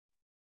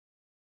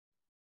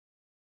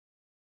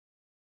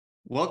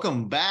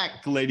Welcome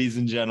back, ladies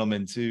and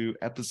gentlemen, to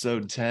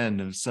episode 10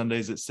 of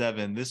Sundays at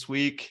 7. This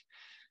week,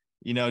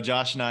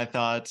 Josh and I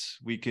thought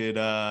we could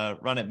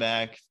run it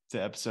back to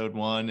episode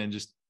 1 and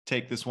just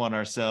take this one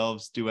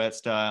ourselves, duet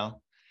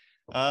style.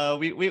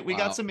 We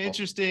got some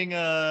interesting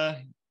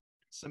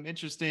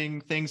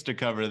things to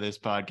cover this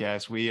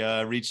podcast. We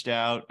reached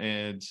out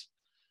and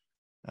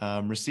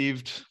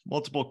received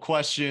multiple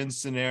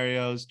questions,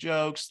 scenarios,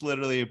 jokes,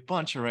 literally a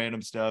bunch of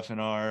random stuff in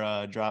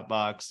our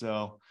Dropbox.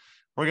 So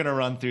we're going to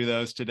run through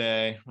those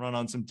today, run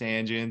on some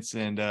tangents,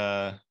 and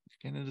get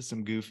into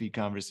some goofy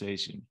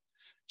conversation.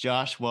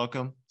 Josh,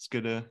 welcome. It's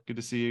good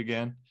to see you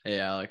again. Hey,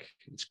 Alec.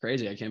 It's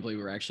crazy. I can't believe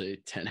we're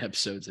actually 10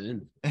 episodes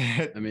in.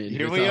 I mean,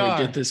 here we are.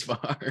 We'd get this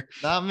far.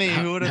 Not me.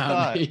 Who would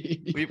have thought?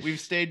 We've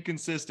stayed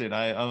consistent.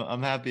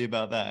 I'm happy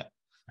about that.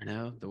 I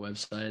know the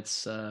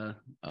website's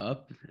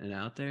up and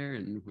out there,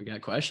 and we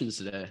got questions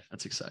today.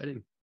 That's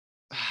exciting.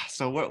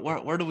 So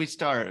where do we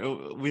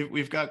start?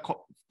 We've got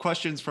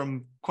questions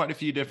from quite a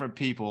few different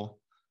people.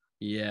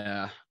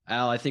 Yeah,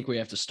 Al, I think we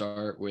have to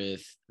start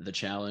with the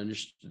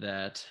challenge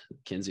that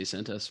Kinsey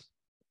sent us.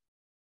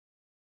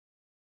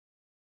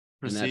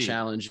 Proceed. And that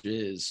challenge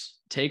is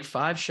take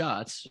 5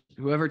 shots.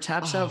 Whoever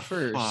taps out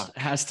first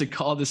has to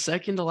call the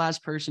second to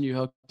last person you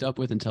hooked up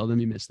with and tell them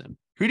you miss them.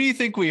 Who do you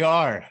think we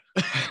are?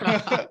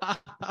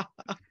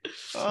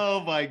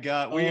 Oh my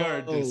God. We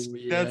are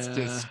that's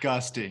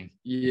disgusting.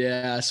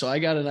 Yeah. So I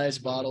got a nice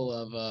bottle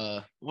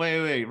of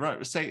wait.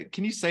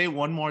 Can you say it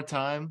one more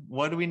time?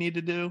 What do we need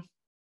to do?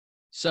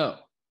 So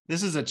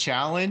this is a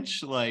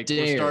challenge. Like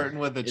dare. We're starting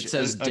with it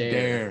says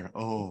dare.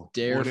 Oh,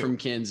 dare from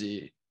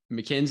Kinsey.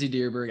 Mackenzie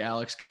Dearberg,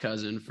 Alec's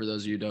cousin, for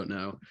those of you who don't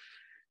know.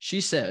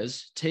 She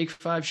says, take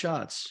 5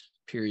 shots,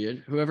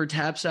 period. Whoever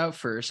taps out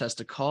first has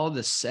to call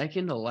the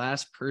second to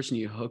last person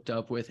you hooked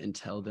up with and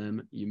tell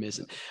them you miss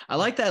it. I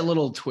like that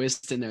little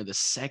twist in there, the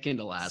second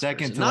to last.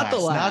 Second person. to last.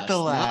 Not the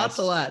last. Not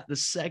the last. The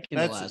second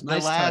to last.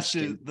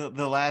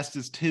 The last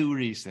is too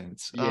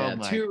recent. Yeah,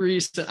 too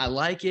recent. I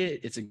like it.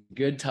 It's a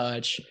good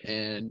touch.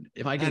 And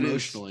if I get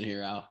emotional in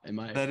here, Al,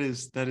 that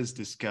is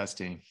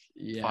disgusting.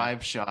 Yeah.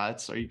 5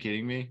 shots. Are you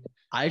kidding me?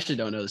 I actually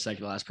don't know the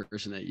second to last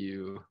person that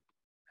you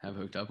have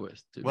hooked up with.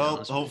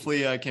 Well,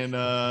 hopefully I can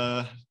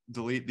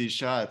delete these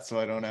shots so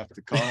I don't have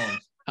to call them.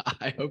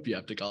 I hope you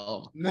have to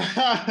call them.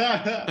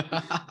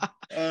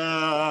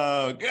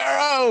 Oh,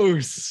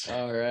 gross.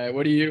 All right.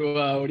 What are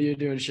you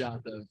doing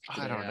shot though?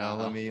 I don't know.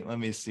 Let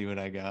me see what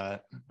I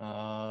got.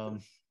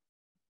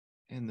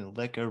 In the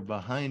liquor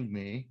behind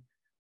me.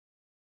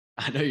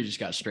 I know you just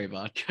got straight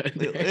vodka.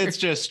 It's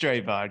just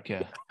straight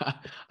vodka.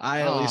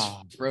 I at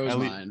least froze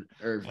mine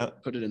or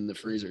put it in the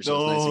freezer.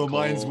 So it's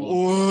nice and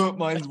cold.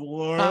 Mine's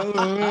warm.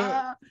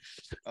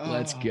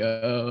 Let's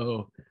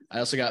go. I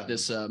also got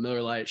this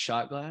Miller Lite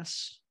shot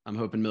glass. I'm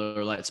hoping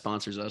Miller Lite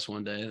sponsors us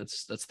one day.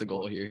 That's the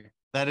goal here.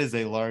 That is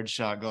a large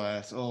shot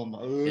glass. Oh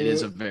my! It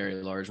is a very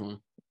large one.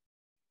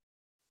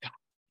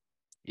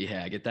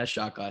 Yeah, get that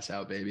shot glass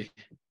out, baby.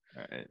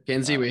 All right,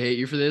 Kenzie, we hate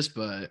you for this,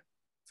 but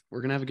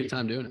we're gonna have a good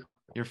time doing it.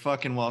 You're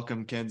fucking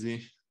welcome,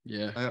 Kenzie.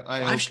 Yeah.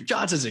 5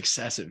 shots is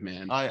excessive,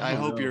 man. I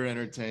hope you're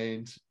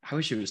entertained. I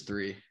wish it was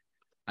 3.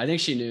 I think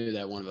she knew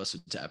that one of us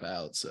would tap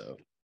out. So,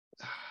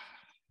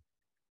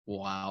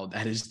 wow,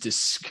 that is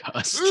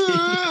disgusting.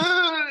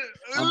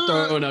 I'm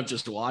throwing up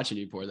just watching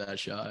you pour that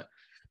shot.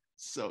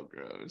 So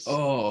gross.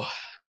 Oh. All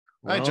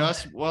right,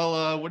 Josh.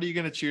 Well, what are you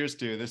going to cheers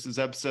to? This is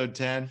episode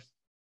 10.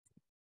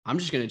 I'm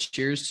just going to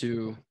cheers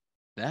to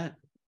that.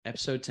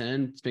 Episode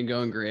 10. It's been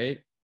going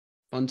great.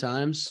 Fun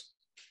times.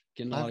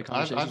 Getting a lot of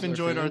conversations. I've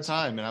enjoyed our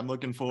time, and I'm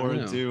looking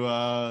forward to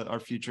our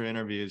future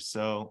interviews.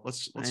 So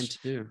let's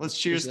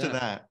cheers to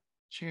that.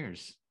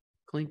 Cheers.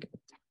 Clink.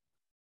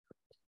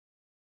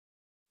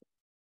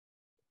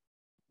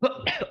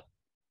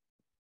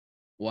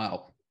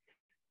 Wow.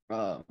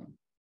 That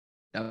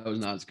was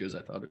not as good as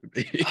I thought it would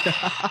be.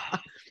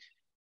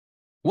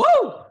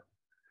 Whoa!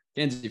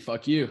 Kenzie,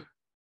 fuck you.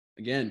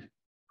 Again.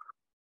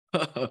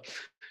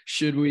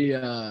 Should we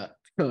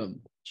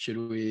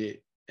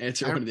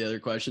answer one of the other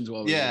questions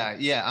while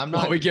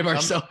we give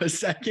ourselves a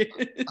second?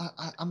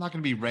 I'm not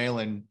going to be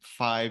railing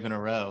 5 in a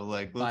row.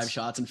 Like 5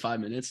 shots in 5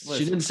 minutes. Listen,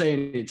 she didn't say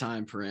any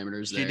time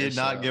parameters. She did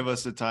not give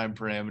us a time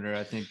parameter.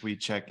 I think we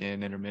check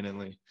in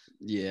intermittently.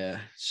 Yeah.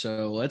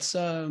 So let's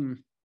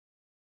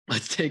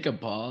take a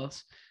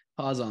pause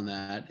on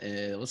that.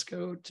 And let's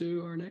go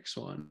to our next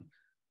one.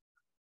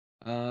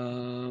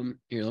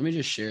 Here, let me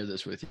just share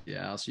this with you,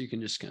 Al, so you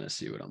can just kind of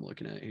see what I'm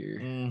looking at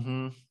here.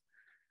 Mm-hmm.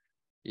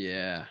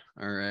 Yeah.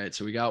 All right.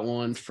 So we got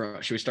one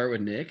from, should we start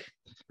with Nick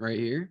right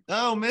here?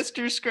 Oh,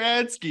 Mr.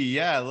 Skradsky.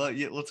 Yeah.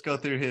 Let's go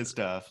through his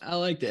stuff. I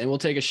like that. And we'll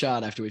take a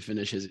shot after we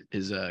finish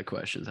his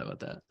questions. How about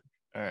that?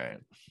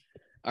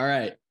 All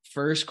right.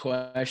 First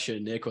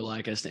question Nick would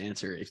like us to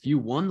answer. If you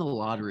won the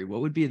lottery,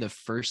 what would be the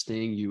first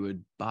thing you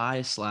would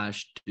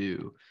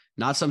buy/do?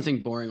 Not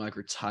something boring like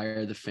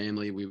retire the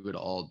family. We would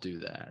all do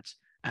that.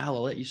 Al,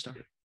 I'll let you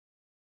start.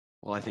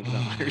 Well, I think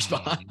about my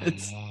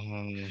response.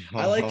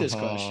 I like this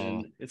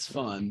question. It's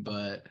fun,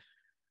 but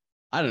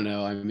I don't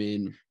know. I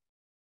mean,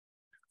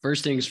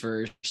 First things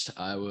first,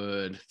 I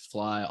would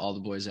fly all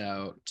the boys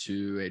out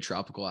to a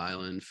tropical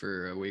island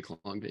for a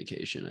week-long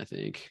vacation, I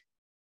think.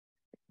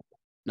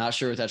 Not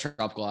sure what that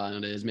tropical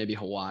island is. Maybe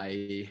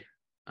Hawaii.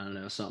 I don't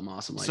know, something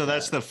awesome like that. So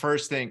that's the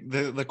first thing.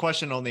 The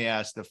question only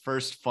asked the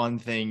first fun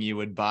thing you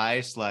would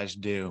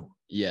buy/do.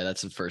 Yeah,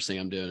 that's the first thing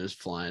I'm doing is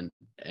flying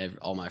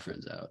all my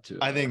friends out to.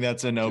 I think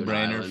that's a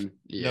no-brainer.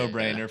 Yeah.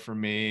 No-brainer for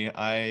me.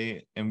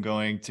 I am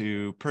going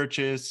to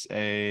purchase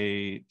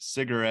a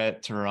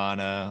cigarette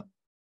Tirana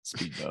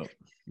speedboat.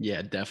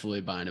 Yeah,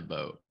 definitely buying a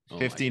boat.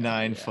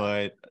 59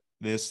 foot.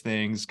 This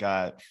thing's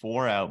got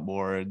 4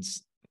 outboards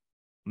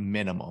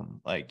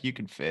minimum. Like you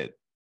can fit.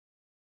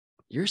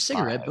 You're a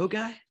cigarette boat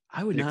guy?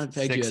 I would not have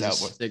pegged you as a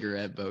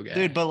cigarette boat guy.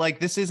 Dude, but like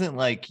this isn't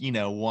like,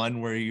 one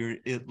where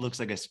it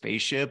looks like a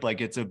spaceship. Like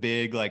it's a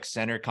big like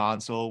center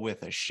console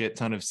with a shit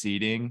ton of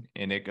seating,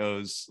 and it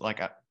goes like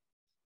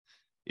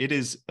it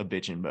is a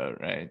bitchin' boat,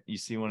 right? You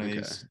see one of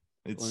these?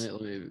 It's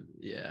let me,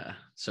 yeah.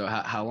 So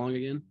how long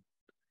again?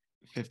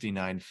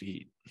 59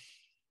 feet.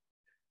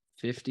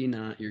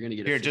 59. You're gonna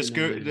get here. Just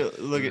go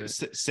look at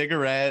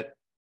cigarette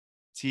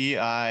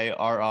Tirranna.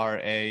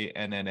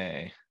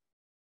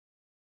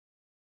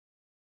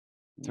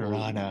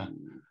 Tirana.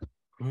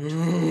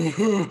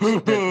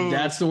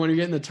 That's the one you're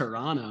getting, the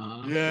Tirana,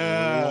 huh?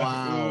 Yeah.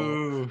 Wow.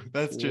 Ooh,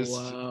 that's just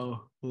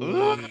wow.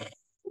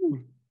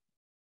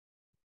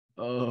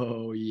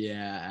 Oh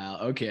yeah,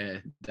 Al.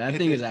 Okay. That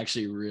thing is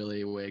actually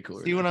really way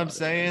cooler. See what I'm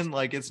saying?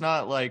 Like it's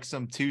not like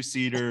some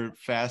 2-seater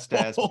fast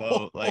ass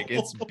boat. Like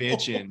it's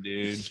bitching,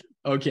 dude.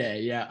 Okay,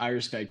 yeah, I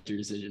respect your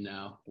decision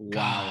now. Wow.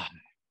 God.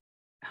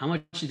 How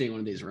much do you think one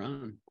of these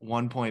run?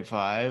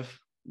 1.5.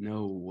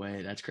 No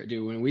way. That's crazy.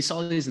 Dude, when we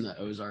saw these in the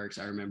Ozarks,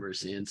 I remember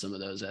seeing some of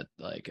those at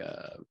like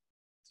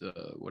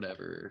the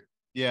whatever.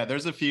 Yeah,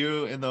 there's a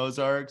few in the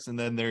Ozarks, and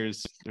then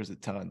there's a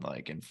ton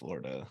like in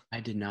Florida. I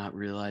did not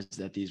realize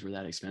that these were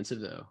that expensive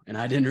though. And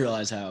I didn't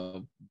realize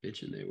how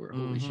bitchin' they were.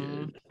 Holy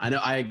shit. I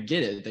know, I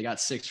get it. They got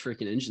 6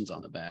 freaking engines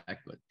on the back,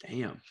 but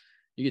damn,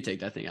 you could take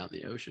that thing out in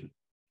the ocean.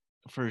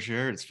 For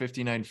sure. It's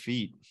 59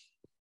 feet.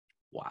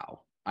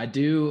 Wow. I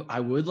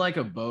would like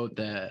a boat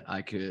that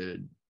I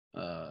could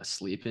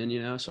sleep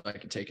in, so I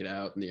could take it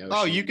out in the ocean.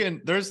 Oh, you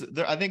can.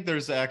 I think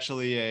there's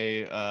actually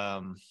a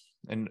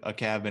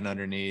cabin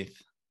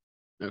underneath.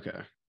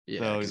 Okay. Yeah,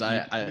 so because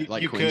I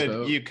like Queen's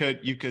boat.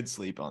 You could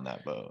sleep on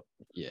that boat.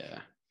 Yeah.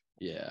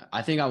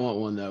 I think I want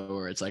one though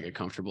where it's like a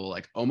comfortable,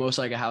 like almost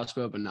like a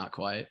houseboat, but not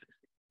quite.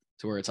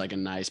 To where it's like a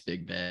nice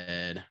big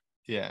bed.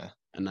 Yeah.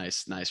 A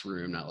nice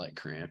room, not like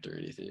cramped or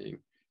anything.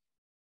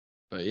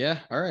 But yeah,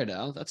 all right,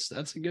 Al. That's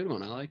a good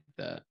one. I like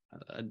that.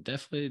 I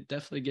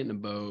definitely getting a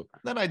boat.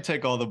 Then I'd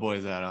take all the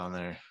boys out on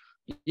there.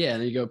 Yeah,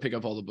 and then you go pick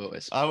up all the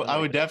boys. I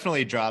would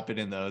definitely drop it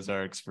in the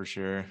Ozarks for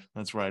sure.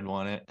 That's where I'd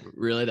want it.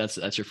 Really?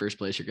 That's your first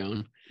place you're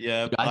going?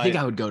 Yeah. I think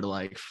I would go to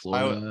like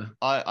Florida.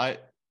 I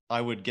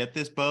would get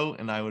this boat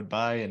and I would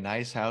buy a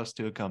nice house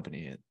to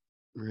accompany it.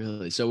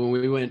 Really? So when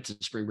we went to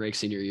spring break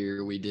senior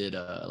year, we did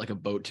like a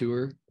boat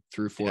tour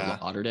through Fort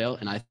Lauderdale,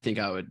 and I think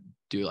I would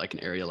do like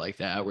an area like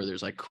that where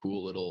there's like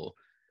cool little.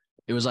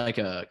 It was like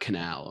a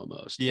canal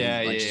almost.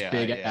 Yeah, like just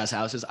big ass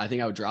houses. I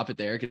think I would drop it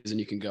there because then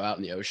you can go out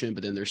in the ocean,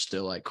 but then there's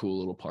still like cool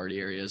little party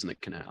areas in the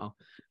canal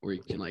where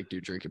you can like do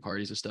drinking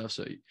parties and stuff.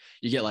 So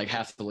you get like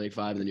half the lake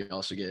vibe, and then you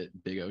also get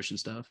big ocean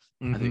stuff.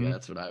 I think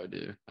that's what I would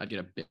do. I'd get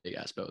a big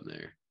ass boat in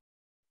there.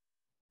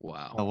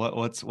 Wow.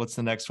 What's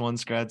the next one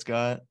Scrad's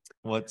got?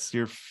 What's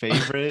your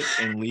favorite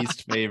and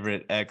least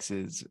favorite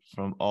exes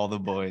from all the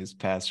boys'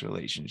 past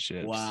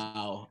relationships?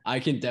 Wow. I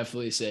can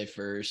definitely say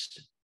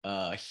first,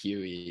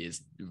 Huey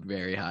is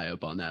very high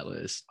up on that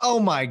list. Oh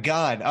my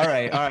God. All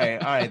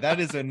right. That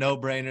is a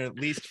no-brainer.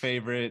 Least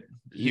favorite,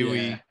 Huey.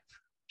 Yeah.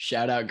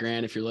 Shout out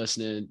Grant if you're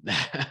listening.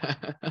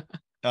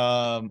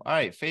 All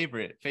right.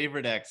 Favorite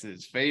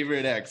exes.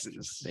 Favorite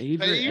exes.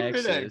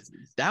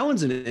 That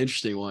one's an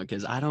interesting one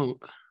because I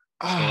don't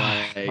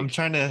I'm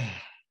trying to.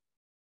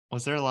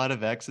 Was there a lot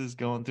of exes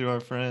going through our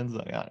friends?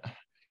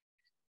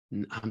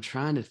 I'm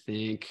trying to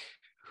think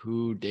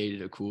who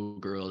dated a cool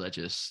girl that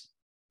just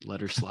let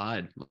her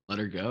slide, let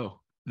her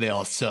go. They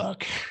all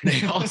suck.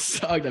 They all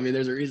sucked. I mean,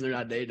 there's a reason they're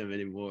not dating them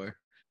anymore.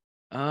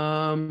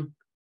 I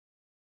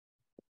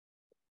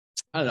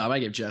don't know. I might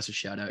give Jess a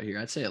shout out here.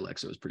 I'd say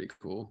Alexa was pretty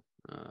cool.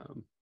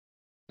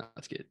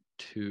 Not to get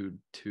too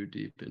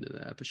deep into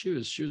that, but she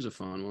was a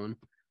fun one.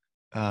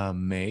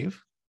 Maeve.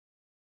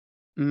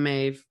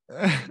 Maeve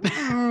was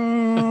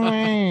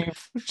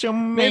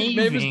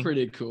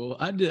pretty cool.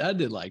 I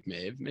did like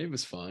Maeve. Maeve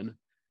was fun.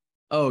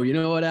 Oh, you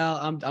know what,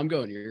 Al? I'm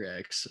going to your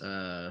ex,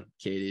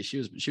 Katie. She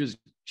was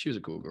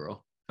a cool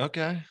girl.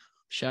 Okay.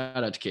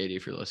 Shout out to Katie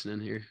if you're listening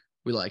here.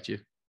 We liked you.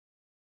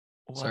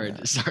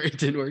 What? Sorry it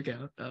didn't work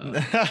out.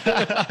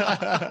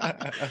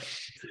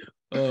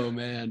 Oh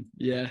man,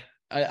 yeah.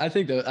 I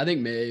think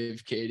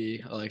Maeve,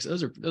 Katie, Alexa,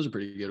 those are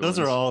pretty good ones.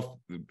 Those are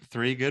all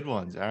 3 good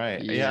ones. All right.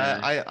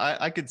 Yeah,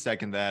 I could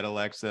second that,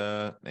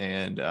 Alexa.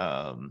 And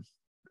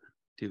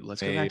dude,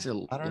 let's go back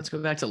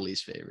to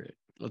least favorite.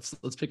 Let's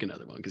pick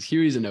another one because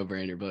Huey's a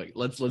no-brainer, but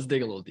let's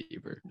dig a little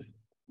deeper.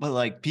 But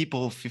like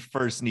people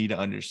first need to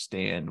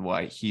understand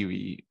why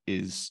Huey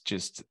is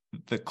just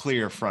the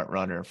clear front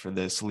runner for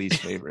this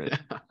least favorite.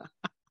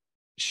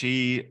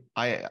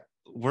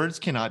 Words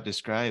cannot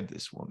describe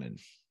this woman.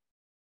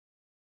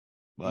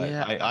 But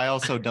Yeah. I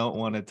also don't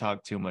want to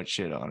talk too much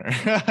shit on her.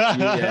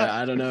 Yeah,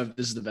 I don't know if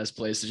this is the best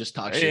place to just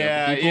talk shit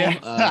over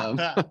people.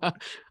 Yeah.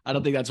 I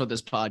don't think that's what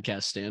this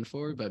podcast stands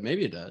for, but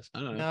maybe it does. I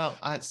don't know.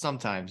 No,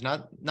 sometimes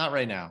not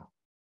right now.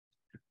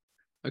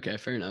 Okay,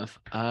 fair enough.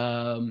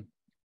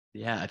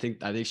 Yeah, I think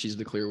she's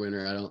the clear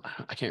winner.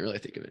 I can't really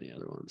think of any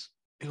other ones.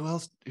 Who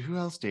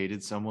else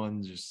dated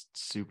someone just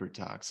super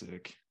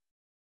toxic?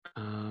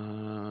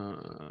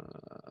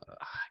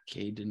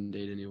 Kate didn't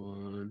date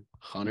anyone.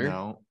 Hunter?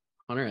 No.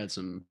 Hunter had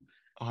some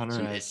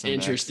Has some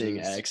interesting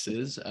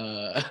exes.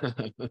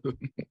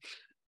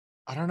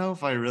 I don't know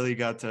if I really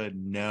got to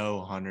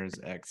know Hunter's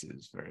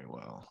exes very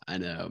well. I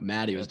know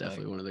Maddie was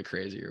definitely one of the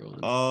crazier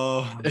ones.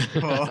 Yeah,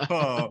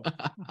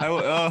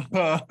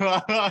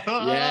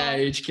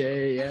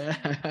 HK, yeah.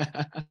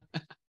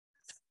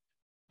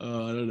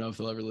 Oh, I don't know if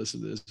they'll ever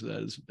listen to this.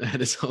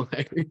 That is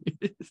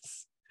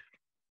hilarious.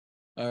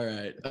 All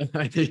right,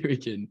 I think we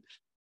can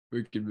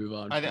move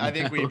on. I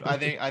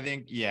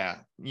think yeah.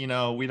 You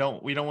know, we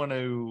don't want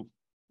to.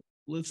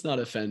 Let's not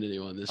offend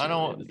anyone this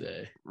early in the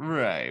day.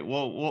 Right.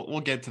 Well,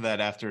 we'll get to that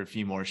after a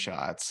few more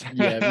shots.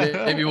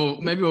 Yeah, maybe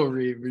we'll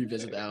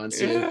revisit that one.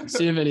 See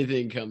if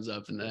anything comes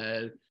up in the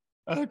head.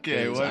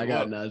 Okay, I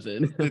got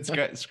nothing.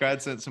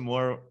 Scrad sent some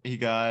more. He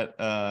got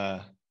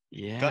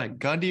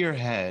gun to your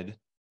head.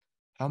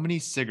 How many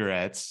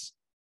cigarettes?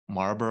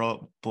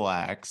 Marlboro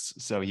Blacks.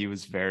 So he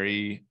was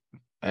very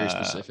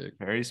specific.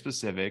 Very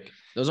specific.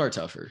 Those are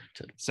tougher.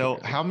 So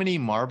how many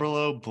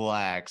Marlboro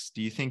Blacks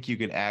do you think you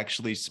could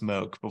actually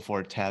smoke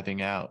before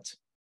tapping out?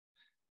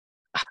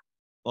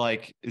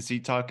 Like, is he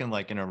talking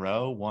like in a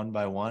row, one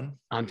by one?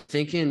 I'm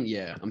thinking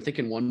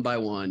one by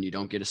one. You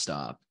don't get to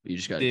stop. You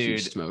just got to keep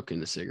smoking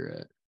the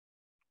cigarette.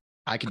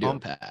 I could do a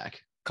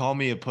pack. Call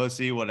me a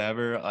pussy,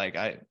 whatever. Like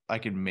I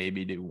could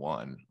maybe do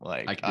one.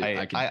 Like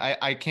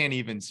I can't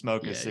even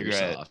smoke a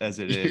cigarette as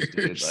it is,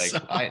 dude.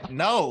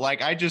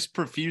 Like I just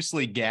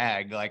profusely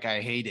gag. Like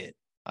I hate it.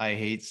 I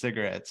hate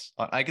cigarettes.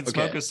 I can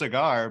smoke a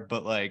cigar,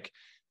 but like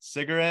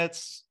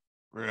cigarettes,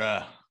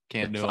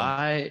 can't do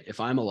it.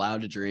 If I'm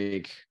allowed to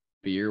drink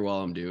beer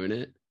while I'm doing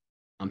it,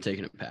 I'm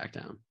taking a pack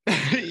down.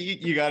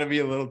 you got to be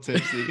a little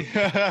tipsy.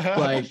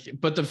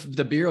 But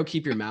the beer will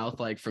keep your mouth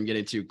like from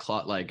getting too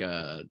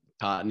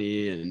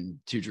cottony and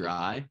too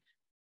dry,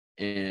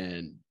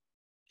 and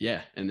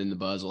then the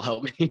buzz will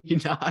help me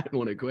not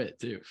want to quit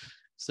too.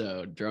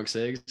 So drunk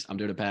cigs, I'm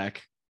doing a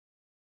pack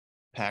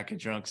of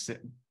drunk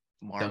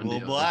Marlboro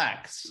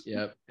Blacks.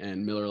 Yep,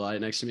 and Miller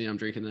Lite next to me. I'm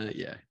drinking that.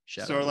 Yeah.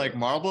 So are like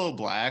Marlboro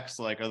Blacks,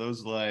 like are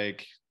those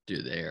like?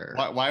 Dude, they're.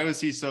 Why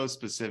was he so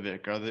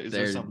specific? Is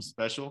there something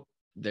special?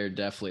 They're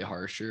definitely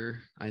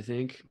harsher. I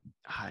think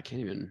I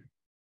can't even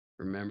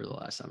remember the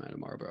last time I had a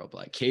Marlboro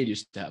Black. Cade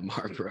used to have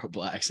Marlboro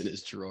Blacks in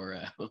his drawer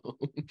at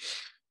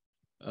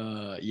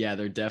home. Yeah,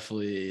 they're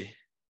definitely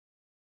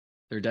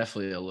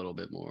a little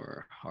bit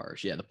more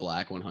harsh. Yeah, the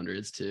black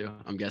 100s too.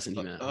 I'm guessing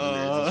he meant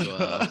 100s as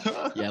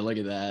well. Yeah, look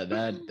at that.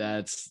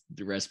 That's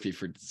the recipe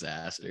for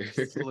disaster.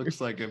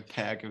 Looks like a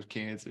pack of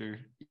cancer.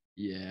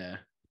 Yeah.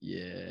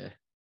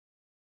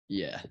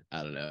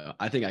 I don't know.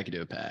 I think I could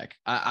do a pack.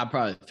 I'd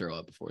probably throw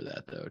up before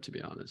that though, to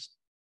be honest.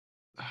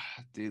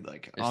 Dude,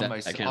 like on my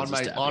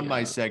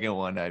second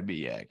one, I'd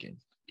be yakking.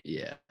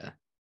 Yeah,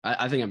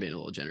 I think I'm being a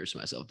little generous to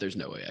myself. There's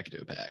no way I could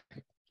do a pack.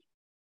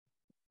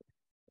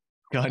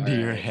 Gun to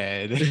your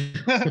head.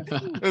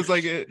 It's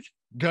like a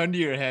gun to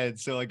your head.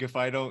 So like, if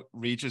I don't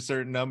reach a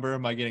certain number,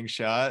 am I getting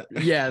shot?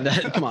 Yeah,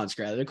 come on,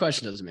 Scrat. The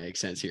question doesn't make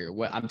sense here.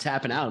 I'm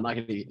tapping out. I'm not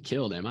going to get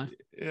killed, am I?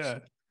 Yeah.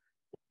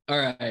 All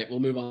right, we'll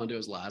move on to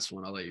his last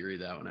one. I'll let you read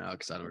that one out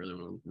because I don't really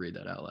want to read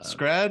that out loud.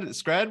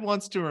 Scrad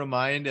wants to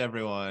remind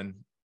everyone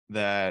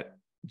that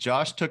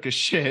Josh took a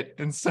shit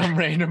in some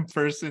random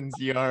person's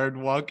yard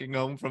walking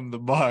home from the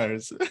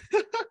bars.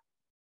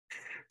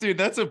 Dude,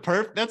 that's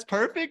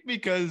perfect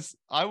because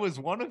I was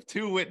one of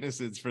two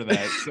witnesses for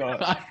that. So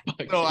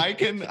I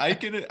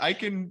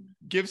can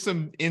give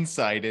some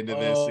insight into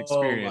this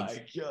experience. Oh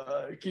my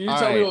god! Can you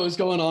tell me what was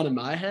going on in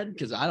my head?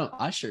 Because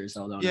I sure as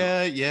hell don't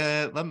know.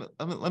 Yeah.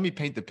 Let me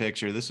paint the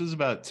picture. This was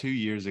about 2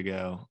 years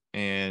ago,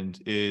 and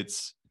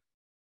it's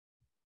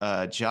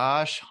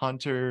Josh,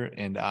 Hunter,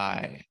 and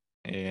I.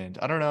 And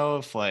I don't know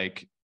if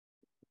like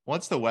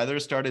once the weather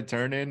started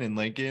turning in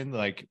Lincoln,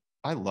 like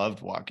I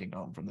loved walking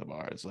home from the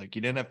bars. Like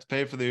you didn't have to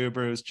pay for the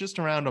Uber. It was just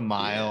around a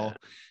mile, mile.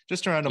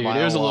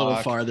 It was a little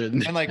farther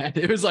than and like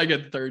it was like a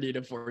 30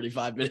 to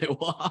 45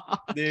 minute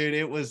walk. Dude,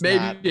 it was maybe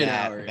not an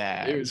that hour.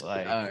 bad. It was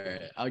like, all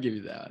right. I'll give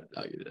you that.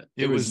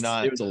 It was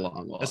not. It was a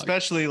long walk,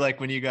 especially like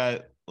when you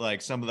got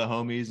like some of the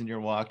homies and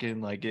you're walking.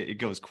 Like it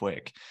goes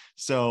quick.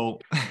 So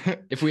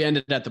if we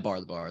ended at the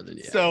bar, then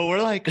yeah. So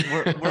we're like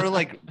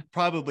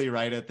probably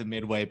right at the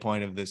midway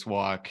point of this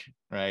walk,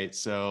 right?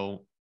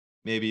 So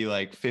maybe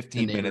like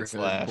 15 minutes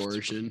left.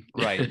 Portion.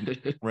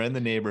 Right. We're in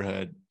the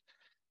neighborhood.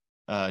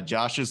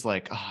 Josh is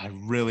like, oh, I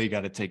really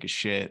got to take a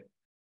shit.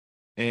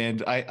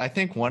 And I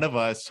think one of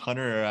us,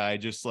 Hunter or I,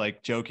 just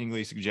like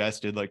jokingly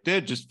suggested, like,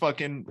 dude, just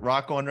fucking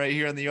rock one right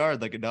here in the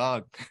yard like a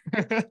dog.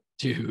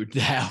 Dude,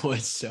 that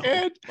was so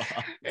and,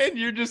 fun. and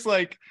you're just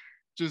like,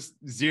 just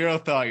zero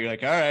thought. You're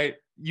like, all right.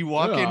 You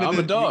walk Yeah, into I'm a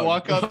the, you dog.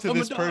 walk up to I'm a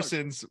this dog.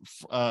 person's,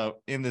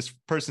 in this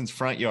person's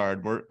front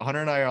yard where Hunter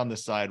and I are on the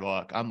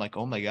sidewalk. I'm like,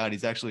 oh my God,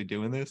 he's actually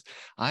doing this.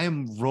 I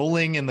am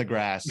rolling in the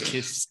grass,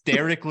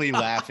 hysterically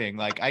laughing.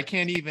 Like I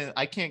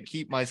can't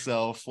keep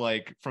myself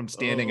like from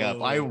standing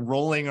up. I'm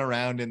rolling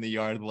around in the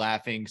yard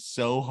laughing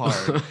so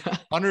hard.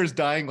 Hunter's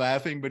dying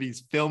laughing, but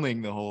he's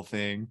filming the whole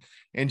thing.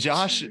 And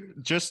Josh,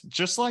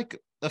 just like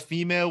a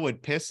female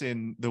would piss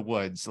in the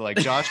woods, like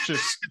Josh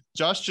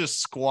just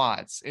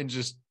squats and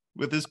just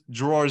with his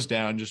drawers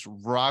down, just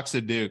rocks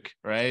a Duke,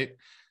 right?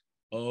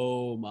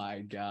 Oh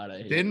my God.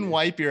 I Didn't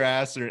wipe your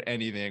ass or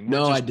anything.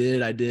 No, I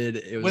did.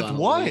 It was with on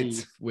what? a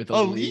leaf, with a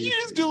Oh, leaf. you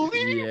used a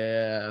leaf?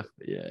 Yeah,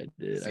 I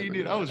did. See,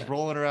 dude, I was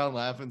rolling around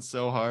laughing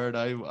so hard.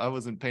 I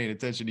wasn't paying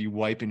attention to you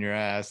wiping your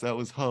ass. That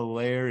was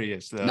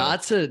hilarious, though.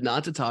 Not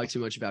to talk too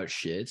much about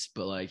shits,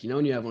 but like, you know,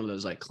 when you have one of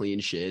those like clean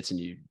shits and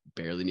you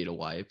barely need a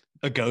wipe.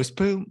 A ghost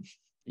poop?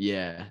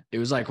 Yeah, it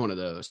was like one of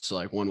those. So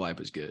like one wipe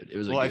was good. It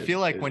was. Well, I feel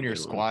like when you're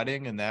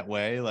squatting in that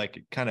way, like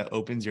it kind of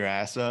opens your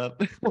ass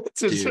up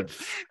Dude,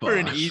 for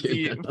an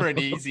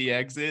easy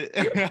exit.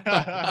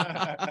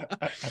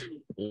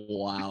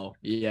 Wow.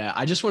 Yeah,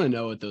 I just want to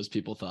know what those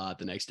people thought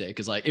the next day,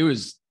 because like it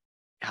was.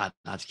 God,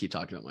 not to keep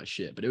talking about my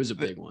shit, but it was a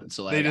big one.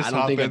 So like, I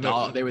don't think a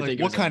dog. They would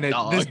think, what kind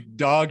of this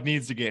dog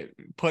needs to get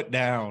put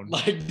down?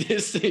 Like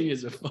this thing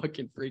is a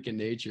fucking freak of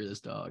nature.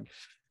 This dog.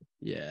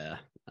 Yeah.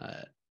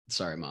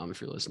 Sorry, Mom,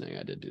 if you're listening.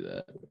 I did do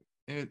that.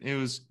 It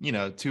was,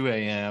 2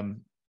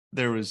 a.m.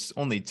 There was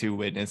only 2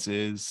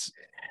 witnesses.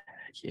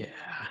 Yeah.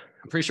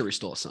 I'm pretty sure we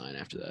stole a sign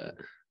after that.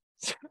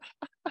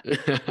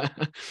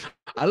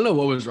 I don't know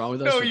what was wrong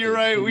with us. No, you're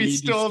right. We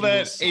stole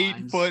that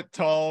 8-foot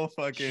tall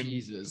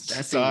fucking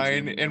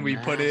sign, and we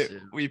put it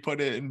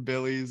in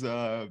Billy's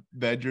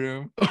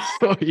bedroom.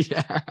 Oh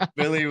yeah.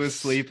 Billy was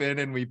sleeping,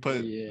 and we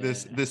put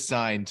this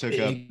sign took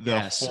up the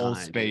whole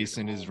space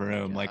in his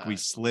room. Like we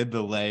slid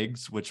the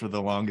legs, which were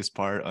the longest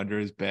part, under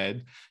his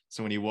bed.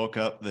 So when he woke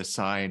up, the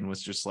sign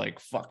was just like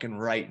fucking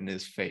right in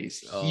his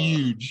face.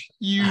 Huge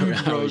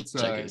road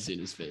sign. In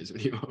his face when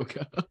he woke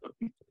up.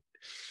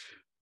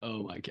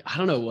 Oh my God. I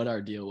don't know what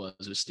our deal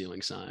was with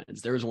stealing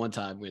signs. There was one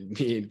time when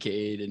me and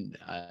Cade and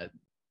I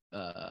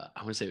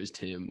want to say it was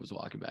Tim, was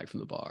walking back from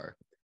the bar,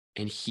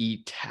 and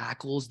he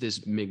tackles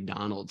this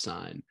McDonald's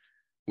sign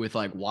with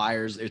like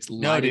wires. It's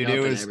lighting up.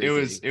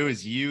 It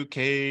was you,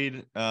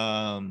 Cade. Who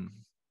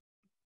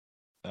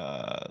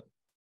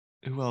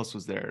else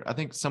was there? I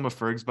think some of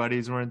Ferg's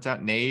buddies were in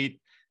town. Nate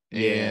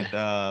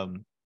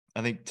and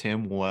I think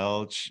Tim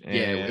Welch.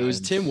 It was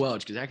Tim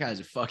Welch, because that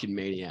guy's a fucking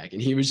maniac,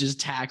 and he was just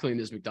tackling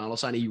this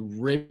McDonald's sign. He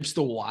rips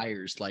the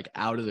wires like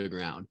out of the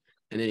ground,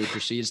 and then he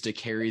proceeds to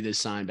carry this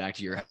sign back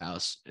to your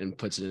house and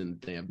puts it in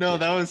the damn. No,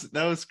 kitchen.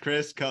 that was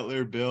Chris,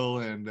 Cutler, Bill,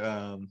 and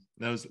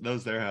that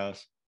was their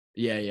house.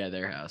 Yeah,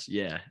 their house.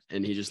 Yeah,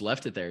 and he just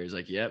left it there. He's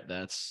like, "Yep,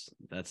 that's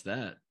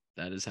that.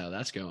 That is how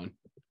that's going."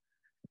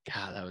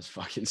 God, that was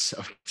fucking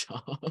so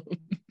dumb.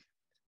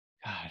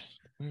 God,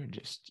 we were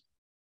just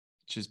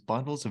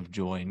bundles of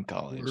joy in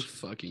college. We're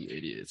fucking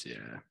idiots,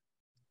 yeah.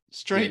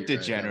 Straight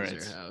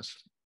degenerates. Their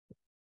house.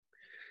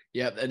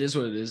 Yeah, that is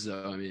what it is,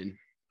 though. I mean,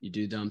 you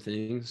do dumb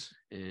things,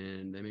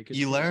 and they make it.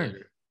 You learn.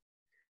 Later.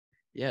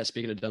 Yeah,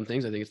 speaking of dumb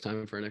things, I think it's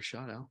time for our next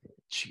shot, Al.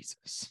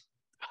 Jesus.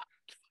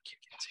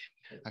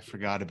 I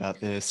forgot about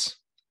this.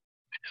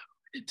 I know,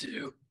 me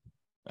too.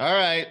 All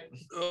right.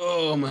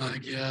 Oh, my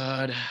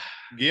God.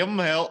 Give them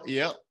help.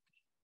 Yep.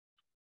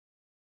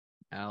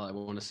 Al, I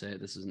want to say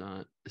this is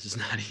not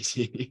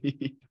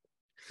easy.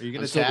 Are you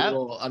gonna tap?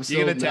 I'm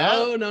still gonna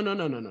tap. No.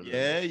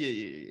 Yeah.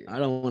 I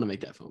don't want to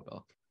make that phone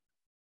call.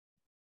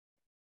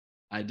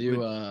 I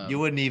do. You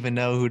wouldn't even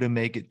know who to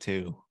make it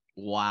to.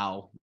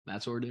 Wow,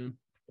 that's what we're doing.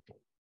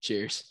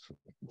 Cheers.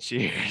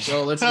 Cheers.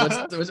 So let's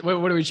what are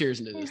we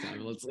cheersing to this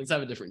time? Let's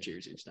have a different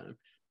cheers each time.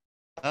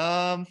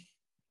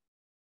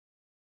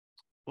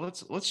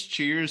 Let's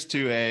cheers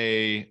to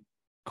a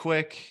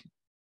quick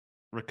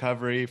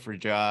recovery for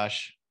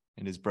Josh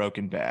and his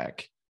broken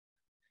back.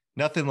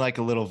 Nothing like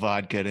a little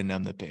vodka to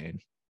numb the pain.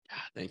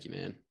 Thank you,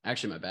 man.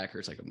 Actually, my back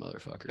hurts like a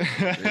motherfucker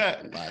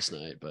last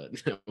night, but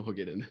we'll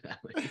get into that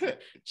later.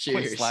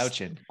 Cheers.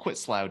 Quit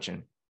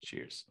slouching.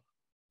 Cheers.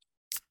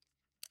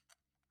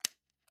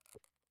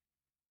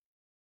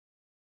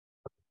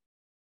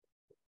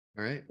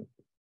 All right.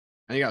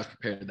 I think I was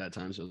prepared that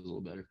time, so it was a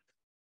little better.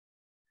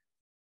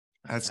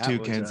 That's two,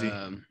 Kenzie.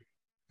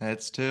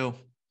 That's two.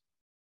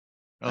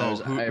 Oh,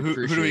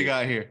 who do we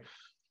got here?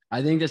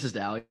 I think this is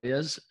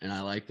Dahlia's, and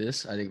I like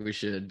this. I think we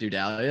should do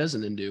Dahlia's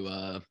and then do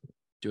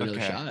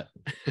another shot.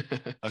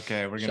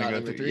 Okay, we're gonna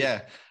go through. 3.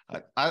 Yeah,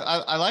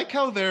 I like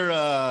how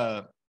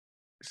they're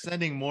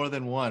sending more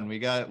than one. We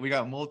got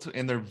multiple,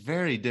 and they're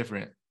very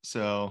different.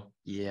 So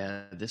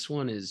Yeah, this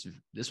one's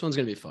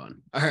gonna be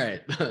fun. All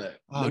right.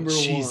 oh Number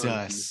one.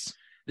 Jesus.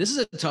 This is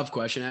a tough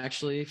question,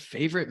 actually.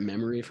 Favorite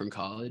memory from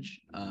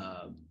college.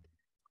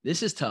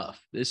 This is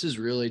tough. This is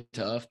really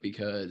tough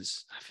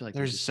because I feel like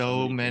There's just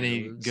so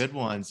many many good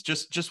ones.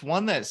 Just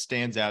one that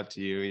stands out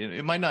to you.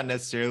 It might not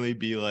necessarily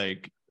be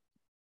like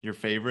your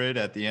favorite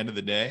at the end of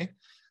the day,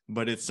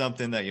 but it's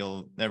something that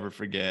you'll never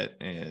forget.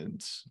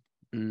 And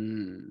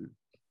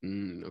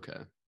Okay.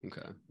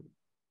 Okay.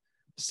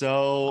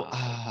 so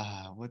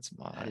Wow. what's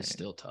mine? That is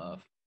still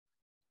tough.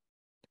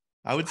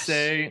 I would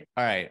say,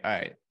 all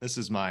right, this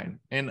is mine.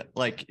 And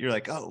like you're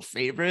like, oh,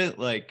 favorite,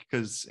 like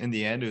because in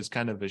the end it was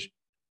kind of a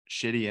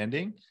shitty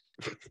ending,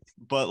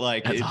 but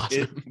like That's it,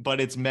 awesome.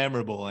 but it's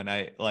memorable, and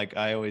I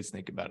always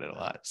think about it a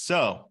lot.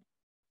 So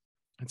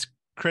it's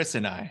Chris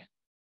and I,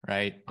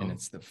 right? And Oh.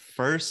 it's the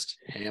first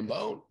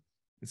Hambone.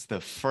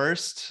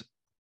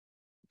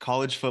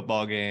 college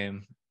football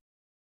game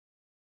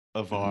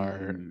of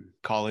our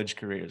college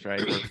careers, right?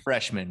 We're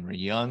freshmen, we're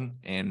young,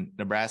 and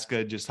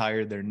Nebraska just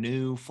hired their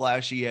new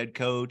flashy head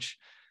coach,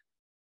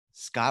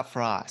 Scott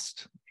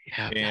Frost.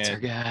 Yeah, that's our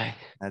guy.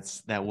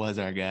 That was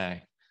our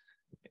guy.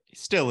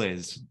 Still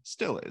is.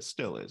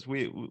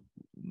 We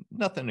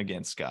nothing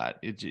against Scott.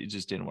 It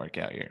just didn't work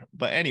out here.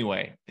 But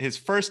anyway, his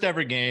first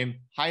ever game,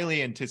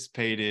 highly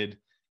anticipated.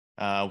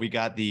 We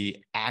got the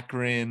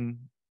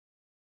Akron.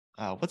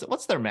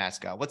 What's their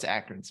mascot? What's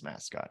Akron's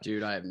mascot?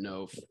 Dude, I have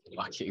no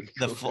fucking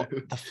The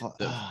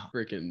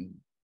freaking.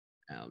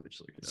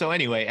 So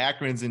anyway,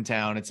 Akron's in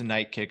town. It's a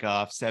night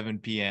kickoff, 7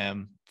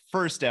 p.m.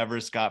 First ever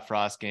Scott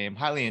Frost game,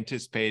 highly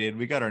anticipated.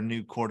 We got our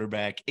new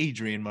quarterback,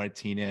 Adrian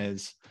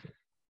Martinez.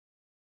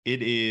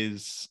 It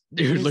is,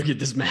 dude. Look at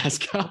this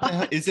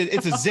mascot. It's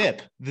a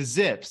zip. The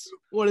zips.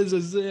 What is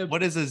a zip?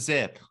 What is a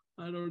zip?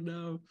 I don't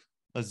know.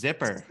 A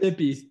zipper.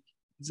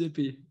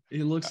 Zippy.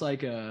 He looks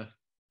like a.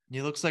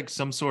 He looks like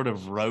some sort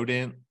of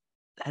rodent.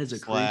 That is a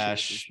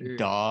slash creature, sure.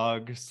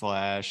 dog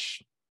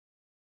slash.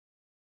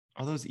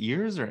 Are those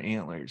ears or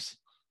antlers?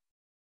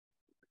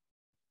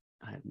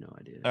 I have no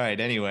idea. All right.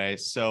 Anyway,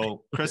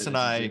 so Chris and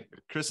I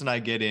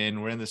get in.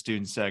 We're in the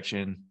student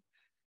section.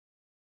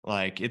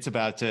 Like it's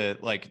about to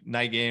like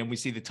night game. We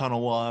see the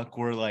tunnel walk.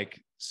 We're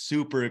like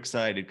super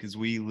excited because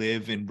we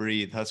live and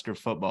breathe Husker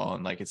football,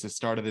 and like it's the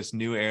start of this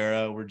new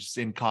era. We're just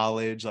in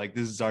college. Like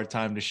this is our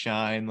time to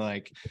shine.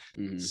 Like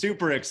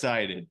super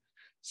excited.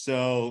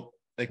 So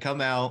they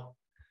come out,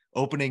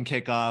 opening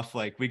kickoff.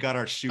 Like we got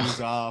our shoes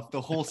off.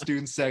 The whole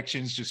student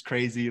section's just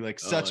crazy.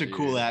 Like such a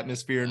cool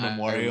atmosphere in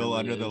Memorial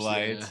under the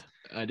lights.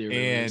 Yeah, I do.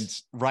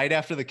 And right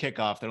after the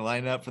kickoff, they're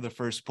lining up for the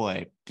first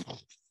play.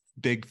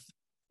 Big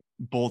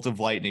bolt of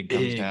lightning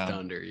comes down.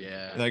 Thunder,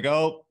 yeah. Like,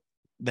 oh,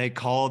 they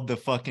called the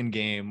fucking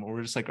game.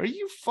 We're just like, are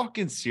you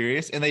fucking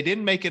serious? And they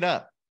didn't make it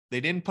up.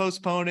 They didn't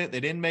postpone it. They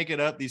didn't make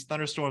it up. These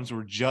thunderstorms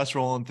were just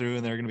rolling through,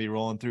 and they're going to be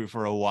rolling through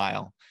for a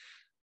while.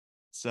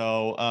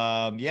 So,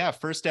 yeah,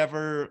 first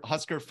ever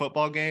Husker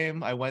football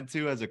game I went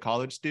to as a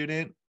college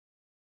student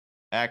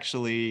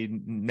actually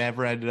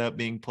never ended up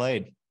being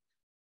played.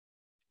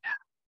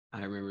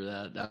 I remember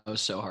that. That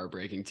was so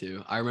heartbreaking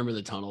too. I remember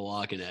the tunnel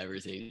walk and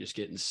everything, just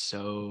getting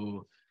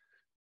so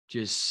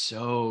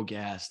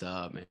gassed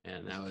up,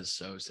 man. That was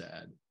so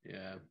sad.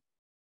 Yeah.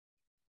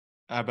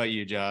 How about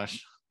you,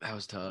 Josh? That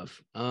was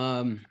tough.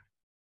 Well,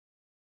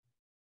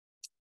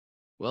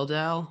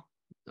 Dal,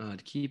 to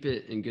keep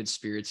it in good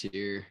spirits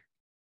here,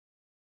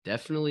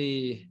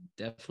 definitely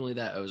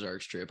that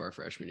Ozarks trip our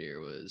freshman year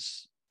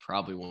was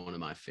probably one of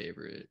my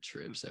favorite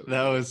trips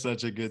that was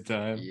such a good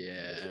time.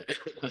 Yeah.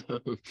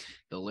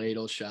 The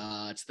ladle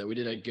shots that we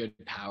did a good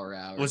power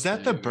hour. Was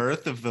that the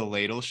birth of the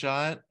ladle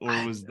shot,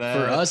 or was that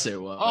for us?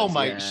 It was. Oh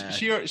my,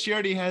 yeah. she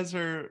already has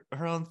her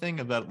own thing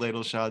about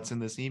ladle shots in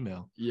this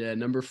email. Yeah.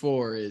 Number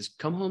 4 is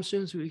come home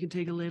soon so we can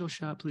take a ladle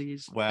shot,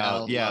 please.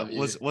 Wow. Yeah.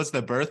 Was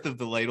the birth of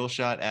the ladle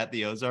shot at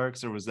the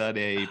Ozarks, or was that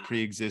a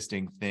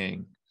pre-existing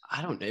thing?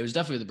 I don't know. It was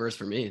definitely the birth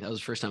for me. That was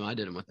the first time I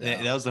did it with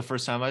that. That was the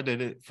first time I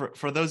did it.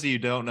 For those of you who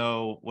don't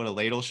know what a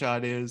ladle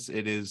shot is,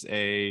 it is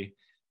a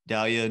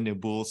Dahlia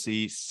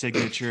Nabulsi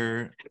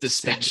signature. The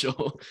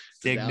special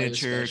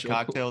signature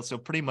cocktail. So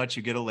pretty much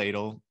you get a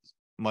ladle,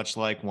 much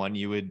like one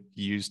you would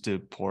use to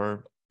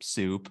pour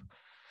soup.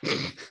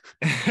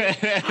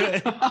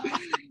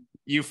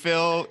 You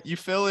fill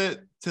it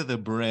to the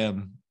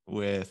brim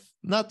with,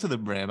 not to the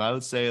brim, I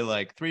would say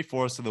like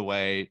 3/4 of the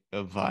way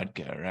of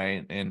vodka,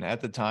 right? And at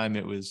the time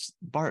it was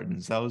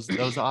Barton's. That was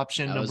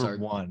option number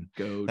 1.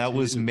 That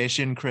was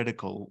mission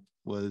critical,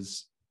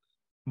 was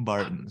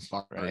Barton's.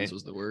 Barton's, right?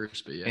 Was the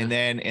worst, but yeah.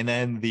 And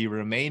then the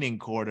remaining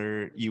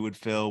quarter you would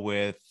fill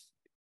with,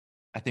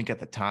 I think at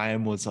the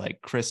time was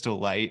like Crystal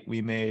Light.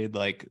 We made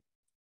like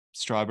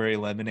strawberry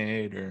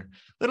lemonade or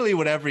literally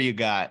whatever you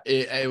got.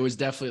 It was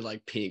definitely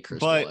like pink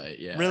Crystal Light.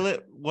 Yeah. Really,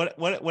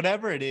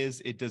 whatever it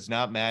is, it does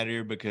not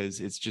matter because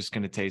it's just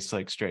going to taste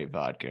like straight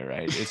vodka,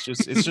 right? It's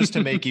just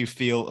to make you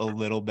feel a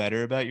little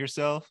better about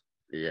yourself.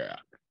 Yeah.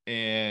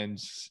 And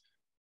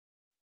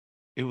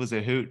It was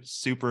a hoot,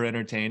 super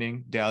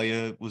entertaining.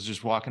 Dahlia was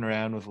just walking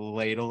around with a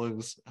ladle. It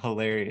was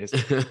hilarious.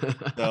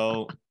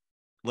 So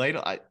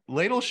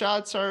ladle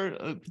shots are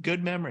a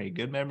good memory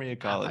of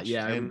college.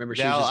 Yeah, I And remember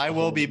she was Dal, just I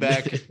will be holding.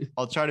 back.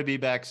 I'll try to be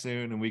back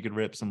soon and we could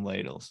rip some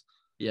ladles.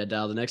 Yeah,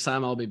 Dal, the next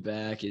time I'll be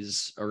back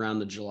is around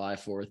the July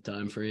 4th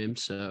time frame.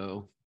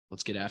 So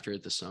let's get after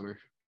it this summer.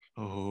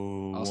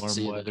 Oh, I'll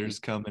see warm you weather's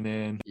then. coming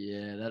in.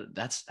 Yeah,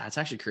 that's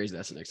actually crazy.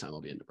 That's the next time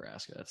I'll be in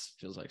Nebraska. That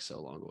feels like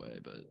so long away,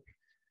 but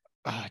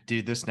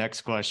Dude, this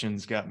next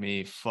question's got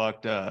me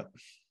fucked up.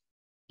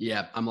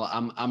 yeah,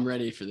 I'm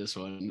ready for this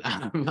one.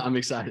 I'm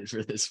excited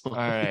for this one.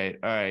 All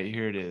right,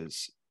 here it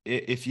is.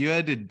 If you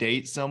had to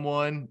date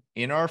someone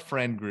in our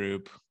friend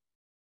group,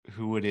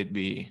 who would it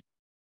be?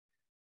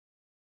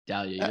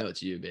 Dahlia, you know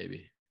it's you,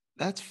 baby.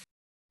 That's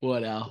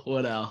What Al?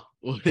 What Al?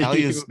 What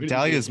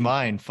Dahlia's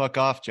mine. Fuck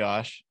off,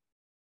 Josh.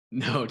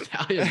 No,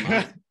 Dahlia's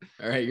mine.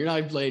 All right, you're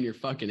not laying your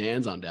fucking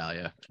hands on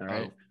Dahlia. All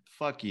right. Oh,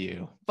 fuck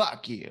you.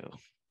 Fuck you.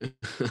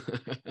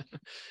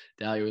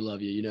 Dahlia, we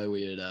love you. You know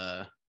we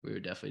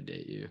would definitely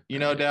date you. You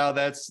know, Dal,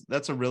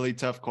 that's a really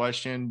tough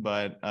question,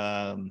 but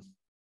I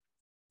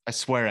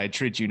swear I'd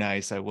treat you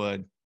nice. I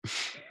would.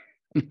 If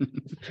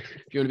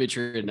you want to be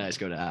treated nice,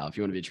 go to Al. If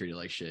you want to be treated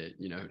like shit,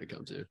 you know who to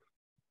come to.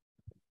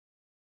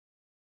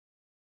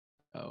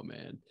 Oh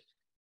man.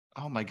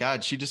 Oh my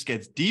God, she just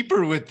gets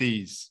deeper with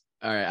these.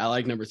 All right, I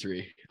like number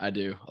 3. I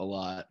do a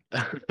lot.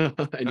 And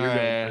you're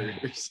right. going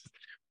first.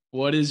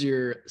 What is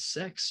your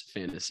sex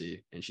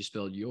fantasy? And she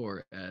spelled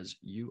your as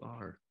you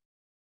are.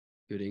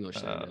 Good English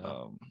there.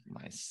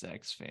 My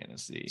sex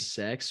fantasy.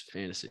 Sex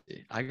fantasy.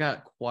 I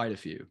got quite a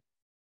few.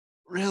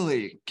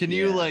 Really? Can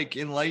you like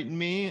enlighten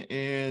me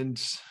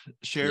and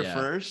share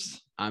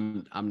first?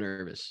 I'm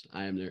nervous.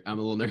 I'm a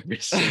little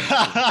nervous.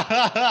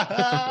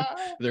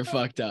 They're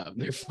fucked up.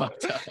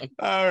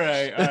 All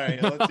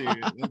right.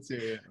 Let's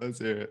hear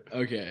it.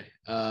 Okay.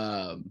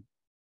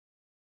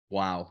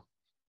 Wow.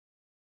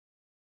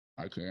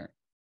 I can't.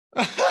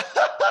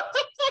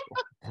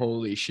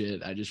 Holy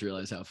shit. I just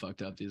realized how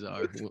fucked up these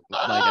are. Like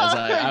as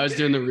I was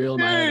doing the reel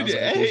in my head, I was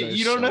like, hey,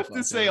 you don't have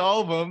to say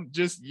all of them.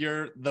 Just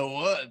you're the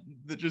one.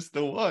 Just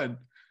the one.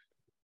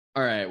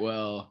 All right.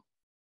 Well,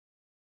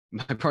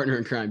 my partner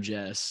in crime,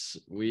 Jess,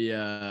 we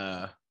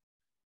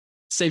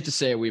safe to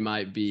say we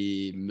might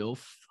be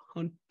MILF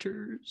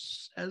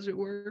hunters, as it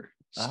were.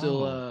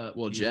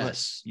 Still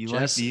Jess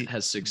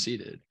has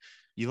succeeded.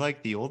 You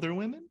like the older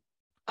women?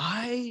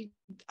 I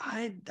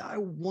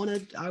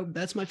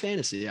that's my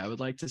fantasy. I would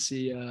like to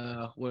see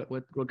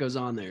what goes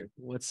on there.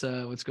 What's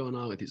going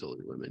on with these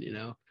older women, you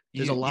know?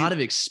 There's a lot of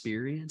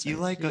experience. You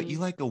like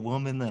a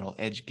woman that'll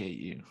educate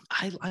you.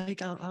 I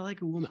like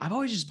a woman. I've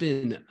always just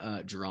been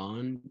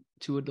drawn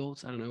to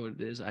adults. I don't know what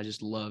it is. I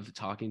just love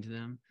talking to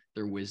them,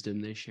 their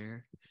wisdom they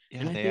share.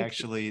 Yeah, and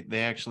they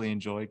actually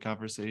enjoy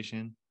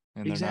conversation.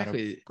 And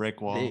exactly. They're not a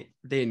brick wall.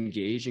 They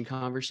engage in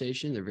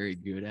conversation. They're very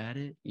good at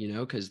it, you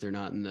know, because they're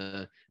not in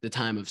the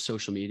time of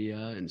social media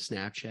and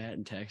Snapchat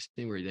and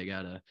texting where they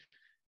gotta,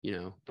 you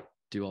know,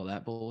 do all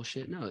that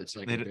bullshit. No, it's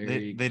like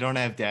they don't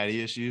have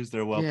daddy issues.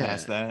 They're well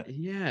past that.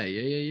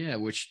 Yeah.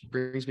 Which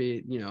brings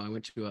me, you know, I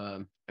went to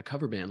a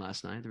cover band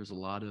last night. There was a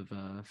lot of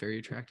very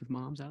attractive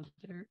moms out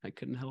there. I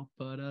couldn't help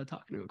but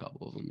talking to a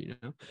couple of them, you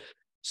know.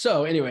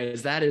 So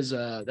anyways, that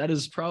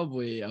is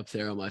probably up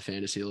there on my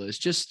fantasy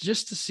list, just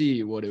to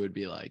see what it would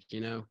be like, you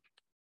know,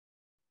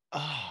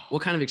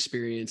 what kind of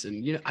experience.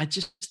 And, you know, I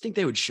just think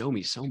they would show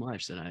me so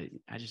much that I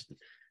just,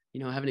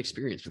 you know, haven't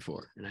experienced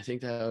before. And I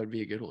think that would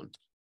be a good one.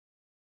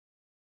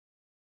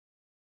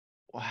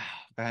 Wow.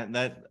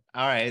 That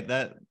all right.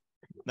 That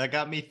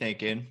got me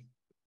thinking.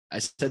 I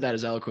said that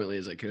as eloquently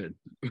as I could.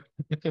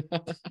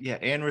 Yeah.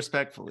 And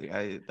respectfully.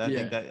 I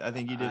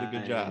think you did a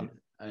good job.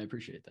 I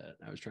appreciate that.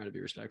 I was trying to be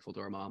respectful to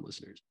our mom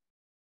listeners.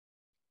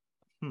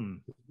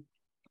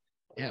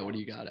 Yeah, what do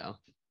you got, Al?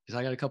 Because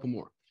I got a couple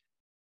more.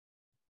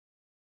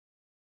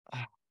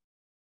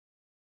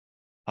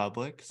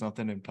 Public?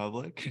 Something in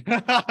public?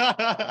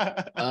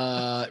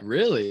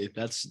 Really?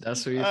 That's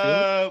what you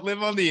feel?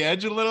 Live on the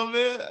edge a little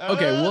bit.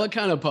 Okay, what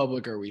kind of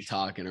public are we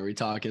talking? Are we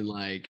talking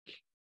like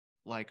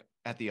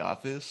at the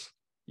office?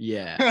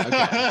 Yeah.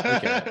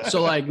 Okay.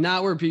 So like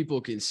not where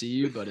people can see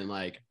you, but in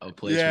like a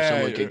place where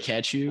someone could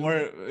catch you. Or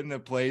in a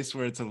place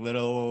where it's a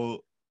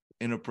little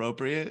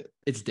inappropriate.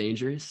 It's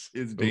dangerous.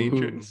 It's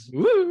dangerous.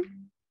 Woo.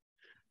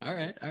 All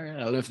right. I don't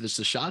know if this is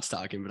the shots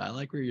talking, but I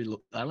like where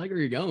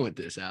you're going with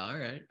this, Al. All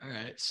right.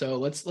 So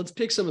let's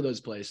pick some of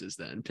those places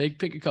then.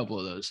 Pick a couple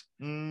of those.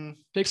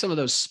 Pick some of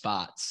those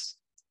spots.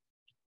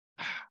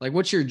 Like,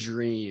 what's your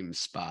dream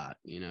spot?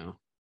 You know,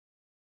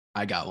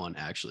 I got one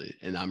actually,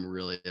 and I'm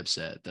really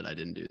upset that I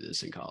didn't do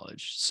this in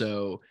college.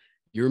 So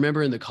you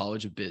remember in the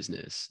College of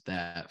Business,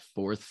 that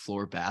 4th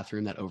floor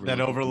bathroom that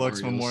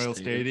overlooks Memorial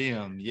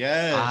Stadium.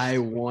 Yes. I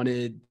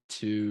wanted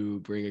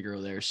to bring a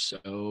girl there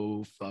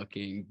so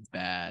fucking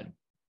bad.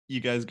 You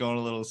guys go on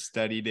a little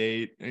study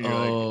date. And you're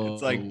like,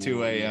 it's like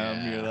 2 a.m.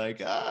 Yeah. You're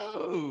like,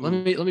 oh. Let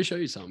me show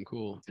you something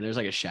cool. And there's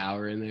like a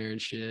shower in there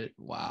and shit.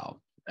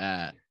 Wow.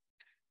 That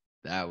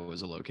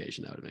was a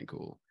location that would have been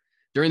cool.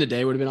 During the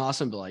day would have been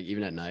awesome, but like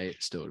even at night,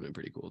 still would have been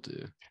pretty cool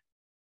too.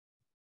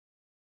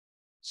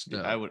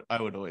 So I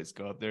would always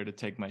go up there to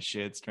take my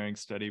shits during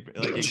study.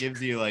 Like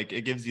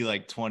it gives you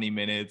like 20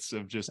 minutes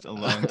of just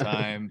alone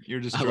time. You're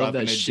just I love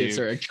dropping that a shits deuce.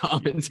 are a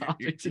common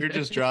topic. You're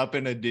just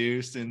dropping a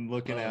deuce and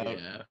looking Oh, out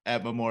yeah.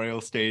 at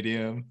Memorial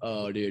Stadium.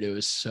 Oh, dude, it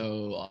was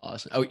so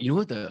awesome. Oh, you know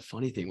what the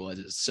funny thing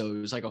was? So it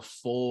was like a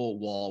full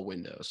wall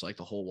window. So like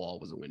the whole wall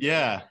was a window.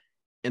 Yeah.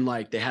 And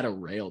like they had a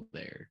rail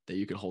there that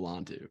you could hold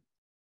on to.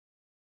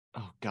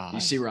 Oh God. You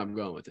see where I'm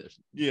going with this?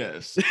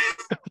 Yes.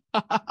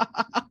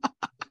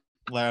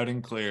 Loud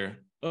and clear.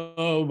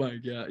 Oh my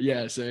God.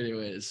 Yeah. So,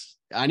 anyways,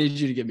 I need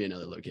you to give me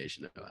another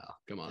location. Al.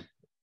 Come on.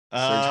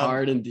 Search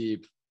hard and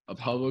deep. A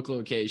public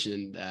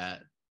location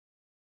that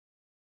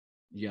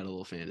you got a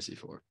little fantasy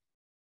for.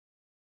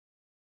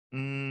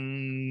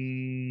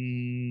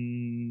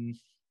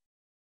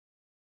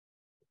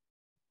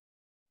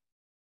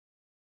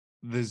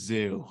 The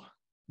zoo.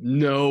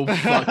 No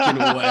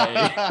fucking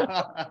way.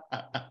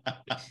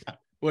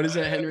 What is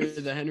that,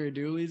 the Henry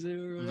Dooley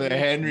Zoo? The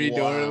Henry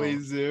Doorly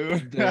Zoo.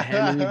 The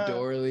Henry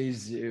Doorly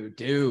Zoo.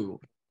 Dude.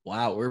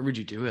 Wow. Where would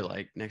you do it?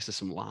 Like next to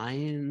some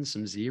lions,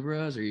 some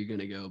zebras? Or are you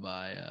gonna go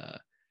by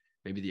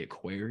maybe the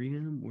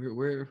aquarium?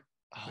 Where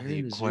the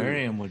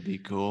aquarium would be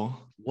cool.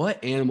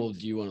 What animal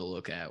do you want to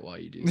look at while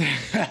you do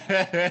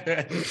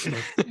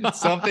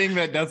something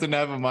that doesn't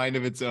have a mind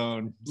of its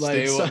own?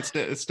 Like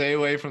stay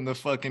away from the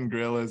fucking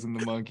gorillas and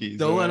the monkeys.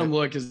 Don't let them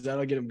look, because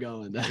that'll get them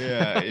going.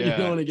 Yeah. You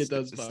don't want to get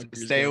those fuckers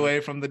stay going. away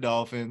from the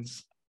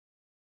dolphins.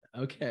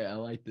 Okay, I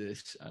like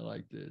this.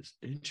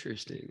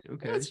 Interesting.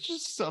 Okay, it's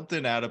just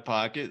something out of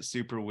pocket,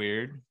 super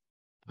weird.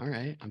 All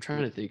right, I'm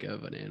trying to think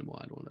of an animal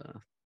I'd want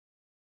to.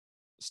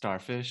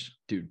 Starfish.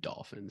 Dude,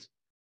 dolphins.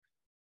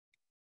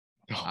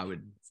 I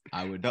would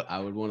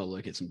want to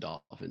look at some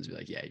dolphins and be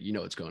like, yeah, you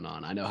know what's going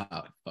on. I know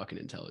how fucking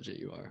intelligent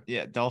you are.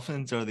 Yeah,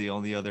 dolphins are the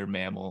only other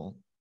mammal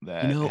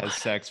that has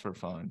sex for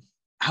fun.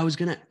 I was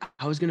gonna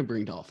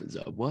bring dolphins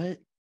up. What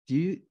do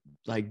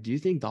you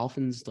think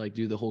dolphins like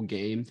do the whole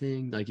game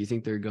thing? Like, you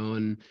think they're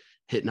going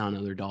hitting on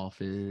other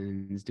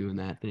dolphins, doing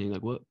that thing?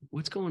 Like,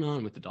 what's going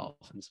on with the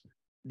dolphins?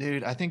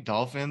 Dude, I think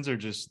dolphins are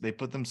just, they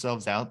put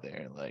themselves out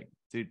there. Like,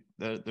 dude,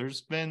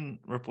 there's been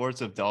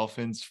reports of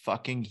dolphins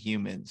fucking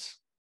humans.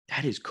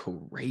 That is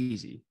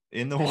crazy.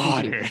 In the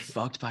water.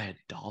 Fucked by a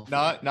dolphin.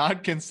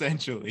 Not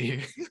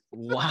consensually.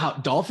 Wow.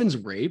 Dolphins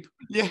rape?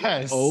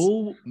 Yes.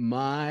 Oh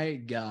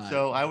my God.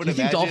 So I would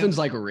imagine. Think dolphins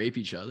like rape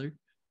each other?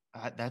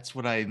 That's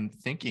what I'm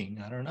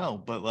thinking. I don't know.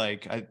 But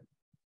like,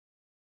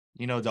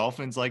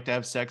 dolphins like to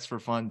have sex for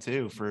fun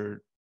too,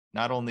 for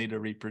not only to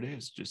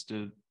reproduce, just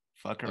to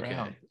fuck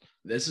around.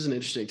 This is an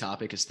interesting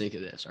topic, because think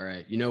of this. All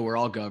right. We're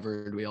all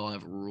governed. We all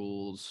have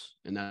rules,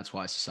 and that's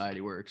why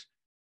society works.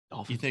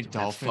 Dolphins, you think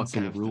dolphins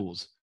have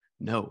rules?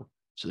 No.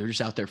 So they're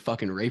just out there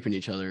fucking raping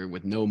each other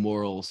with no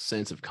moral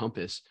sense of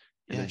compass.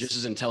 And they're just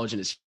as intelligent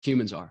as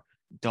humans are.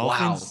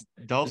 Dolphins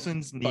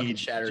need fucking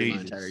shattering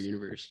my entire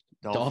universe.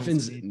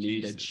 Dolphins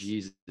need a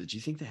Jesus. Do you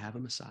think they have a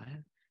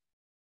Messiah?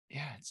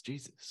 Yeah, it's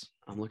Jesus.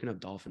 I'm looking up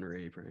dolphin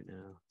rape right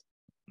now.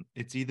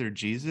 It's either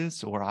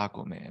Jesus or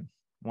Aquaman.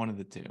 One of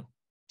the two.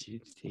 Do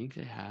you think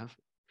they have?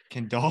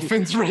 Can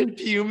dolphins rape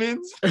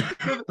humans?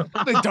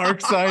 The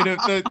dark side of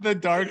the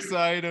dark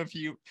side of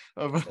you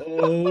of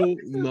oh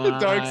my the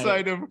dark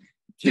side of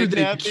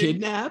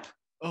kidnap.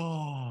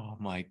 Oh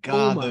my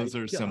God, those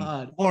are some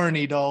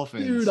horny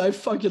dolphins. Dude, I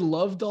fucking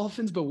love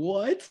dolphins, but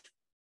what?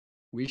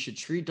 We should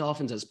treat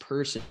dolphins as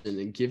persons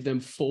and give them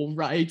full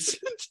rights.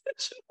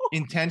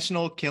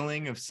 Intentional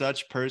killing of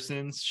such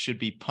persons should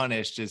be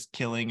punished as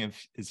killing of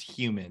as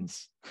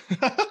humans.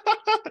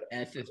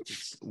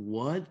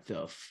 What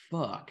the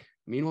fuck?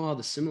 Meanwhile,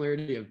 the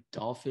similarity of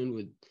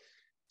dolphin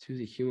to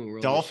the human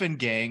world. Dolphin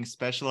gang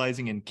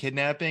specializing in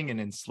kidnapping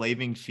and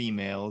enslaving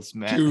females,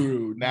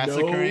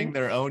 massacring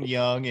their own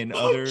young and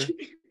other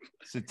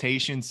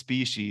cetacean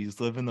species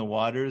live in the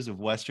waters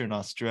of Western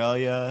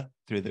Australia,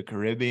 through the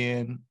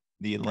Caribbean,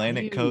 the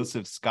Atlantic coast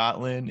of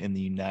Scotland, and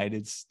the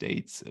United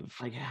States of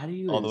how do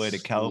you all the way to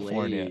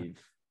California.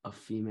 A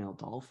female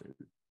dolphin.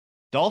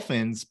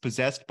 Dolphins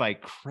possessed by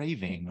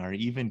craving are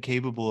even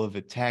capable of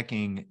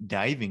attacking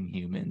diving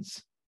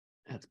humans.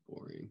 That's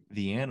boring.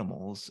 The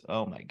animals.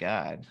 Oh my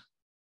God.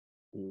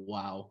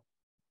 Wow.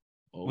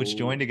 Which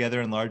join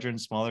together in larger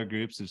and smaller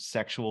groups of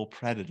sexual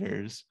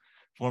predators,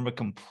 form a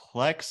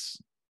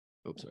complex.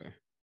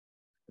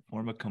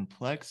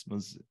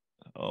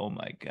 Oh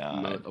my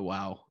God.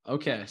 Wow.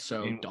 Okay.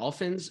 So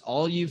dolphins,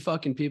 all you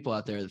fucking people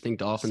out there that think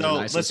dolphins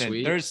are nice and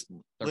sweet, they're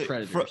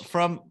predators.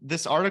 From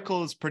this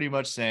article is pretty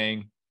much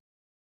saying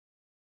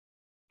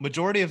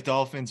majority of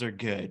dolphins are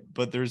good,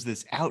 but there's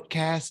this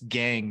outcast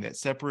gang that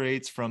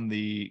separates from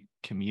the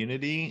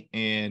community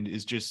and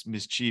is just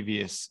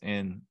mischievous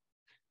and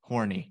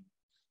horny.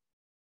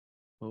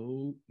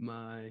 Oh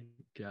my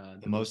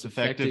God. The most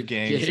effective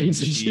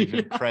gangs achieve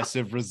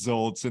impressive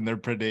results in their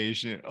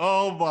predation.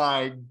 Oh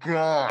my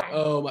God.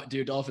 Oh my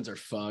dude, dolphins are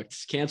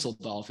fucked. Cancel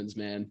dolphins,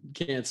 man.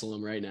 Cancel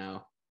them right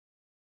now.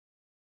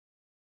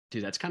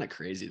 Dude, that's kind of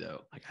crazy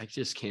though. Like I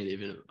just can't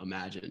even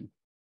imagine.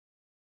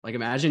 Like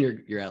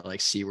imagine you're at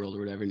like SeaWorld or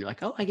whatever, and you're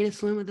like, oh, I get to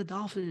swim with the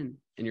dolphin.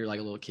 And you're like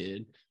a little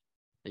kid.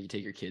 And you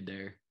take your kid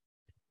there,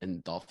 and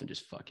the dolphin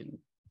just fucking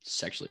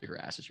sexually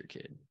harasses your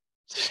kid.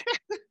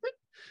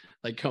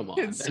 Like, come on.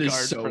 It's That is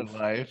scarred so for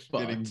life,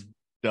 getting fucked.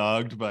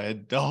 dogged by a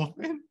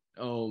dolphin.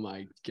 Oh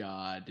my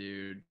God,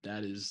 dude.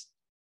 That is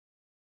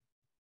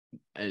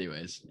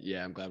anyways.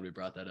 Yeah, I'm glad we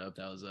brought that up.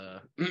 That was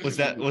Was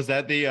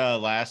that the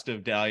last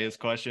of Dahlia's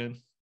question?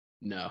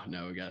 no,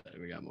 we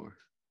got more.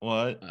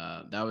 What?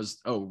 That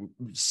was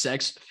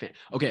sex.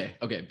 Okay.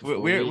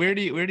 Where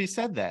do you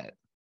said that?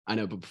 I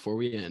know, but before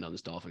we end on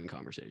this dolphin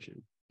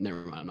conversation,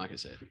 never mind. I'm not gonna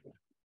say it.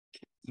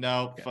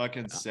 No, Okay.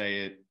 fucking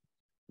say it.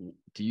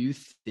 Do you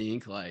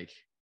think like?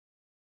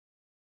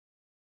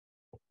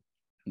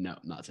 No,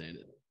 I'm not saying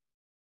it.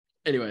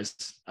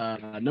 Anyways,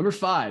 number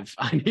 5.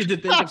 I need to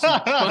think of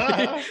some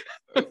funny.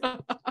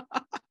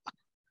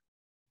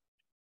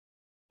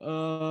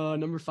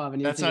 Number 5. I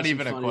need That's to think not of some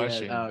even a funny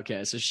question.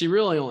 okay, so she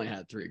really only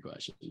had 3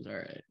 questions. All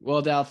right.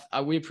 Well, Dal,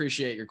 we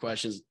appreciate your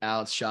questions.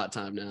 Al, it's shot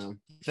time now.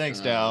 Thanks,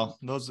 Dal.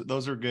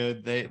 Those are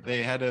good.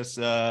 They had us.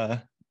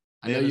 I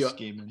know you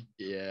scheming.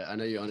 Yeah, I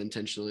know you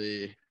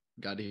unintentionally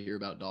got to hear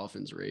about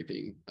dolphins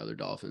raping other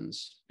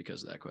dolphins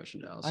because of that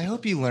question, Dal. I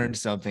hope you learned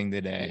something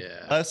today.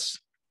 Yeah.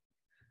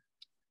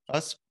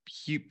 Us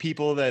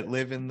people that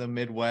live in the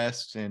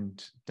Midwest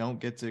and don't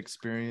get to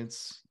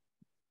experience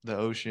the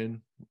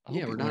ocean.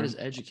 Yeah, we're not as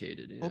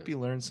educated. Yeah. Hope you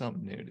learned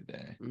something new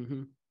today.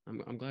 Mm-hmm.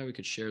 I'm glad we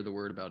could share the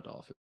word about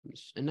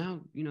dolphins. And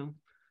now, when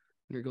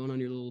you're going on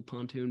your little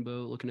pontoon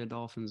boat looking at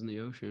dolphins in the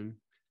ocean,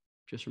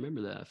 just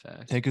remember that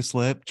fact. Take a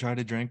slip, try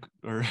to drink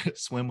or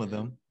swim with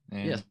them.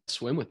 And yeah,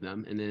 swim with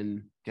them. And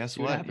then guess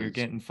what? You're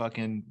getting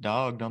fucking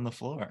dogged on the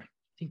floor. I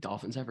think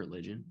dolphins have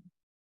religion.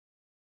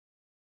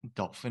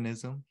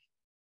 Dolphinism.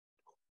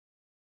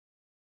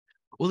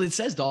 Well, it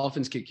says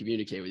dolphins can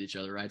communicate with each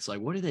other, right? So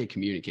like, what are they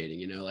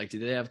communicating? Like, do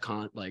they have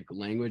like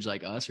language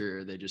like us, or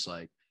are they just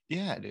like,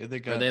 yeah,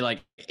 dude, are they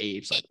like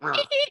apes? Like,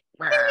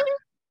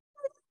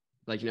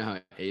 like, how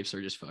apes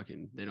are just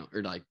fucking, they don't,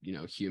 or like,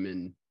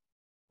 human,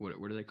 what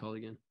are they called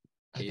again?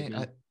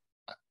 Caveman?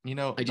 Do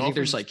you think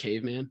there's like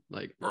caveman?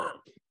 Like,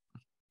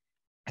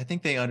 I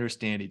think they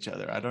understand each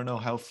other. I don't know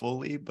how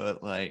fully,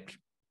 but like,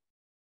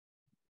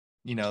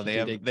 they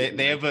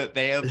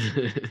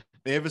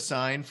have a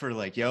sign for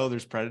like, yo,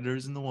 there's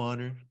predators in the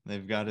water.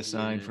 They've got a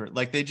sign for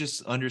like, they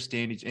just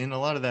understand and a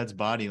lot of that's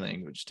body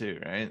language too,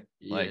 right?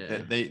 Yeah.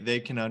 Like they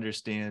can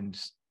understand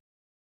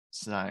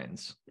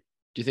signs.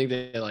 Do you think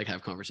they like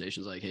have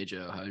conversations like, hey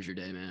Joe, how's your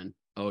day, man?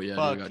 Oh yeah, dude,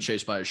 I got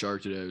chased by a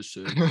shark today. It was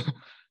sick.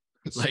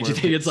 Like, do you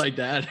think it's like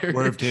that?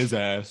 Swerved his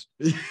ass.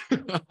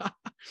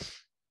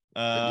 No,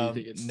 I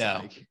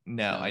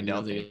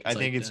don't think. I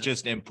think it's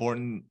just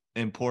important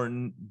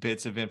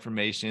bits of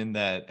information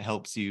that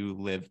helps you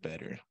live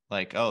better.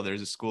 Like, oh,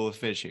 there's a school of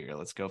fish here.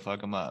 Let's go fuck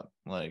them up.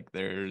 Like,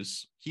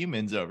 there's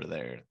humans over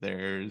there.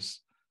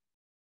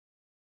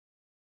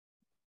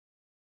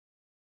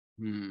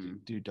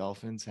 Do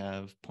dolphins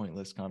have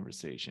pointless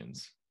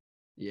conversations?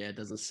 Yeah, it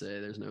doesn't say.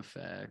 There's no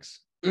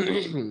facts.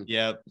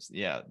 Yeah,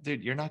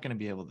 dude, you're not going to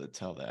be able to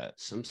tell that.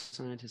 Some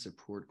scientists have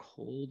poured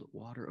cold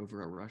water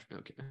over a rush.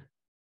 Okay.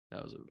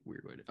 That was a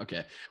weird way to.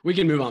 Okay, we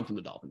can move on from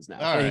the dolphins now.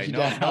 All right,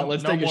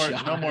 let's take a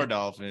shot. No more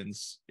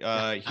dolphins.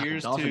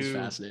 Here's dolphins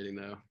fascinating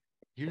though.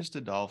 Here's to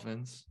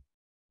dolphins.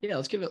 Yeah,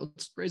 let's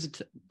raise a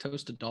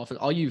toast to dolphins.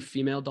 All you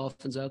female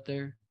dolphins out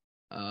there,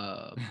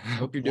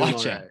 hope you're doing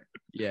all right.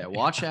 Yeah,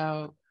 watch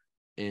out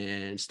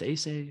and stay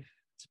safe.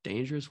 It's a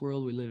dangerous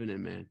world we live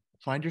in, man.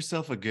 Find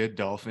yourself a good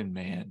dolphin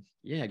man.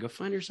 Yeah, go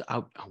find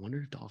yourself. I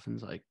wonder if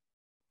dolphins like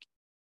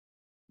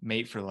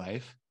mate for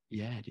life.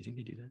 Yeah, do you think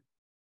they do that?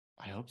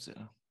 I hope so.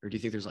 Or do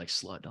you think there's like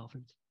slut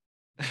dolphins?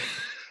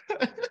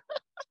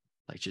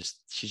 Like she's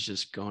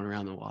just going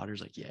around the waters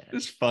like, yeah.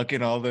 Just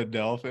fucking all the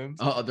dolphins.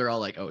 Oh, they're all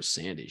like, oh,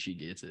 Sandy, she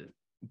gets it.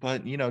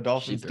 But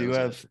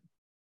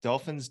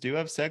dolphins do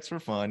have sex for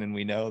fun, and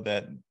we know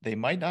that they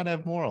might not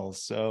have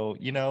morals. So,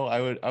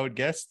 I would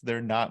guess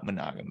they're not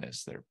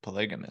monogamous, they're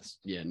polygamous.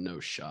 Yeah, no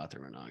shot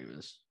they're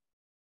monogamous.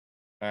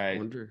 All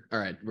right. All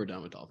right, we're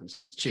done with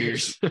dolphins.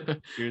 Cheers.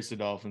 Cheers to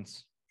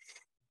dolphins.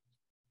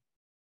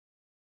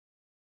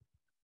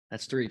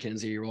 That's 3,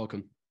 Kenzie. You're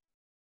welcome.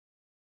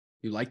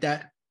 You like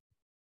that?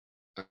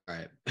 All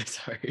right.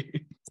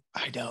 Sorry.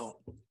 I don't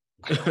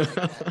like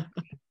that.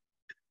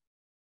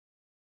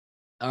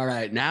 All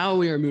right. Now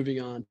we are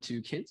moving on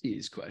to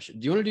Kenzie's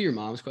question. Do you want to do your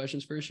mom's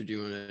questions first, or do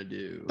you want to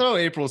do throw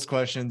April's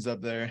questions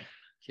up there?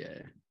 Okay.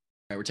 All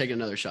right. We're taking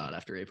another shot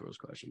after April's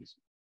questions.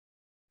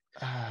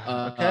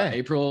 Okay.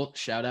 April,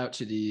 shout out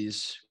to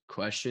these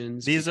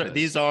questions.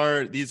 These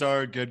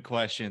are good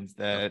questions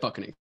that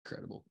fucking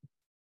incredible.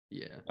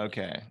 Yeah.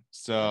 Okay.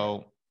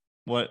 So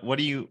what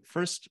do you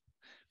first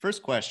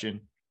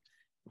question,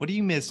 what do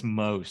you miss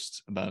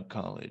most about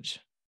college?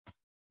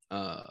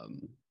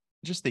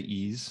 Just the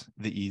ease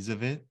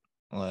of it.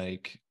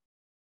 Like,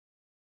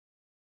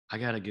 I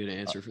got a good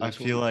answer for this. I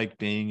feel like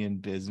being in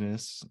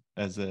business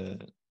as a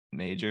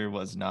major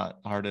was not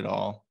hard at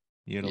all.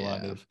 You had a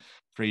lot Yeah. of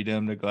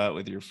freedom to go out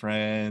with your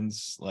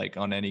friends, like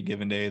on any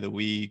given day of the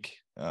week.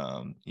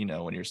 You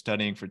know, when you're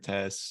studying for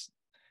tests,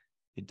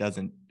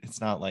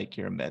 it's not like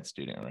you're a med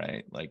student,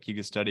 right? Like you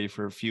could study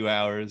for a few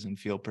hours and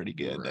feel pretty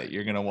good that Right.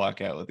 you're gonna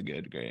walk out with a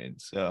good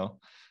grade. So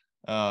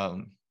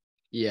um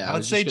Yeah, I I would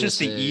was say just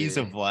gonna just the ease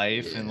of say,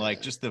 life and like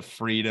yeah, just the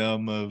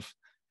freedom of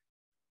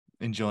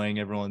enjoying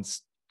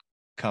everyone's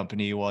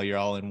company while you're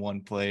all in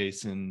one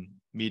place and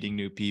meeting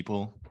new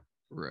people.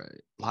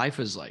 right. Life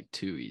was like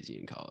too easy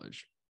in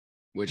college,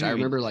 which I Dude.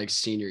 remember like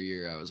senior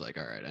year, I was like,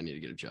 all right, I need to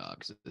get a job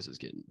because this is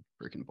getting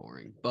freaking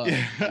boring. But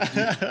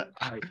Yeah.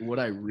 what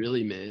I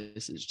really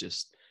miss is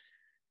just,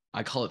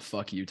 I call it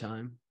fuck you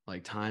time.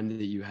 Like time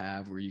that you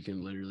have where you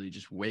can literally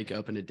just wake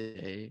up in a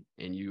day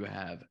and you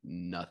have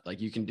nothing.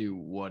 Like you can do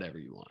whatever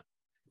you want.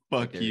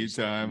 Like Fuck you there's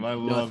time. I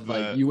love nothing.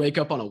 Like that. you wake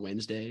up on a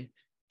Wednesday,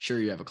 sure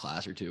you have a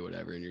class or two,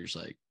 whatever, and you're just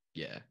like,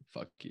 yeah,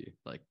 fuck you.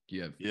 Like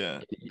you have Yeah.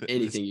 This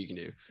anything you can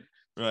do,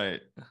 right.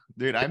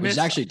 Dude, I which is miss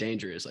actually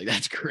dangerous. Like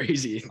that's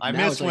crazy. I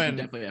Now miss it's like you when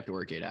definitely have to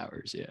work 8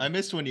 hours. Yeah. I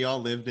missed when y'all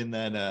lived in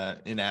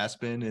that in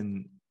Aspen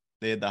and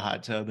they had the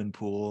hot tub and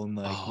pool and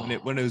like when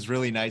it Oh was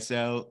really nice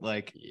out,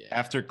 like yeah.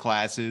 after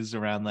classes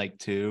around like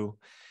 2,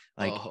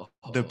 like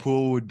the Oh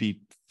pool would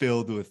be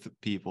filled with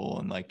people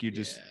and like you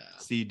just yeah.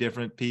 see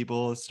different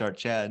people start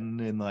chatting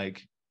and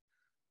like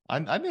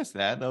I miss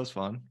that. That was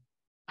fun.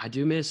 I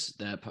do miss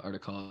that part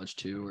of college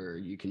too, where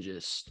you can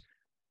just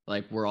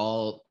like we're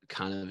all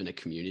kind of in a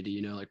community,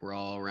 you know, like we're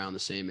all around the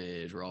same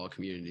age, we're all a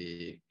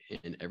community,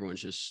 and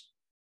everyone's just,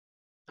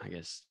 I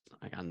guess,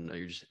 like I don't know,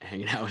 you're just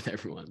hanging out with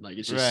everyone. Like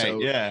Right.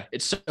 Yeah.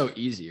 it's so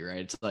easy, right?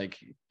 It's like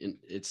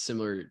it's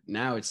similar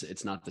now.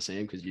 It's not the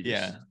same because you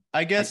Yeah. just, I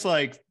I, guess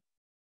like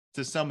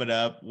to sum it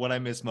up, what I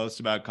miss most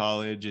about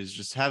college is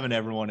just having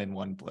everyone in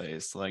one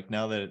place. Like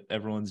now that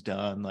everyone's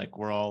done, like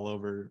we're all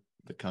over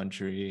the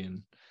country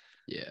and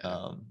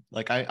yeah.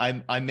 like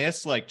I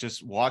miss like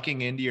just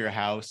walking into your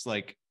house.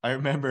 Like I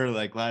remember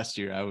like last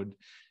year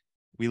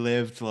we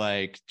lived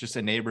like just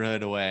a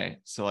neighborhood away.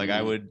 So like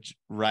I Mm. would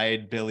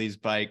ride Billy's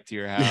bike to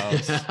your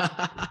house.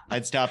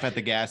 I'd stop at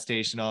the gas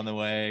station on the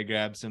way,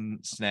 grab some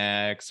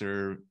snacks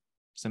or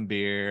some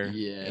beer,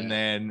 Yeah.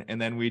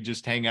 and then we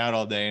just hang out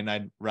all day and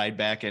I'd ride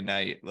back at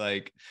night.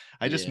 Like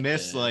I just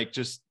miss Yeah. like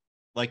just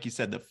like you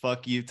said, the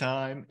fuck you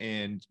time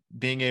and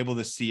being able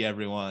to see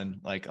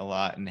everyone like a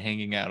lot and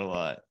hanging out a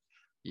lot.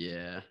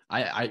 Yeah,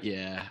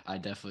 yeah, I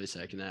definitely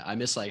second that. I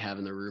miss like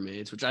having the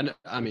roommates, which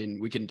I mean,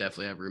 we can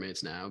definitely have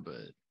roommates now,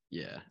 but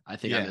yeah, I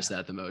think I Yeah. miss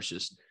that the most.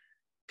 Just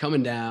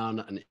coming down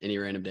on any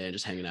random day and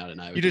just hanging out at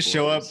night You with your just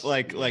show up boys.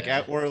 like Yeah,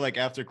 at or like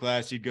after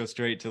class, you'd go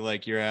straight to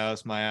like your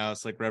house, my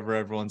house, like wherever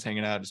everyone's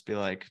hanging out, just be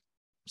like,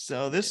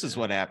 so this is yeah,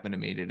 what happened to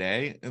me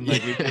today. And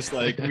like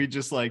yeah. we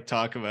just like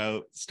talk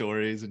about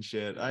stories and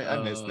shit.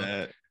 I miss uh,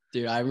 that.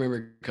 dude, I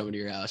remember coming to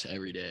your house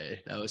every day.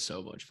 That was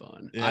so much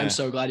fun. I'm Yeah.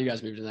 so glad you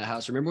guys moved in that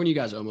house. Remember when you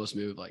guys almost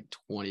moved like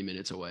 20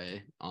 minutes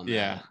away on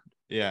Yeah. that?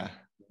 Yeah.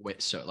 Wait,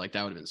 so like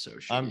that would have been so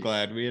I'm shitty.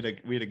 glad we had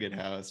a good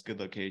house, good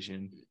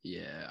location.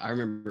 Yeah, I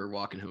remember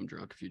walking home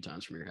drunk a few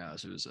times from your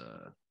house. It was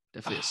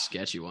definitely a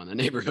sketchy one. The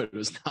neighborhood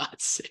was not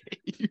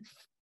safe.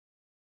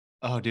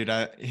 Oh, dude,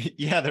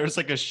 yeah, there was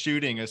like a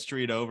shooting a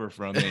street over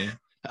from me.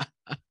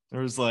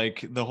 There was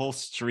like the whole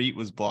street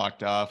was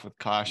blocked off with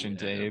caution Yeah,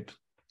 tape.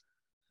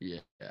 yeah,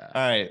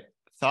 All right.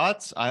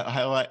 Thoughts?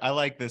 I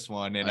like this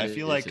one, and I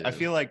do I too.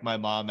 feel like my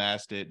mom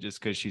asked it just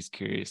because she's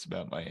curious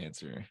about my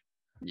answer.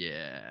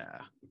 Yeah.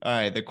 All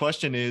right. The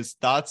question is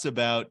thoughts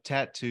about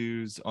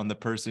tattoos on the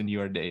person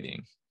you are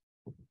dating.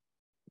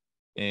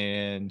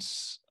 And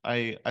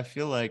I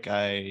feel like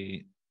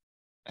I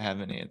have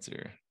an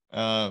answer.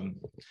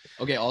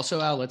 Okay.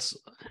 Also, Al, let's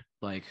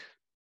like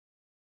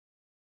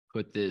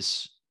put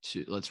this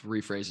to let's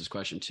rephrase this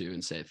question too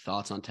and say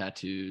thoughts on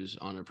tattoos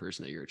on a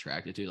person that you're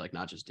attracted to, like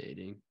not just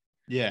dating,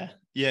 yeah.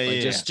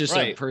 like just a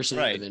Right. person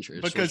of Right.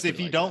 interest. We'll Because just put if it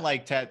you like don't that.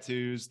 like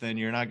tattoos, then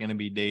you're not going to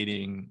be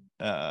dating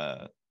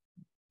them,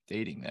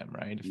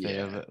 right? If they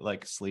Yeah. have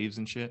like sleeves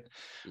and shit.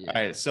 All Yeah.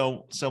 right,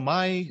 so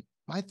my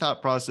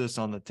thought process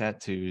on the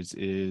tattoos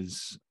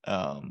is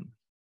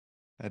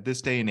at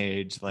this day and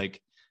age,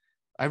 like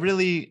I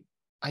really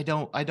I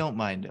don't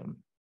mind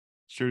them.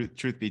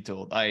 Truth be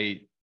told,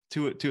 I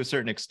to a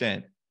certain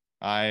extent,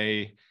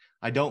 I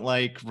I don't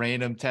like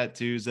random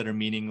tattoos that are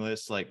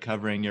meaningless, like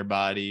covering your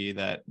body.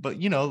 That,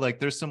 but you know, like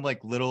there's some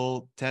like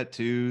little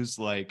tattoos,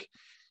 like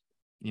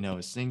you know,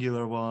 a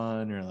singular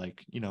one or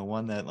like, you know,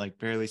 one that like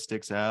barely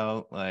sticks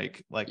out.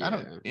 Like I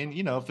don't, Yeah. and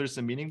you know, if there's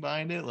some meaning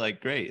behind it,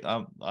 like great.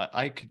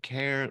 I could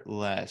care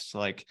less.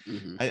 Like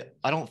Hmm.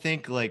 I don't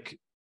think like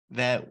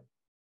that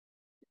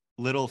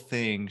little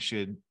thing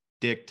should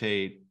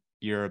dictate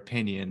your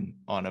opinion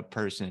on a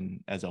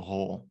person as a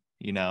whole,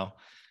 you know.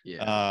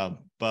 Yeah.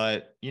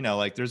 But you know,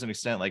 like there's an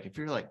extent, like if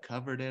you're like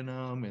covered in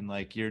them and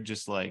like you're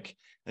just like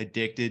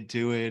addicted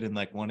to it and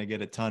like want to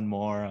get a ton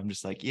more, I'm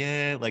just like,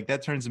 yeah, like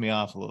that turns me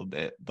off a little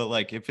bit. But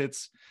like if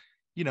it's,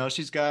 you know,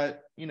 she's got,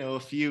 you know, a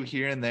few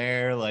here and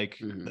there, like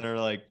Hmm. that are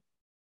like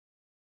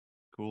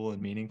cool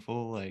and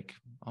meaningful, like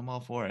I'm all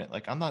for it.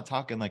 Like I'm not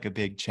talking like a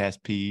big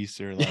chest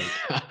piece or like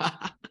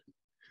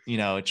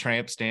a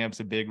tramp stamps,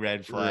 a big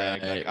red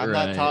flag. Like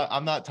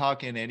I'm not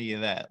talking any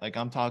of that. Like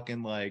I'm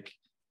talking like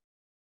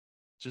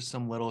just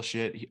some little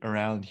shit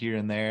around here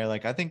and there.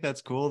 Like I think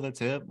that's cool. That's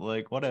hip.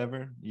 Like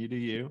whatever, you do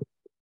you.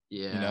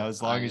 Yeah.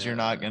 As long as you're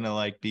not gonna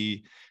like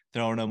be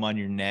throwing them on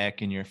your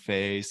neck and your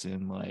face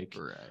and like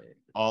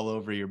all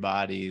over your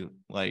body,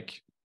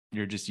 like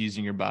you're just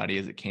using your body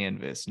as a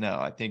canvas. No,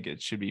 I think it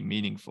should be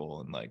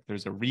meaningful and like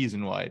there's a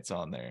reason why it's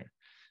on there.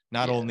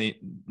 Not only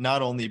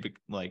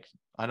like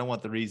I don't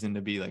want the reason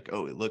to be like,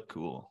 oh, it looked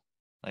cool.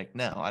 Like,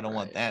 no, I don't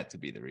want that to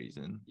be the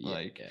reason.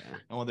 Like,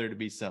 I want there to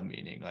be some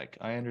meaning. Like,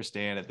 I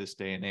understand at this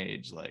day and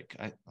age, like,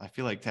 I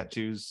feel like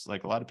tattoos,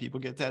 like a lot of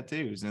people get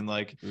tattoos and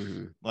like,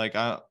 like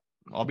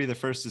I'll be the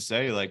first to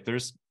say, like,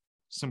 there's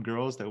some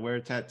girls that wear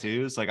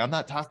tattoos. Like, I'm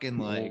not talking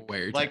like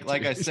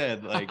I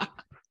said, like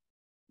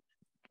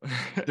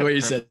the way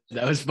you said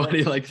that was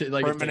funny. Like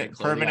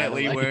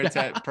permanently wear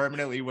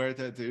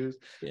tattoos.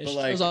 Yeah, but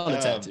like on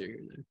a tattoo.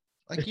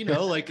 Like,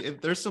 like if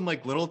there's some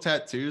like little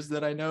tattoos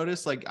that I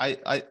notice, like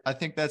I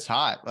think that's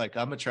hot. Like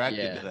I'm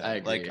attracted to that. I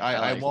agree.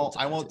 Like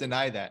I won't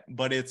deny that.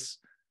 But it's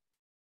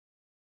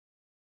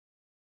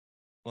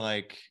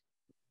like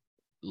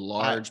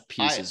large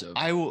pieces of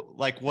I will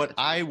like what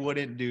I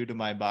wouldn't do to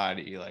my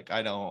body. Like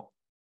I don't,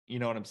 you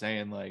know what I'm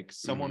saying? Like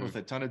someone with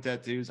a ton of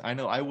tattoos, I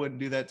know I wouldn't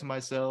do that to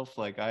myself.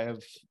 Like I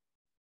have,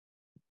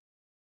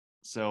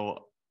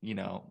 so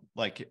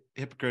like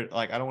hypocrite.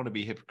 Like I don't want to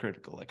be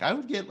hypocritical. Like I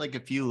would get like a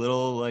few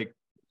little like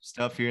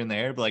stuff here and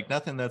there, but like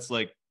nothing that's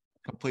like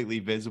completely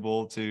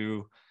visible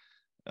to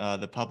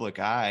the public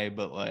eye.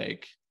 But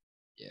like,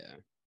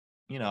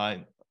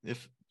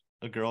 if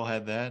a girl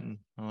had that and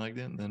I liked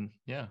it, then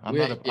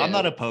I'm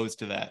not opposed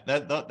to that.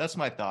 That's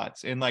my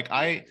thoughts. And like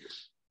I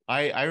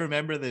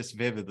remember this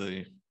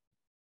vividly.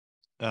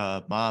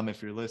 Mom,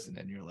 if you're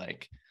listening,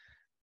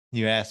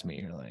 you asked me,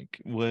 you're like,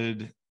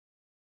 would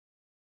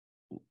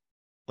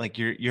like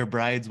your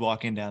bride's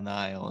walking down the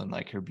aisle in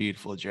like her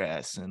beautiful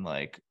dress and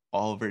like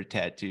all of her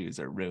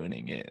tattoos are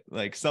ruining it,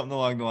 like something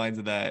along the lines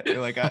of that.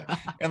 Like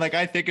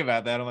I think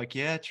about that, I'm like,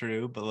 yeah,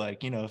 true, but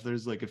like if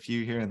there's like a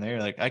few here and there,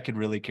 like I could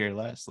really care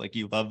less. Like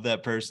you love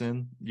that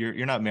person,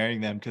 you're not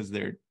marrying them because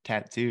they're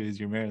tattoos,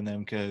 you're marrying them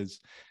because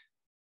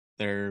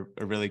they're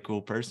a really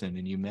cool person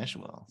and you mesh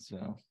well.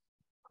 So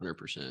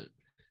 100%.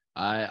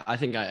 I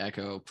think I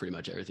echo pretty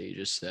much everything you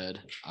just said.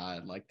 I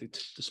like the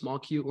small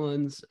cute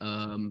ones,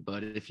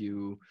 but if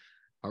you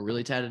are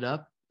really tatted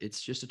up, it's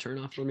just a turn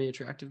off for me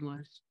attractive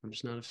wise. I'm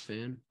just not a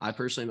fan. I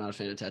personally am not a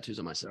fan of tattoos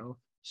on myself.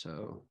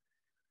 So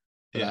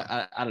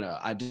I don't know.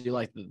 I do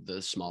like the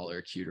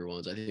smaller, cuter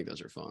ones. I think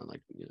those are fun.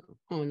 Like,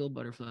 a little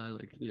butterfly,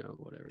 like,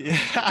 whatever.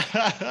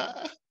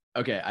 Yeah.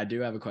 Okay. I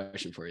do have a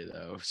question for you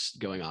though.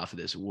 Going off of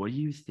this, what do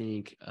you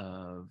think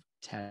of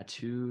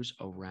tattoos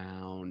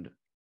around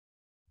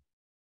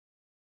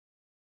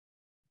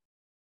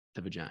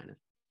the vagina?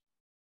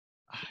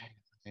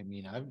 I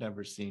mean, I've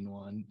never seen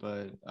one,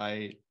 but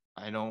I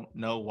don't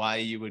know why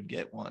you would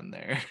get one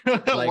there.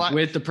 Like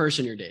with the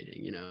person you're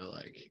dating,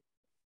 like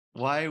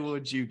why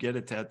would you get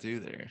a tattoo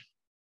there?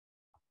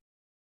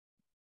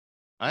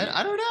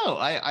 I don't know.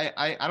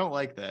 I don't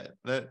like that.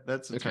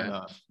 That's a turn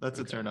off. That's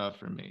a turn off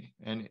for me.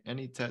 And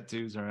any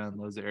tattoos around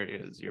those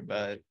areas, your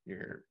butt,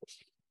 your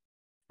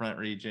front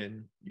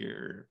region,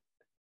 your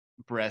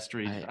breast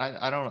region.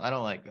 I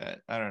don't like that.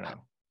 I don't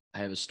know. I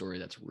have a story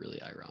that's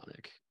really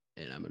ironic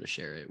and I'm going to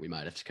share it. We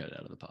might have to cut it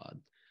out of the pod.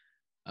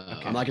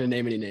 I'm not going to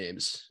name any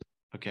names.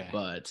 Okay.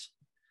 But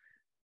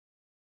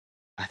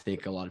I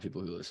think a lot of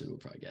people who listen will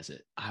probably guess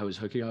it. I was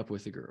hooking up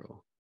with a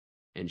girl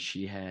and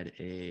she had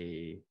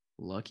a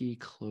Lucky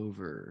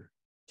Clover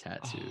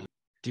tattoo. Oh.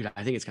 Dude,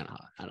 I think it's kind of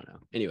hot. I don't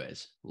know.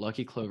 Anyways,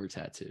 Lucky Clover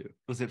tattoo.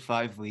 Was it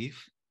 5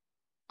 leaf?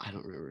 I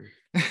don't remember.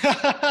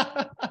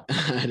 I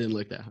didn't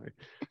look that hard.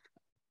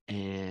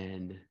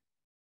 And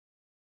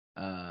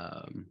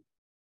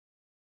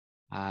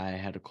I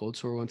had a cold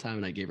sore one time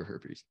and I gave her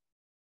herpes.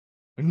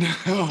 No.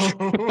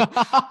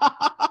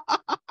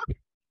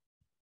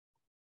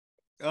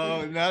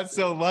 Oh, not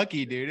so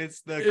lucky, dude.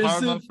 It's the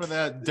karma for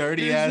that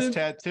dirty ass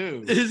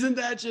tattoo. Isn't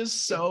that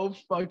just so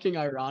fucking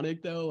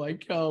ironic though?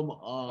 Like, come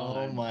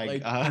on. Oh my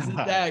God. Isn't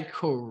that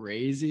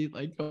crazy?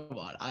 Like, come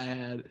on. I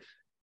had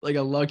like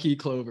a Lucky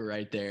Clover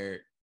right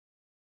there.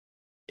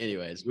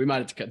 Anyways, we might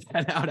have to cut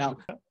that out.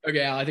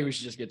 Okay, I think we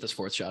should just get this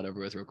 4th shot over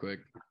with real quick.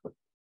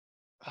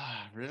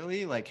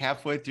 Really? Like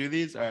halfway through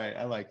these? All right,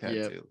 I like that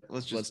too.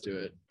 Let's do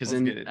it. Because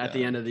then at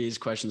the end of these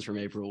questions from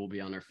April, we'll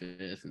be on our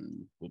 5th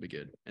and we'll be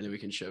good. And then we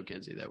can show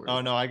Kenzie that we're.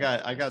 Oh no, I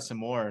got some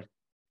more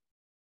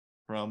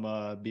from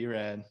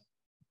B-Rad.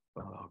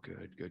 Oh,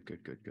 good.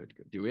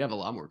 Dude, we have a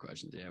lot more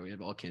questions. Yeah, we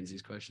have all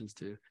Kenzie's questions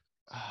too.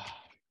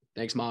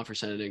 Thanks, Mom, for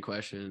sending in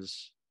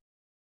questions.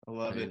 I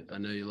love it. I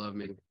know you love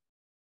me.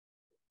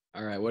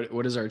 All right,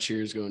 what is our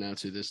cheers going out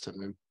to this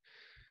time?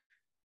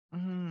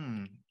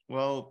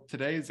 Well,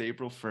 today is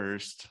April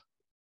 1st.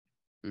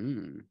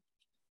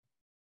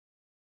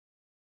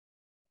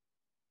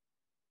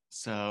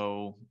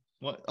 So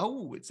What?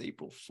 Oh, it's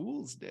April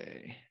Fool's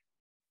Day.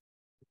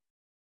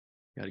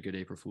 Got a good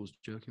April Fool's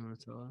joke you want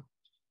to tell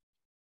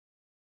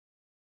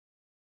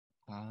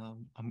out?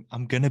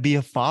 I'm gonna be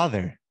a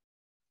father.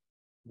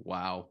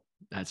 Wow,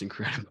 that's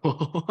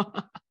incredible.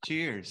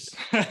 Cheers.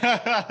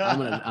 I'm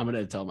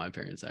gonna tell my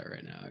parents that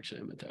right now.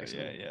 Actually, I'm gonna text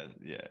them.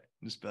 Yeah.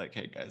 Just be like,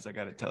 hey guys, I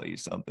gotta tell you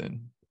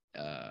something.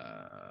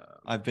 Uh,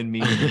 I've been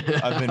meaning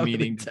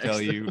to tell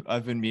text you. them.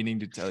 I've been meaning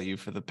to tell you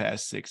for the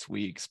past 6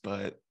 weeks,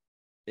 but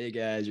Hey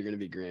guys, you're gonna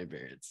be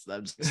grandparents.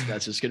 That's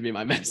just gonna be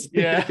my message.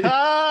 yeah.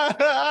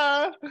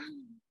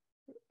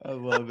 I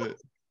love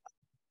it.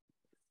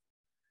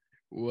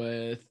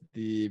 With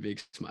the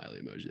big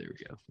smiley emoji. There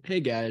we go.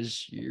 Hey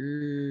guys,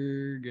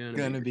 you're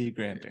gonna Be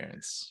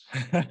grandparents.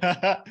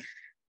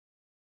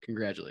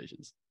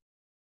 Congratulations.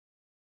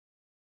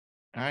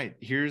 All right,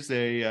 here's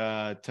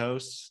a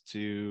toast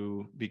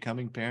to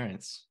becoming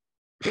parents.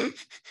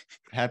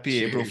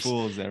 Happy April Cheers.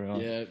 Fools,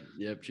 everyone.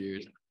 Yep.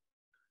 Cheers.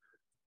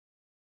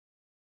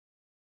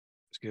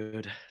 It's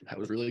good. That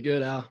was really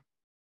good, Al.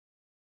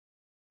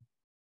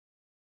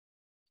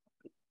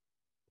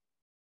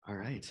 All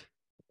right.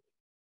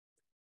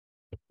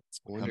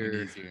 Coming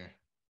easier.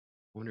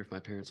 Wonder if my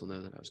parents will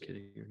know that I was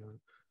kidding or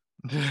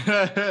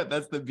not.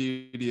 That's the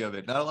beauty of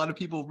it. Not a lot of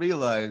people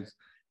realize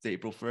it's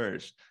April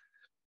 1st.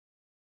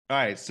 All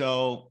right,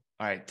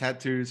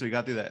 tattoos. So we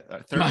got through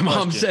that. Third My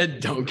mom question.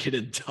 said, "Don't get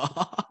a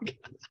dog."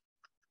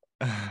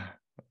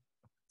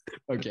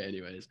 Okay.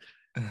 Anyways.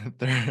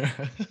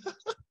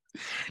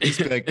 Just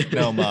be like,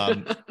 no,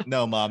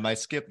 mom, I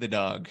skipped the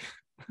dog.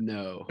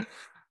 No,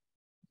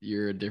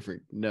 you're a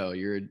different. No,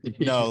 you're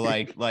No,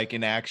 like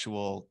an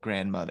actual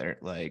grandmother.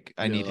 Like,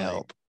 I need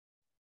help.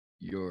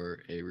 You're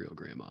a real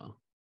grandma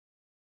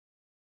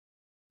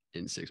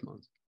in 6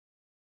 months.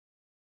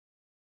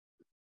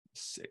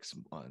 6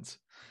 months.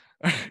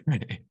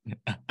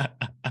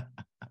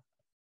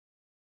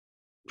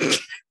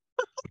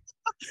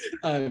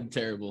 I'm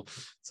terrible.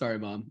 Sorry,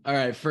 Mom. All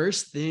right.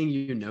 First thing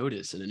you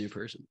notice in a new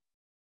person.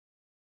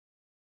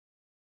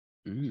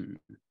 Dude.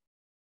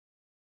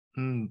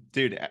 All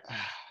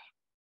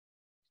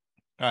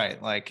right.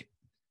 Like,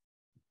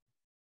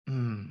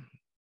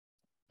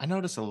 I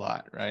notice a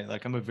lot, right?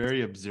 Like, I'm a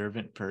very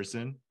observant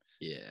person.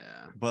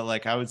 Yeah. But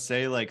like, I would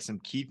say like some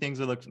key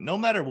things I look, no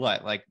matter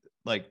what, like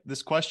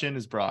this question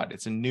is broad.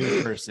 It's a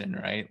new person,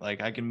 right?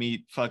 Like, I can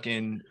meet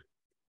fucking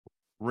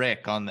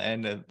Rick on the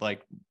end of,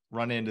 like,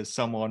 run into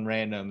someone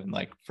random, and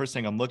like, first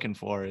thing I'm looking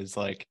for is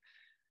like,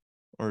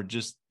 or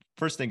just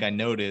first thing I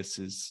notice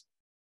is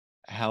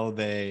how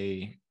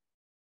they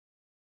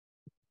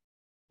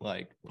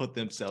like put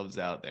themselves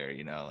out there,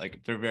 you know, like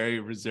if they're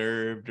very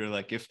reserved, or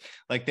like if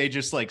like they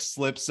just like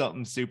slip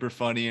something super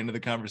funny into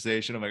the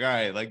conversation. I'm like, all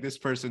right, like this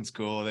person's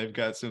cool. They've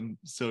got some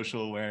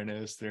social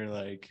awareness. They're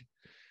like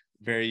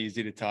very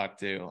easy to talk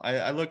to.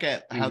 I look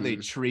at how they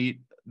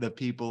treat the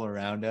people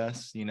around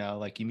us, you know,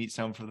 like you meet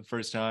someone for the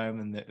first time,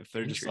 and if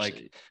they're just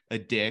like a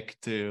dick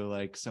to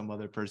like some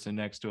other person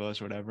next to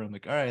us or whatever, I'm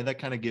like, all right, that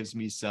kind of gives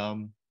me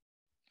some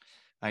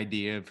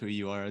idea of who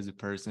you are as a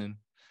person.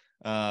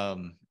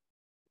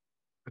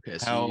 Okay,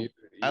 so how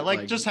I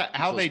like just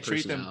how they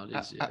treat them.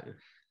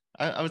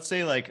 I would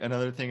say like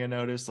another thing I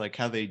noticed, like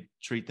how they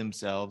treat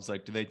themselves.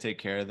 Like, do they take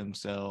care of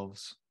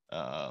themselves?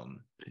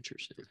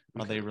 Interesting.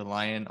 Are they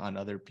reliant on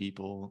other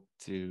people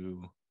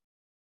to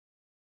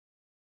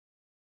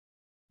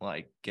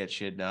like get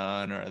shit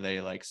done, or are they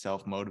like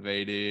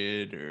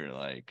self-motivated, or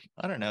like,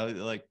 I don't know,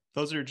 like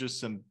those are just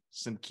some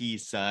key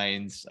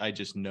signs I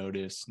just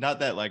noticed.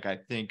 Not that like I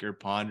think or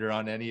ponder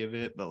on any of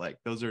it, but like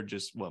those are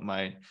just what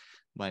my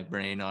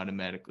brain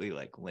automatically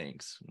like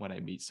links when I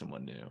meet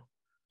someone new.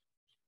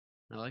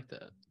 I like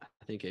that.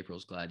 I think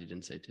April's glad you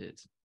didn't say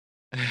tits.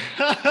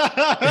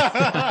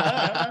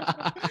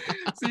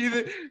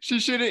 See, she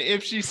should have,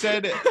 if she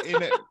said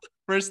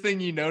first thing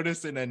you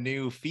notice in a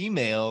new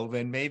female,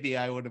 then maybe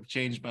I would have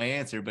changed my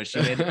answer, but she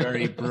made it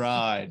very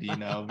broad, you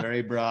know,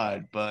 very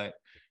broad. But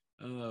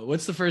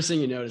what's the first thing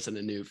you notice in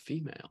a new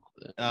female?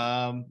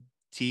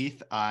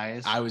 Teeth,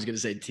 eyes. I was gonna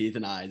say teeth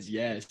and eyes.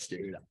 Yes,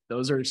 dude.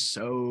 Those are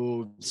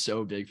so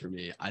big for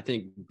me. I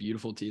think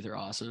beautiful teeth are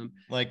awesome.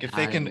 Like if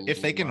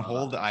they can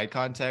hold eye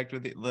contact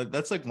with you,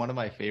 that's like one of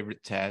my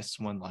favorite tests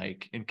when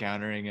like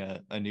encountering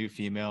a new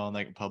female in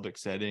like a public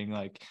setting.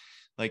 Like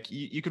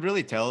you could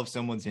really tell if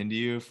someone's into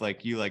you if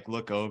like you like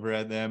look over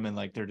at them and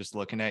like they're just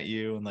looking at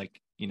you, and like,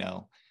 you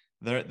know,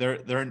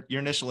 they're your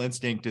initial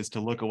instinct is to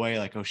look away,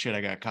 like, oh shit,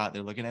 I got caught,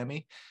 they're looking at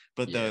me.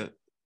 But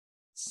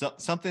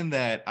something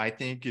that I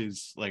think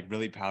is like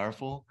really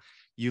powerful,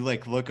 you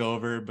like look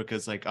over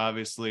because like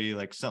obviously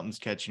like something's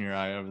catching your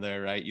eye over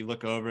there, right? You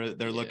look over,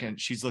 they're looking,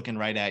 she's looking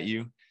right at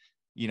you,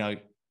 you know,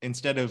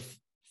 instead of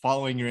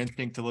following your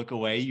instinct to look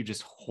away, you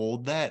just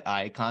hold that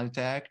eye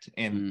contact,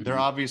 and they're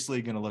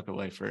obviously going to look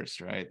away first,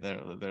 right?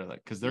 They're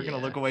like, because they're going to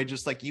look away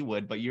just like you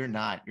would, but you're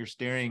not, you're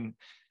staring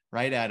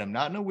right at them,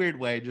 not in a weird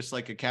way, just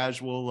like a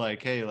casual,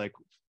 like, hey, like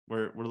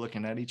we're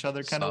looking at each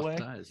other kind of way.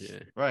 Eyes,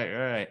 yeah.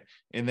 Right.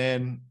 And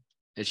then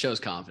it shows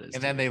confidence.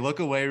 And then they look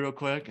away real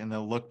quick, and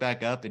they'll look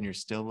back up, and you're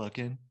still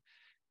looking.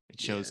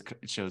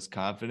 It shows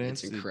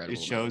confidence. It's It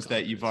incredible. shows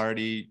that you've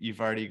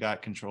already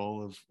got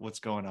control of what's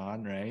going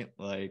on, right?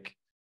 Like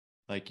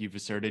you've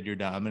asserted your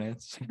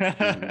dominance.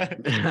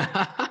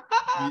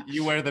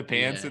 You wear the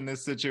pants in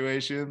this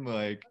situation.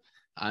 Like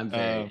I'm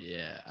very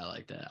I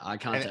like that. Eye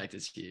contact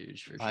is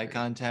huge for sure. Eye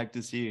contact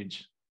is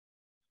huge.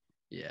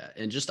 Yeah,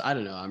 and just I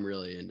don't know, I'm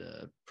really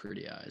into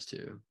pretty eyes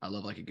too. I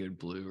love like a good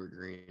blue or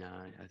green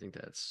eye. I think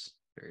that's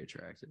very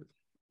attractive.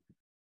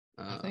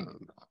 I think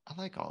I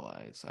like all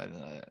eyes.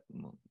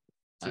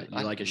 You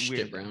like a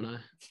shit brown eye?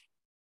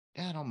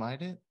 Yeah, I don't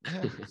mind it.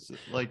 Yeah,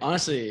 like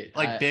honestly,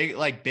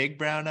 big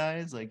brown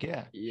eyes. Like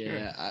yeah,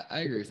 sure. I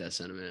agree with that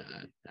sentiment.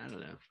 I don't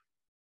know.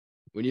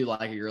 When you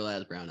like a girl that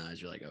has brown eyes,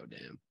 you're like, oh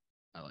damn,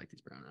 I like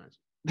these brown eyes.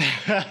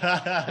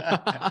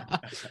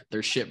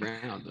 They're shit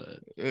brown, but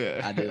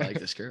I do like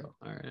this girl.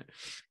 All right.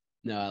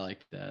 No, I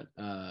like that.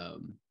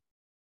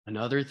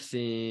 Another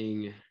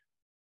thing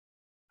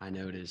I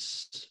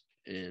noticed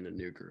in a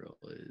new girl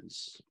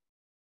is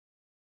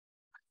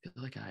I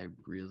feel like I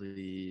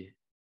really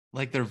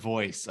like their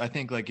voice. I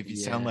think like if you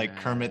sound like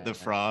Kermit the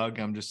Frog,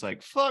 I'm just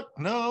like, fuck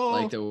no.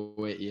 Like the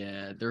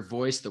way, their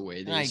voice, the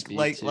way they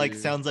speak like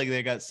sounds like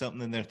they got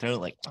something in their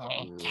throat, like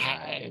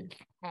right.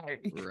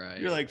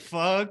 You're like,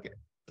 fuck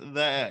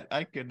that.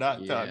 I could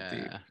not talk to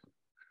you.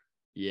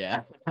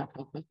 Yeah.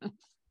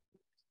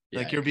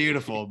 Like you're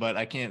beautiful, but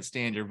I can't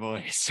stand your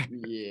voice.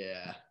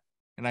 Yeah.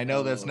 And I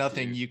know that's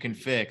nothing you can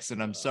fix,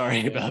 and I'm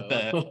sorry about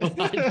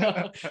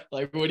that.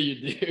 Like, what do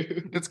you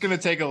do? It's gonna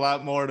take a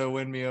lot more to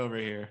win me over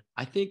here.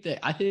 I think they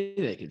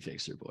can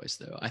fix their voice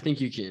though. I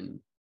think you can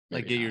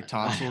like get your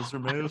tonsils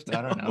removed.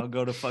 I don't know.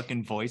 Go to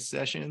fucking voice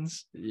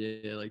sessions.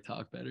 Yeah, like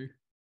talk better.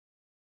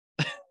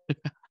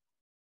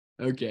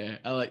 Okay,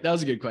 that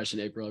was a good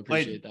question, April. I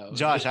appreciate that one.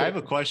 Josh, I have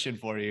a question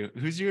for you.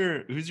 Who's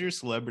your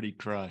celebrity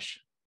crush?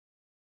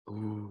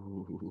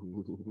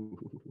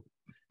 Ooh.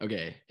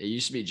 Okay, it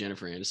used to be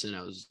Jennifer Aniston.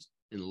 I was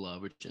in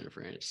love with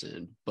Jennifer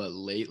Aniston, but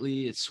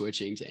lately it's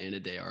switching to Ana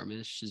de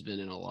Armas. She's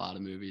been in a lot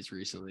of movies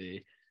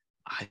recently.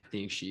 I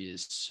think she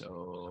is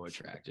so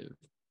attractive.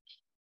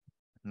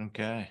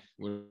 Okay.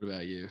 What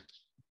about you?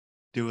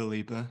 Dua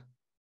Lipa.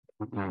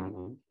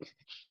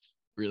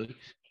 Really?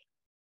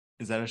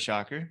 Is that a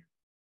shocker?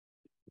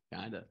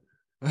 Kinda.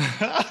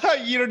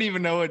 You don't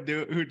even know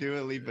who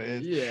Dua Lipa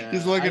is. Yeah,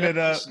 he's looking it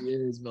up. She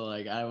is, but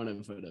like I want to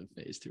put a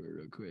face to her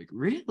real quick.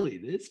 Really,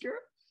 this girl?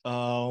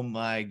 Oh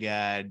my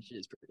god,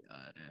 she's pretty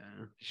hot.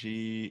 Yeah,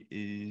 she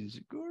is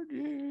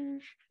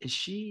gorgeous. Is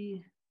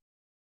she?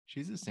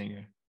 She's a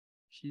singer.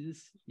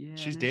 She's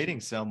dating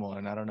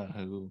someone. I don't know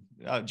who.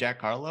 Jack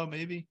Harlow,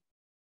 maybe.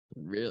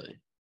 Really?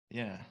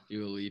 Yeah.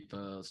 Dua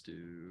Lipa's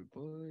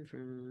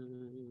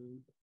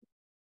boyfriend.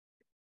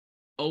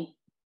 Oh.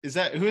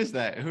 Who is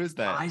that?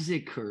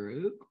 Isaac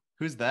Karuk?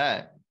 Who's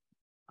that?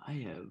 I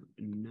have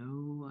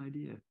no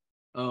idea.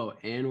 Oh,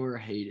 Anwar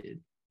Hated.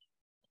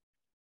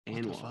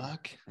 What the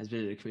fuck? Has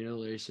been in a Camino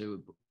Larissa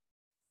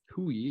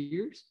 2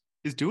 years.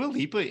 Is Dua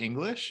Lipa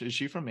English? Is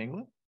she from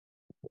England?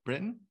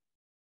 Britain?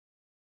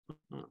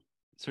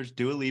 Search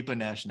Dua Lipa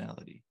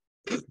nationality.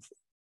 This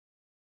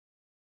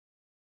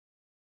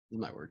is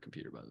my work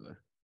computer, by the way.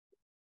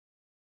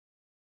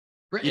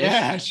 British.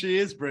 Yeah, she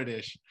is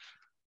British.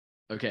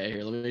 Okay,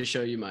 here, let me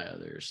show you my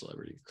other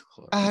celebrity.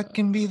 I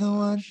can be the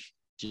one.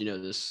 Do you know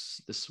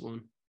this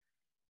one?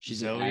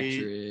 She's an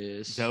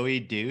actress.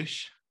 Zoe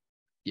Douche.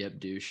 Yep,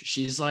 Douche.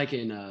 She's like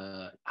in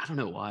I don't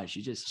know why.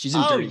 She's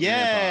in Dirty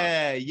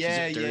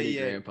Grandpa. Dirty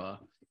Grandpa.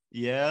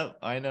 Yep,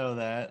 I know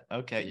that.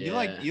 Okay.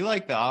 Yeah. You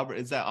like the auburn,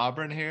 is that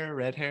auburn hair,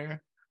 red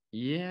hair?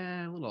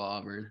 Yeah, a little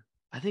auburn.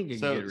 I think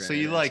so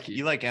you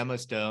like Emma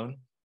Stone?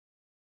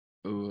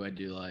 Oh, I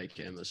do like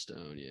Emma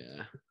Stone,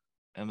 yeah.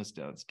 Emma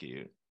Stone's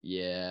cute.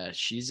 Yeah,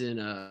 she's in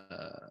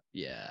I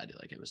do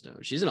like Emma Stone.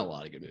 She's in a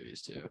lot of good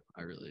movies too.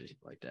 I really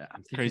like that.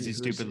 Crazy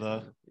Stupid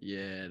Love.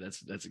 Yeah,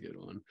 that's a good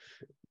one.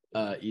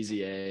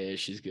 Easy A,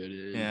 she's good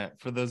in. Yeah,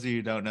 for those of you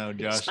who don't know,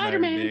 Josh and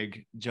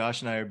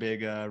I are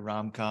big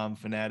rom-com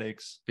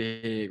fanatics.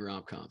 Big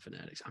rom-com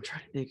fanatics. I'm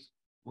trying to think,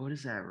 what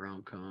is that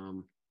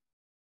rom-com?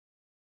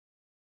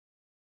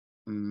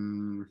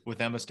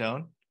 With Emma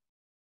Stone?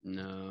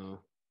 No.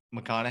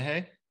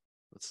 McConaughey?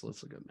 Let's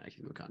look at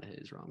Matthew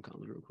McConaughey's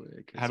rom-coms real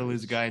quick. How to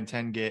Lose a Guy in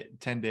 10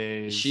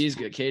 Days. She's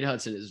good. Kate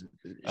Hudson is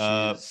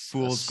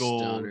Fool's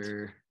Gold.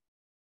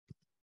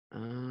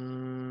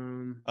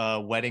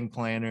 Wedding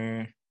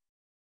Planner.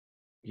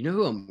 You know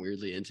who I'm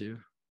weirdly into?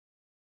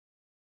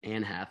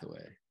 Anne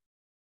Hathaway.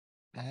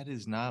 That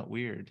is not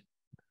weird.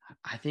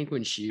 I think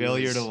when she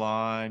Failure to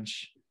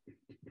Launch.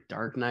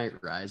 Dark Knight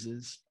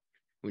Rises,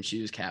 when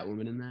she was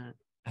Catwoman in that.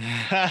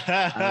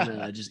 I don't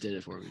know. That just did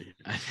it for me,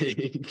 I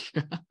think.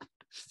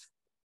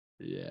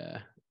 Yeah.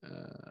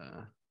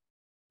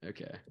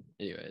 Okay.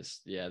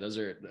 Anyways, yeah, those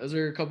are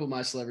a couple of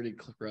my celebrity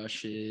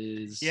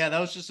crushes. Yeah, that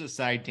was just a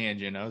side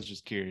tangent. I was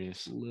just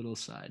curious. Little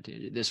side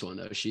tangent. This one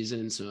though, she's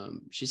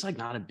like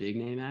not a big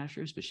name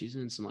actress, but she's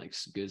in some like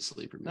good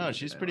sleeper movies. No,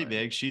 she's pretty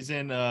big. She's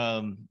in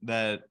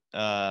that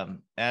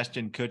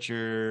Ashton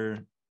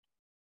Kutcher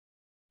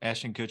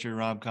Ashton Kutcher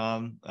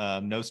rom-com,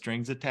 No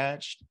Strings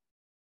Attached.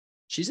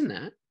 She's in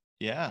that.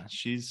 Yeah,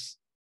 she's.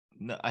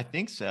 No, I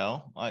think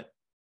so.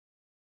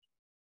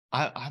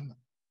 I'm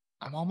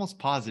almost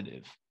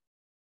positive.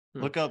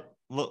 Look up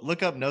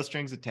No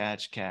Strings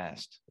Attached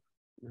cast.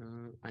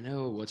 I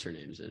know what's her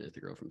name's in it. The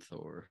girl from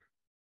Thor.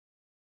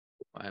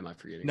 Why am I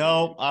forgetting?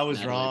 No, I was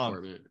Natalie wrong.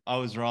 Portman. I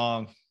was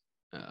wrong.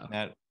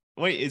 Oh.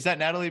 Wait, is that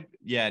Natalie?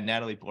 Yeah,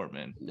 Natalie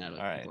Portman. Natalie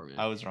All right, Portman.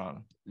 I was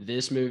wrong.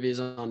 This movie is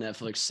on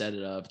Netflix. Set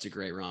it up. It's a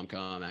great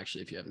rom-com.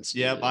 Actually, if you haven't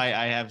seen it. Yep,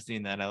 I have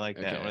seen that. I like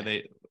that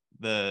Okay.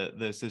 where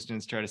the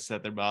assistants try to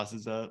set their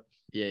bosses up.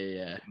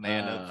 Yeah. And they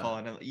end up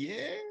falling in.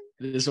 Yeah.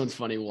 This one's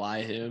funny.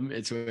 Why him?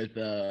 It's with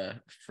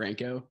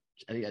Franco.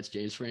 I think that's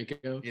James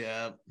Franco.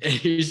 Yeah. And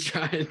he's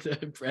trying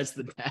to impress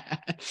the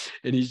dad,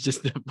 and he's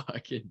just a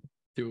fucking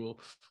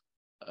tool.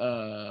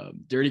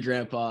 Dirty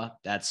Grandpa.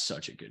 That's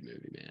such a good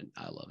movie, man.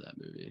 I love that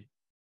movie.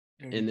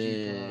 And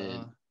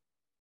then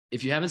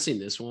if you haven't seen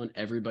this one,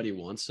 Everybody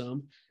Wants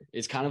Some.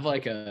 It's kind of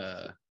like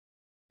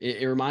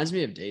it reminds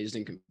me of Dazed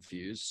and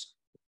Confused.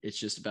 It's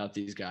just about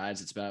these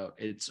guys.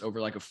 It's over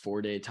like a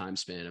 4-day time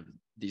span of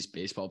these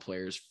baseball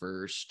players'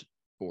 first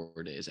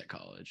 4 days at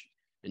college.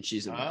 And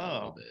she's in a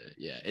little bit.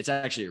 Yeah, it's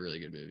actually a really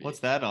good movie. What's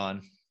that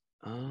on?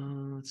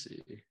 Let's see.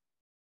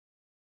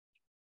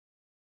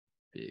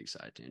 Big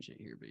side tangent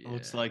here, but yeah. It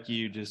looks like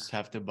you just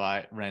have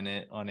to rent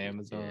it on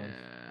Amazon.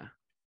 Yeah.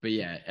 But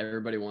yeah,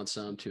 Everybody Wants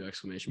Some, 2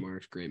 exclamation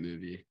marks. Great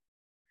movie.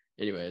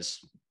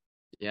 Anyways,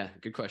 yeah,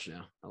 good question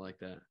now. I like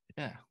that.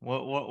 Yeah.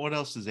 What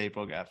else does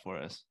April got for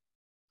us?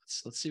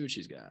 Let's see what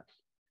she's got.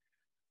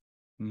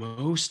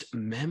 Most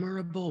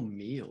memorable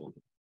meal.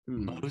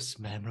 Most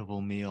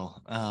memorable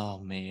meal. Oh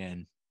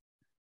man.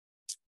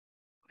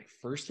 Like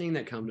first thing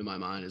that come to my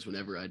mind is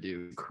whenever I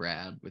do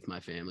crab with my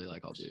family,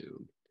 like I'll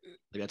do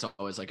like that's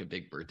always like a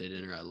big birthday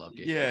dinner. I love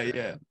getting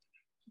yeah.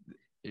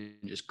 And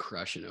just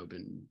crushing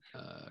open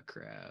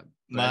crab.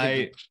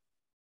 I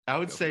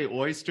would say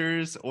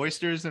oysters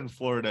in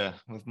Florida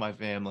with my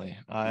family.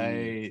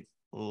 I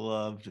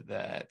loved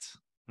that.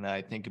 And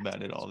I think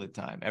about it all the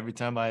time. Every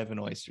time I have an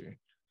oyster.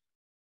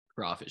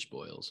 Crawfish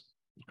boils.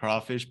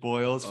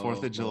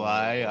 4th of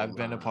July. I've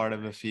been a part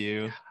of a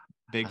few.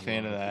 Big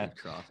fan of that.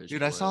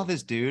 Dude, I saw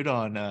this dude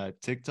on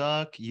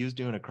TikTok. He was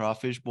doing a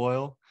crawfish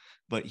boil,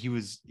 but he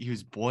was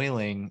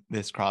boiling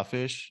this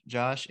crawfish,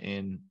 Josh,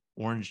 in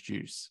orange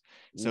juice.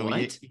 So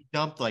he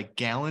dumped like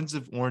gallons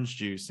of orange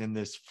juice in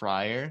this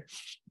fryer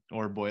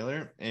or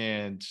boiler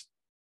and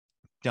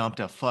dumped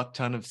a fuck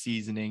ton of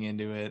seasoning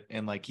into it.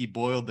 And like he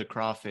boiled the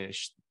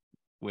crawfish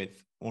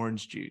with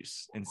orange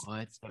juice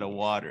instead of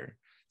water.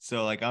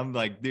 So like, I'm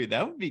like, dude,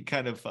 that would be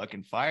kind of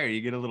fucking fire.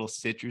 You get a little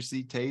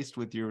citrusy taste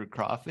with your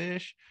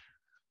crawfish.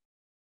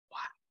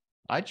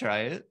 Wow. I'd try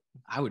it.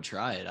 I would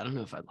try it. I don't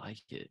know if I'd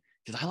like it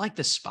because I like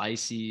the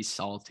spicy,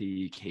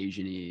 salty,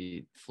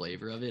 Cajun-y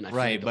flavor of it. And I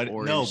right. But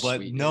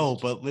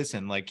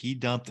listen, like he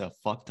dumped a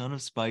fuck ton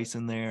of spice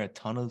in there, a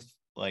ton of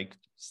like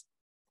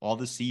all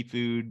the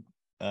seafood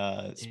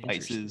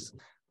spices.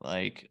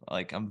 Like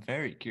I'm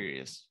very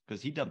curious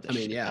because he dumped. I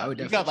would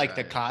definitely. You got like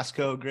the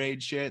Costco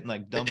grade shit and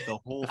like dumped the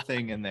whole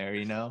thing in there,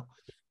 you know.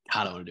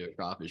 I don't want to do a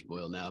crawfish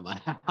boil now in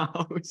my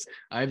house.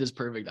 I have this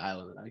perfect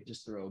island that I can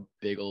just throw a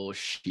big old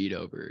sheet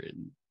over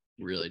and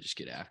really just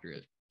get after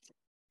it.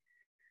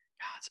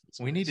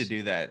 God, we need to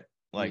do that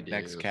like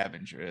next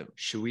cabin trip.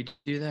 Should we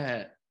do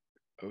that?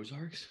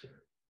 Ozarks?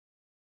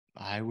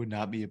 I would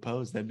not be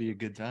opposed. That'd be a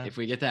good time. If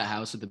we get that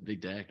house with the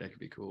big deck, that could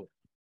be cool.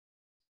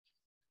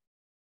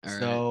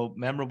 All right.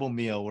 Memorable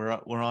meal.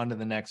 We're on to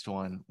the next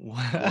one.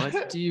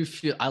 What do you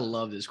feel? I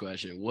love this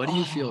question. What do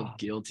you feel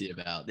guilty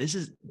about? This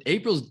is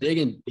April's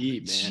digging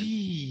deep, man.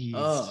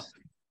 Jeez.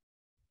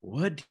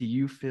 What do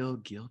you feel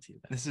guilty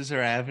about? This is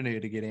her avenue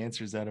to get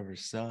answers out of her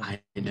son.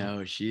 I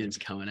know she is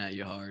coming at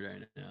you hard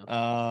right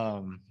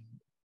now.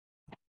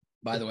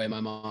 By the way, my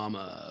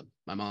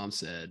mom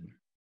said,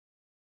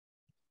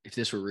 if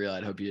this were real,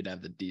 I'd hope you'd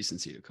have the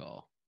decency to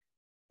call.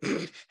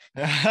 You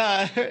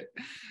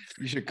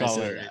should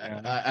call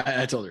her.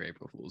 I told her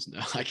April Fools.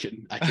 No, I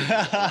couldn't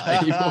lie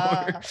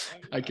anymore.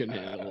 I couldn't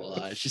handle a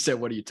lie. She said,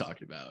 "What are you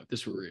talking about? If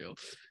this were real."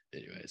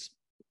 Anyways,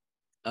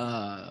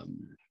 what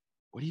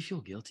do you feel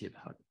guilty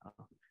about?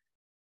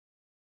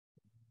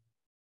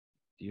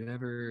 Do you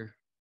ever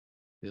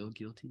feel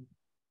guilty?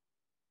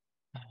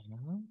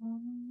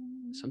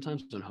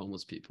 Sometimes when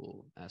homeless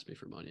people ask me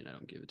for money and I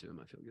don't give it to them,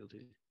 I feel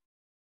guilty.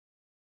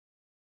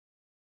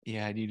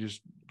 Yeah, and you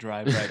just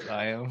drive right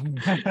by him.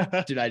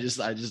 Dude, I just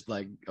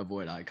like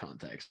avoid eye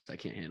contact. I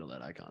can't handle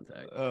that eye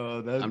contact.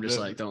 Oh, I'm just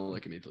like, don't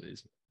look at me,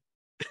 please.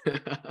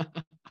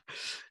 That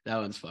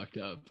one's fucked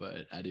up,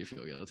 but I do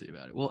feel guilty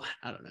about it. Well,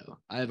 I don't know.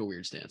 I have a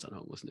weird stance on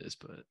homelessness,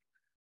 but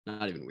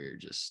not even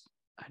weird.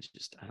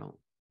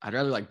 I'd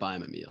rather like buy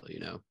him a meal, you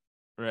know?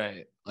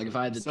 Right. Like if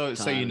I had the time,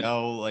 so you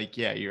know, like,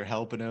 yeah, you're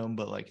helping them,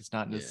 but like it's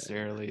not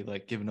necessarily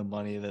like giving them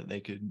money that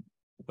they could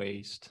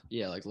waste.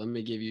 Yeah, like let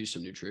me give you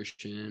some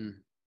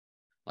nutrition.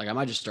 Like I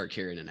might just start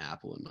carrying an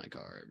apple in my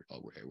car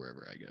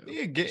wherever I go.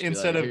 Yeah,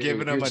 instead of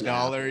giving them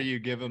 $1, you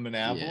give them an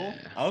apple. Yeah,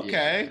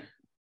 okay. Yeah.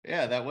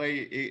 Yeah, that way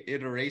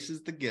it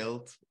erases the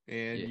guilt,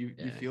 and you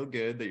Yeah. feel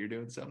good that you're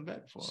doing something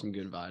better for Some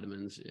them. good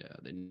vitamins. Yeah,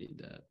 they need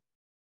that.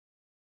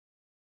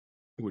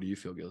 What do you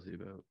feel guilty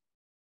about?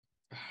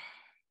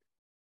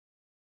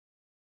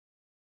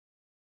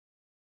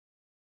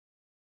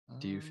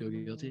 Do you feel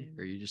guilty?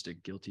 Or are you just a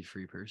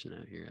guilty-free person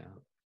out here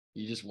out?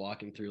 You just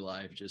walking through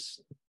life,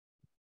 just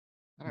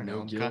I don't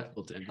know. no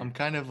guilt. I'm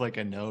kind of like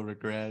a no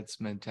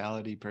regrets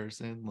mentality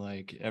person.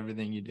 Like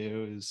everything you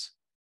do is,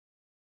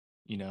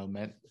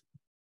 meant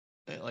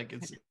like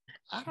it's.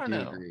 I don't do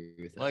know. agree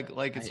with Like that.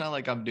 like it's not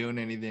like I'm doing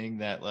anything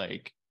that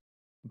like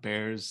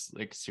bears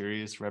like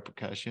serious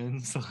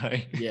repercussions.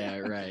 Like Yeah,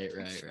 right.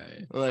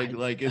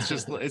 like it's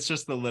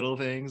just the little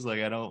things.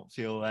 Like I don't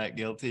feel that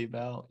guilty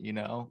about.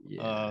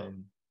 Yeah.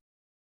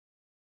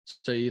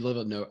 So you live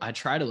a no. I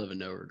try to live a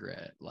no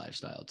regret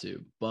lifestyle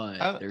too,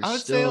 but there's I would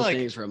say still like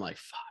things where I'm like,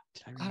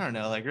 fuck. I don't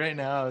know. Like right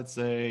now, I'd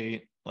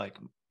say like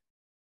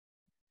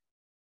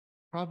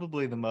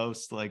probably the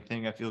most like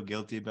thing I feel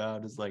guilty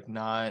about is like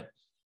not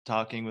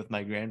talking with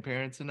my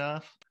grandparents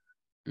enough.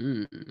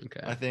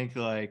 Okay. I think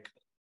like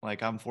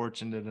I'm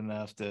fortunate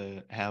enough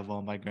to have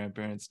all my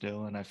grandparents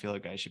still, and I feel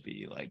like I should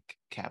be like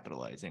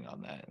capitalizing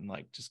on that and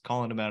like just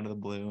calling them out of the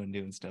blue and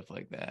doing stuff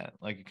like that.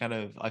 Like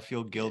I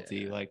feel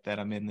guilty Yeah. like that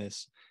I'm in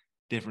this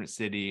different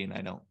city and I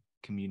don't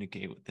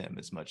communicate with them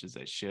as much as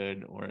I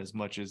should or as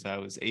much as I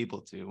was able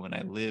to when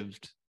I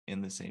lived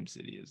in the same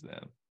city as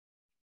them.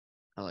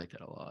 I like that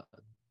a lot.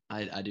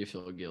 I do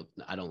feel guilt.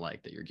 I don't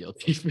like that you're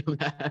guilty for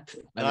that.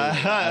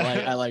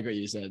 I like what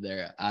you said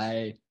there.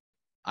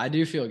 I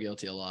do feel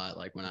guilty a lot,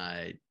 like when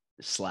I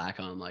slack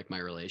on like my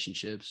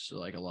relationships. So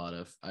like I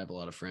have a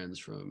lot of friends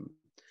from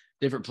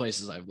different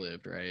places I've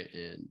lived, right?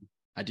 And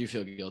I do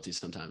feel guilty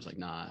sometimes, like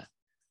not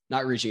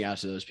reaching out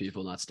to those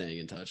people, not staying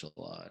in touch a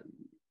lot.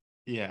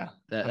 Yeah.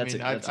 That's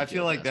that's a I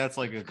feel guilt like that's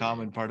like aspect a for me.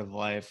 common part of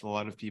life. A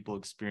lot of people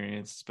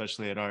experience,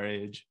 especially at our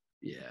age.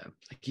 Yeah,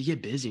 like you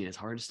get busy and it's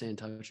hard to stay in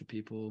touch with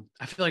people.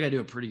 I feel like I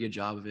do a pretty good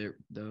job of it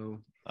though.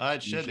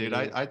 Shit, dude.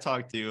 Usually, I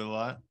talk to you a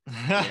lot.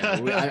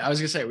 yeah. I was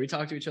gonna say we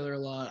talk to each other a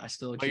lot. I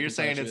still But keep you're in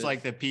saying touch it's with.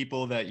 like the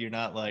people that you're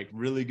not like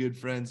really good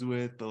friends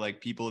with, but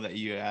like people that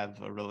you have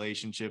a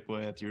relationship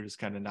with, you're just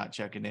kind of not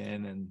checking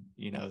in and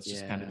it's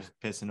just kind Yeah, of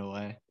pissing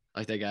away.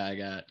 like that guy I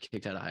got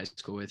kicked out of high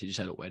school with. He just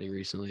had a wedding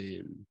recently,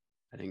 and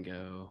I didn't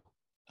go.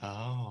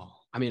 Oh.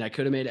 I mean, I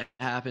could have made it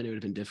happen. It would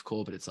have been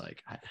difficult, but it's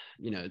like,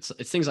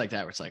 it's things like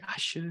that where it's like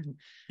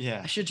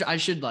Yeah. I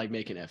should like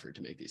make an effort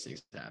to make these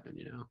things happen.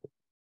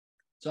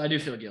 So I do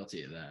feel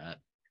guilty of that.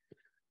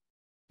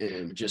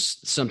 And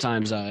just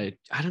sometimes I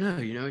don't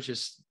know, it's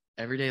just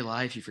everyday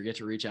life. You forget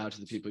to reach out to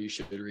the people you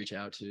should reach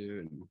out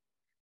to. And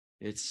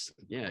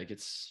it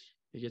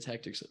gets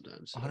hectic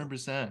sometimes. So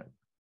 100%.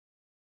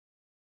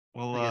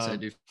 Well, I guess I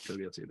do feel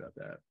guilty about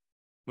that.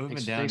 moving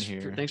down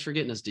here. Thanks for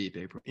getting us deep,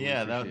 April.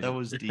 Yeah, that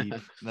was deep.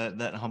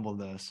 That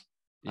humbled us.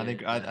 Yeah.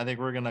 I think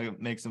we're gonna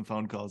make some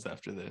phone calls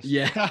after this.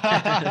 Yeah.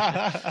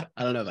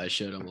 I don't know if I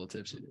should. I'm a little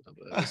tipsy now,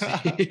 but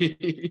we'll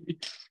see.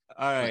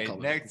 All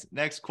right.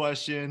 Next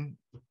question.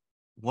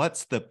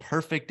 What's the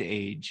perfect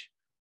age?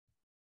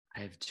 I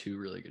have two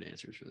really good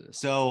answers for this.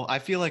 So I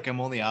feel like I'm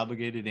only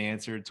obligated to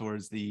answer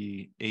towards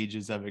the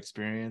ages I've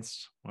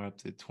experienced. We're up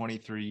to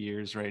 23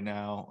 years right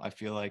now. I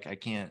feel like I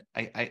can't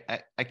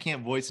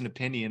voice an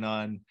opinion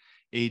on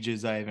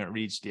ages I haven't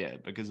reached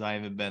yet because I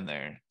haven't been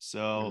there.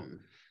 So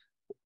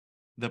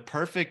the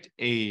perfect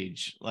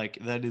age, like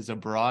that is a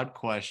broad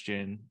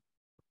question.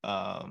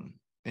 And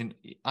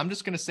I'm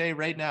just gonna say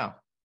right now,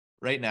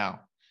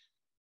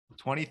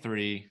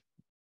 23.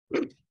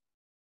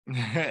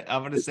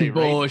 I'm gonna say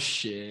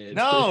bullshit.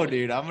 No,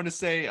 dude. I'm gonna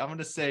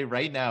say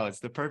right now it's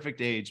the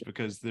perfect age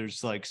because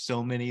there's like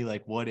so many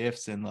like what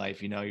ifs in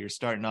life. You're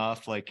starting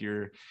off like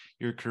your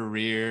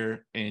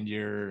career and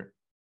you're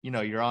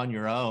on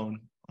your own.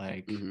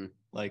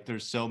 Like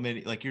there's so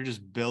many like you're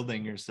just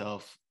building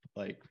yourself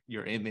like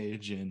your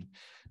image and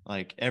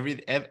like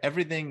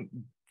everything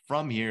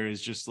from here is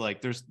just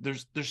like there's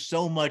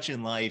so much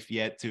in life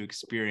yet to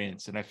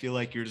experience, and I feel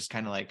like you're just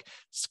kind of like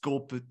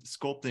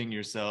sculpting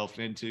yourself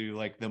into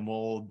like the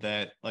mold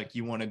that like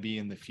you want to be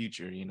in the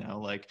future.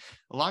 Like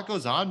a lot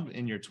goes on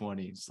in your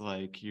 20s.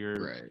 Like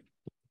you're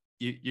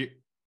in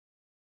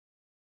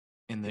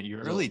your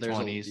early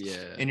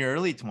 20s. In your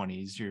early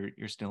 20s,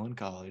 you're still in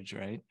college,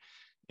 right?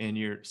 And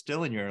you're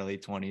still in your early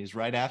 20s.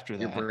 Right after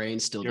that, your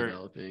brain's still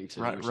developing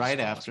too, right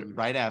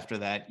after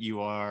that,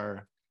 you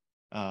are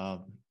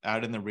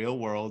out in the real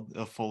world,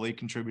 a fully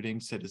contributing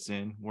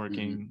citizen,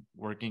 working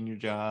your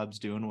jobs,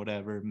 doing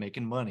whatever,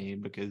 making money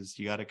because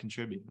you got to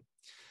contribute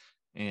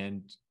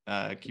and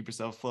keep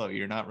yourself afloat.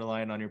 You're not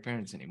relying on your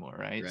parents anymore,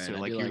 right? So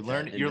like you're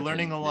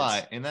learning a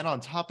lot, and then on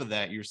top of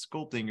that, you're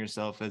sculpting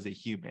yourself as a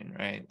human,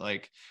 right?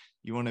 Like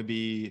you want to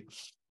be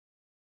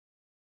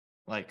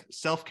like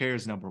self-care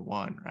is number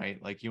one,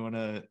 right? Like you want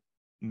to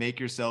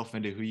make yourself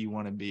into who you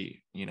want to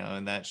be,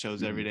 and that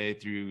shows every day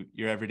through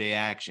your everyday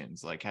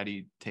actions. Like how do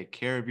you take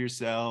care of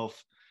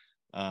yourself?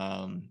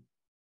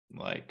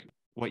 Like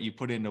what you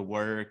put into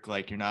work,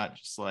 like you're not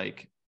just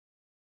like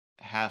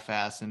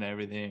half-assing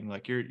everything.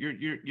 Like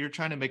you're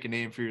trying to make a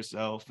name for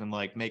yourself and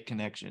like make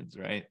connections,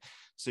 right?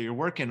 So you're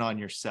working on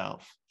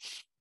yourself.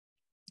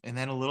 And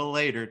then a little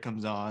later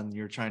comes on,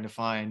 you're trying to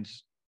find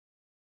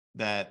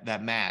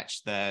that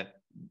match, that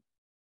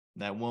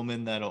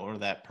woman or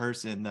that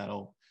person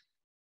that'll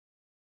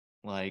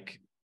like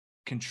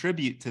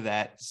contribute to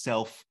that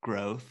self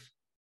growth.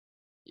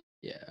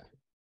 Yeah.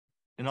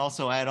 And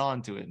also add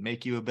on to it,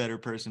 make you a better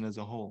person as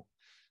a whole.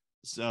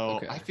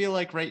 So I feel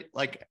like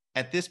like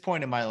at this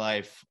point in my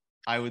life,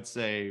 I would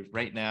say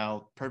right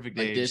now, perfect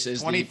like age, this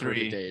is 23. the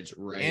perfect age,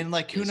 right? And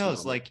like, who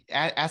knows? Moment. Like,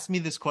 ask me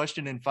this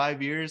question in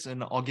 5 years,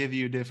 and I'll give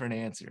you a different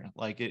answer.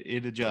 Like,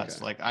 it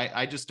adjusts. Like,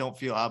 I just don't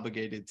feel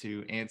obligated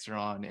to answer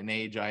on an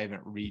age I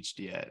haven't reached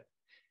yet,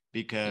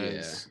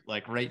 because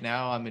like right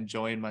now I'm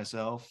enjoying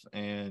myself,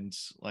 and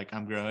like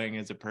I'm growing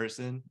as a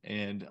person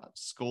and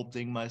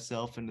sculpting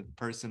myself into the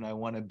person I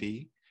want to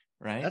be.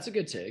 Right. That's a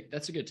good take.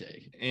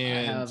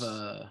 And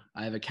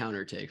I have a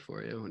counter take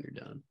for you when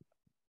you're done.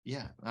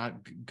 Yeah,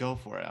 go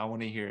for it. I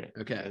want to hear it.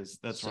 Okay. Because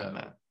that's where I'm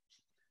at.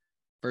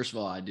 First of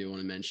all, I do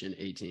want to mention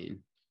 18.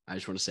 I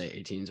just want to say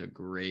 18 is a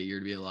great year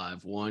to be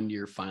alive. One,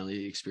 you're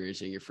finally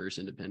experiencing your first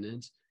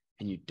independence,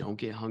 and you don't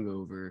get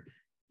hungover.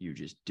 You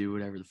just do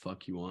whatever the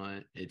fuck you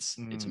want. It's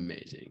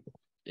amazing.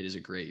 It is a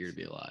great year to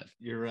be alive.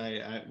 You're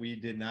right. We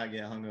did not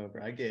get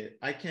hungover.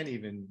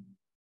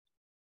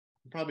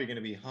 I'm probably going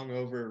to be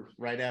hungover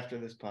right after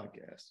this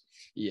podcast.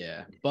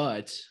 Yeah,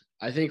 but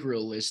I think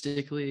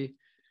realistically,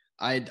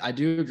 I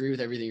do agree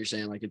with everything you're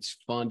saying. Like, it's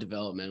fun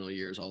developmental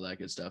years, all that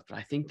good stuff. But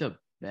I think the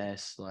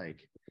best,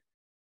 like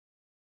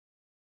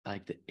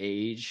the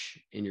age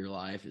in your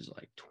life is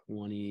like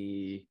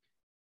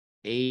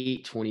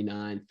 28,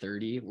 29,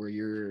 30, where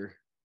you're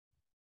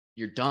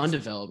done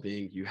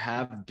developing. You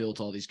have built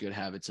all these good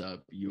habits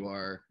up. You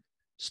are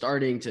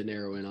starting to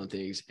narrow in on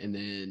things, and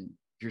then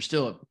you're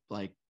still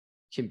like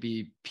can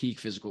be peak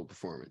physical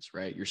performance,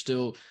 right? You're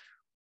still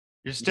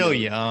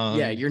young.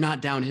 Yeah, you're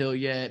not downhill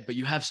yet, but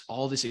you have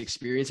all this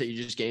experience that you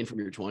just gained from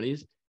your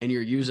 20s, and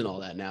you're using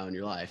all that now in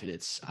your life. And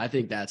I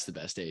think that's the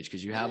best age,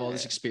 because you have all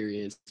this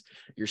experience.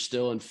 You're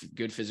still in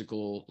good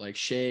physical like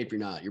shape.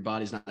 Your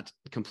body's not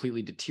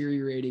completely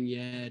deteriorating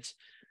yet.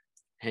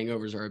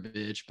 Hangovers are a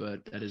bitch,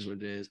 but that is what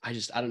it is. I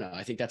don't know.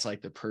 I think that's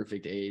like the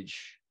perfect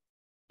age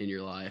in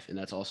your life. And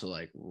that's also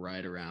like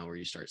right around where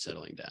you start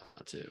settling down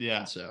too.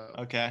 Yeah. So,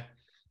 okay.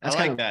 That's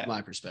kind of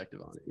my perspective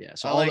on it. Yeah.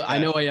 So I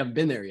know I haven't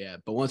been there yet,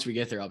 but once we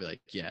get there, I'll be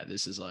like, yeah,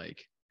 this is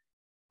like,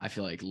 I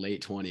feel like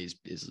late 20s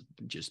is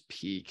just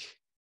peak.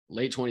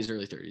 Late 20s,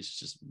 early 30s is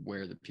just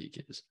where the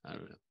peak is. I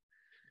don't know.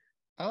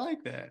 I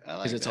like that.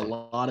 Because it's a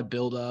lot of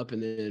build up,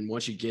 and then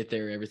once you get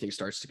there, everything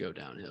starts to go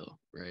downhill,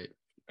 right?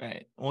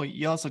 Right. Well,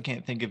 you also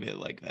can't think of it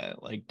like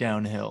that, like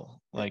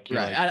downhill. Like,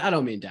 right. I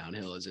don't mean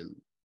downhill as in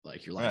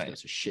like your life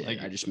goes to shit.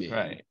 Like, I just mean,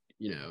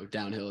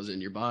 downhill as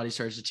in your body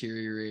starts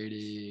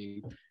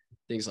deteriorating,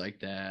 things like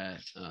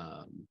that.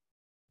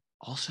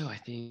 Also, I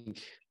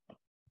think,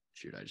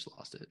 I just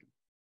lost it.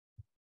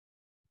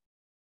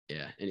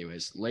 Yeah.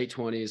 Anyways, late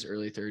 20s,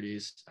 early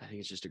 30s. I think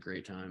it's just a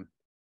great time.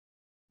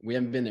 We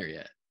haven't been there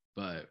yet,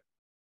 but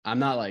I'm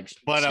not like.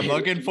 But I'm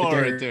looking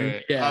forward to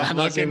it. Yeah, I'm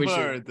not saying we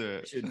should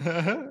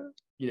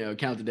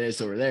count the days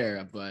till we're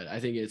there. But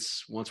I think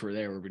it's once we're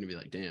there, we're going to be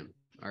like, damn,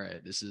 all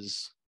right, this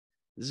is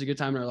a good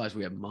time in our lives.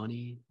 We have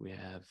money. We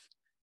have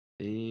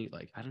things.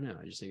 Like, I don't know.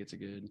 I just think it's a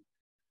good.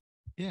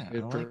 Yeah,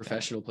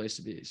 professional place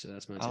to be. So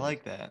that's my take. I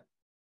like that.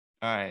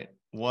 All right.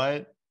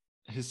 What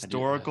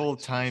historical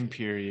time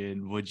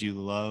period would you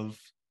love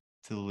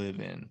to live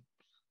in?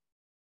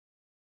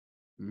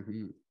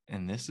 Mm-hmm.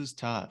 And this is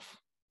tough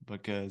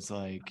because,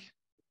 like,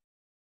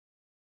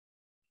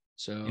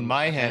 so in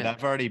my head,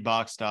 I've already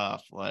boxed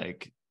off.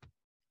 Like,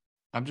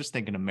 I'm just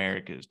thinking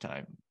America's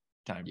time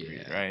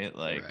period, right?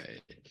 Like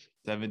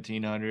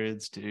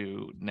 1700s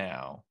to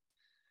now.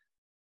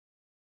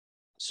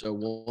 So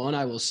one,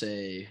 I will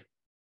say,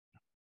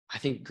 I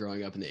think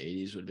growing up in the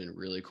 80s would have been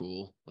really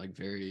cool. Like,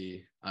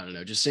 very, I don't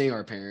know, just seeing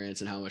our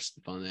parents and how much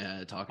fun they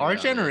had talking our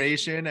about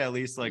generation, at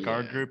least like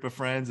our group of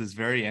friends, is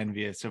very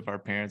envious of our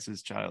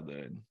parents'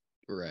 childhood.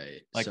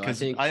 Right. Like, because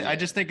so I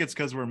just think it's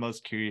because we're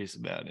most curious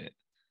about it.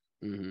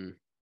 Mm-hmm.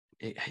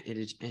 It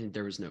is, and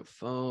there was no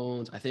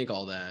phones. I think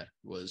all that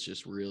was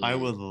just really. I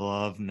would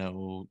love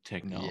no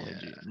technology.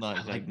 Yeah.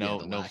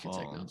 No phones.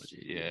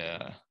 Technology.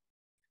 Yeah.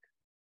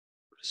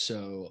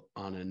 So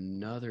on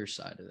another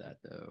side of that,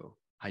 though,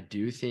 I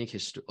do think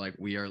like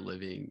we are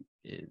living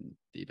in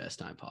the best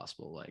time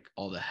possible. Like,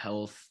 all the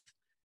health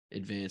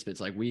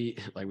advancements, like we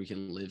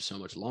can live so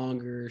much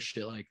longer,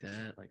 shit like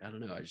that. Like, I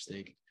don't know. I just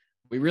think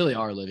we really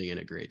are living in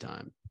a great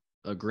time,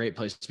 a great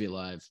place to be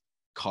alive.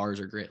 Cars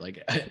are great.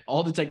 Like,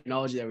 all the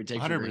technology that we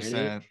take 100%. For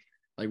granted,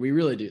 like, we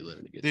really do live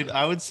in a good time.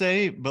 I would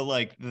say, but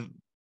like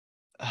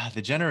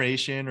the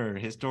generation or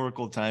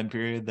historical time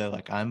period that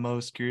like I'm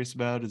most curious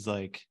about is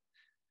like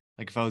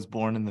if I was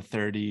born in the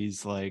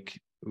 30s,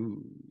 like,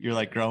 ooh, you're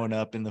like growing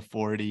up in the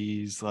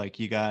 40s, like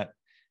you got.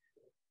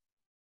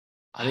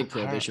 I think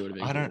prohibition would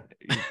have been.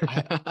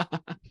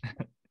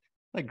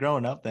 like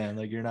growing up then,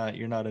 like you're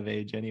not of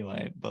age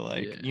anyway, but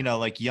like, Yeah. you know,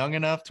 like young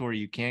enough to where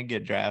you can't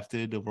get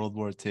drafted to World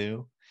War II,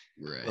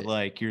 but Right.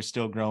 like you're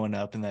still growing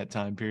up in that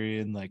time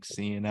period and like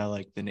seeing how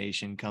like the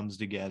nation comes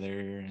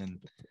together and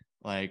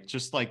like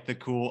just like the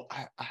cool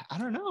I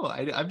don't know.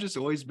 I've just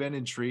always been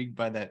intrigued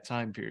by that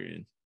time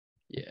period.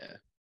 Yeah.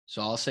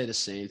 So I'll say the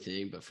same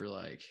thing, but for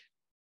like,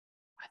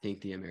 I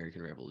think the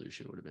American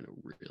Revolution would have been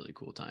a really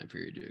cool time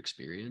period to The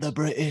experience.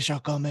 British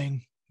are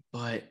coming.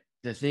 But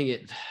the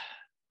thing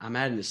I'm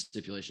adding this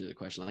stipulation to the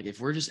question. Like, if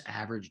we're just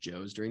average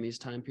Joes during these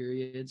time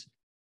periods,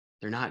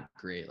 they're not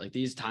great. Like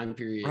these time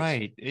periods,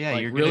 Right. Yeah,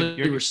 like you're gonna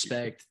really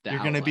respect the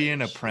you're gonna be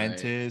an outliers, right?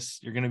 apprentice.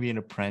 You're gonna be an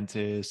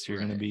apprentice. You're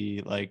gonna Right.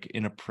 be like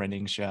in a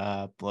printing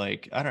shop.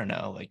 Like I don't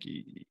know. Like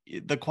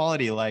the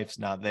quality of life's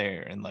not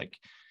there, and like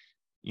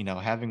you know,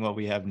 having what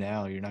we have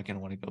now, you're not gonna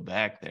want to go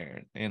back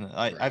there. And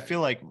I Right.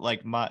 feel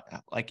like my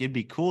like it'd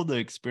be cool to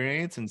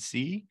experience and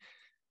see,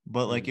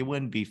 but like it Mhm.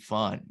 wouldn't be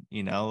fun.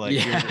 You know,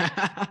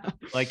 Yeah.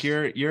 like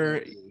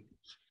you're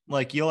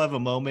like you'll have a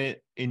moment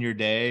in your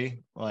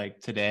day like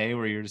today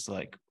where you're just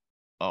like,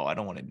 oh, I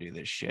don't want to do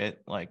this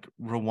shit. Like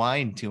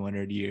rewind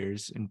 200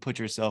 years and put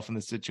yourself in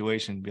the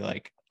situation and be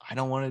like, I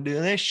don't want to do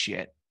this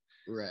shit.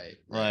 Right.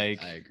 Right.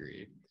 Like, I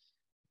agree.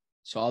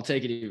 So I'll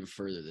take it even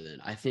further then.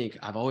 I think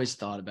I've always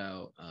thought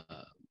about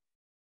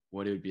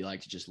what it would be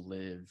like to just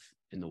live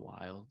in the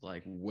wild,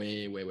 like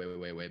way, way, way, way,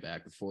 way, way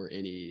back before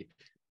any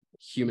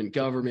human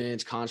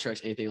governments,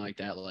 constructs, anything like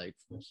that. Like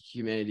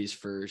humanity's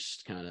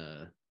first kind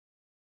of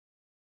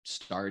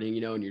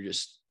starting, and you're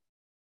just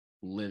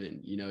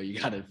living. You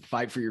got to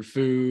fight for your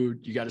food.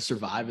 You got to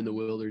survive in the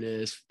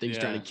wilderness. Things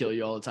trying to yeah, kill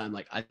you all the time.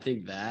 Like I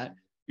think that.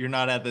 you're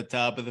not at the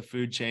top of the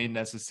food chain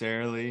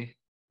necessarily.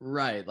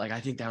 Right. Like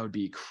I think that would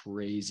be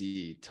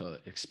crazy to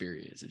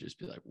experience and just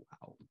be like,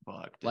 wow.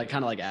 Fuck, Like dude.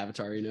 kind of like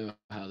Avatar,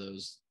 how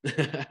those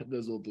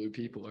those little blue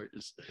people are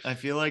just I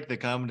feel like the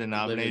common living.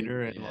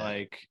 denominator in Yeah.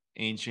 like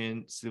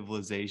ancient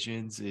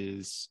civilizations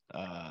is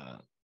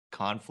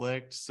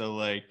conflict. So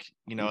like,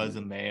 you know, as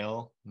a Mhm.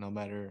 male, no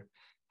matter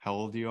how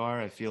old you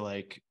are, I feel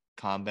like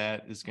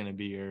combat is going to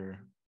be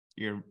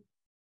your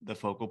the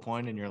focal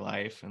point in your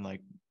life and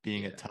like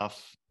being a Yeah.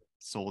 tough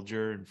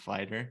soldier and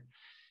fighter.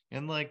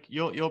 And like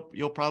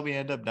you'll probably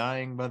end up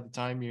dying by the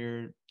time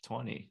you're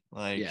 20.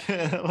 Like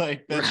Yeah.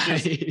 like that's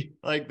just Right.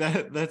 like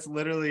that's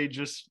literally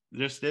just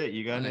it.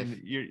 You got Life.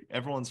 you're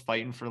everyone's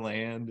fighting for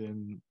land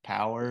and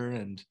power,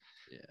 and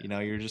you Yeah. know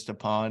you're just a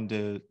pawn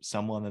to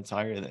someone that's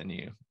higher than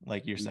you,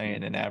 like you're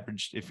saying, Mhm. an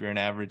average, if you're an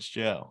average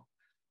Joe.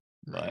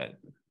 Right.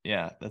 But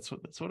yeah, that's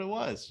what it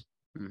was.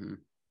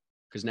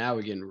 Because now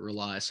we can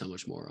rely so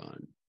much more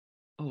on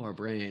our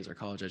brains, our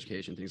college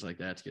education, things like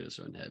that to get us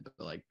on head.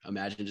 But like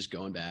imagine just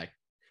going back.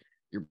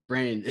 Your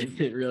brain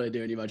didn't really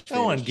do any much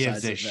No one favors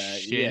gives besides a the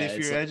fact. shit Yeah, if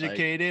it's you're like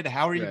educated.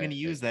 How are you going right. to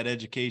use that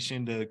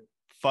education to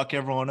fuck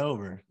everyone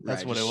over?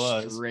 That's Right, what it just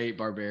was. straight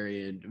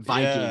barbarian Yeah.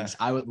 Vikings.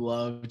 I would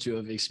love to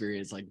have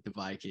experienced like the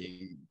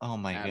Viking Oh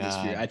my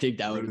atmosphere. god. I think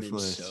that would have been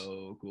Ruthless.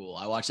 so cool.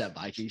 I watched that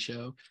Viking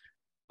show.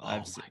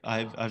 I've Oh se- my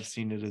I've gosh.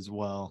 seen it as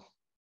well.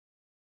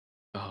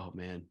 Oh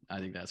man, I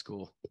think that's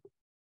cool.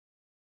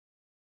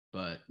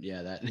 But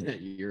yeah,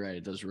 that you're right.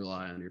 It does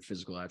rely on your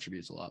physical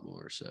attributes a lot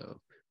more. So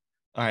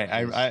All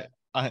right, because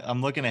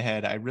I'm looking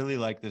ahead. I really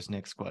like this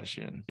next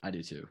question. I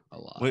do too, a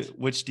lot.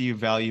 Which do you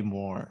value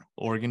more,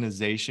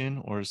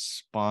 organization or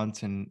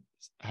spontan?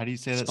 How do you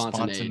say that?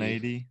 Spontaneity.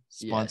 Spontaneity,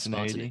 Yeah,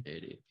 spontaneity,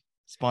 spontaneity.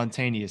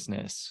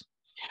 spontaneousness.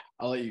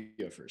 I'll let you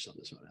go first on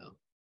this one,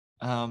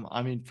 Al.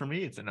 I mean, for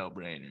me, it's a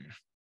no-brainer.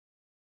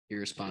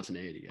 You're a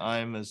spontaneity guy.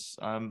 I'm a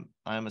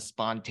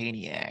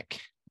spontaneac.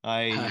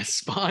 I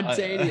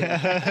Spontaneous.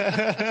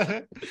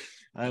 I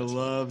That's funny.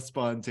 love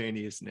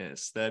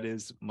spontaneousness. That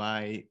is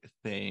my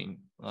thing.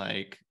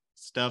 Like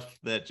stuff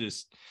that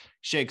just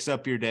shakes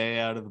up your day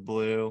out of the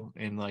blue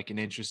in like an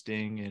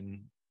interesting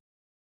and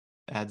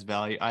adds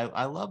value.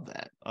 I love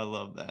that. I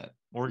love that.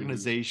 Mhm.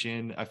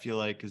 Organization, I feel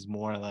like, is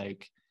more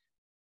like,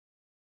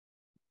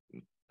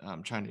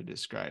 I'm trying to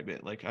describe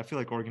it. Like I feel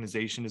like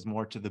organization is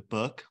more to the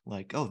book.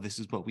 Like, oh, this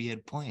is what we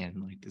had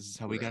planned. Like this is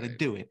how we got to Right.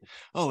 do it.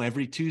 Oh,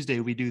 every Tuesday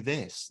we do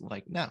this.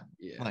 Like no,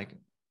 Yeah. like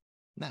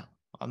no.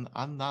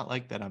 I'm not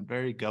like that. I'm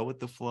very go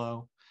with the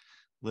flow,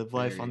 live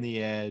life on Very.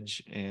 the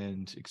edge,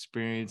 and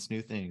experience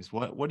new things.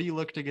 What do you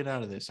look to get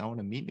out of this? I want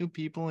to meet new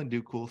people and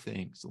do cool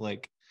things.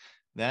 Like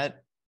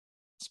that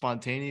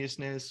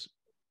spontaneousness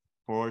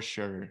for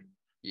sure. I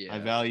Yeah.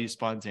 value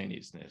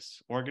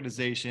spontaneousness.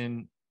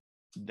 Organization,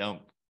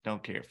 don't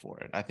don't care for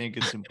it. I think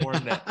it's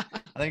important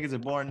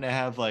to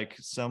have like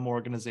some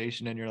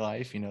organization in your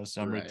life, you know,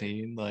 some Right.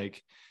 routine,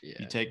 like you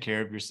Yeah. take care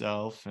of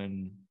yourself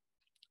and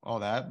all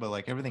that, but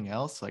like everything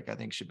else, like I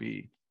think should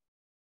be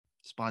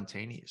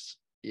spontaneous.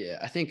 Yeah.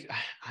 I think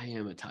I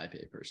am a type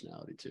A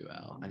personality too,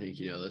 Al. I think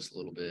you know this a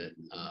little bit.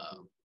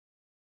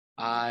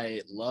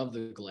 I love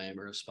the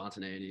glamour of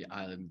spontaneity.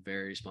 I'm a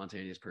very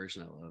spontaneous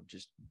person. I love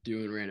just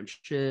doing random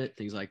shit,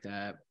 things like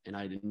that. And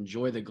I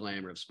enjoy the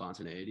glamour of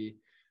spontaneity.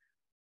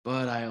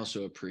 but I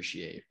also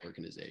appreciate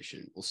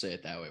organization. We'll say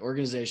it that way.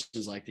 Organization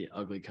is like the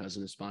ugly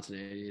cousin of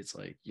spontaneity. It's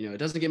like, it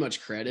doesn't get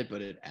much credit,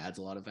 but it adds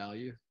a lot of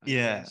value, I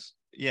Yeah. guess.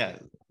 Yeah.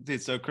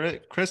 Dude, so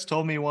Chris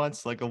told me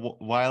once, like a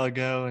while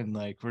ago, and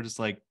like we're just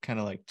like kind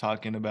of like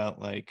talking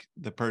about like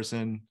the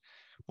person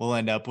we'll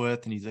end up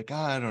with, and he's like,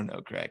 I don't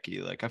know,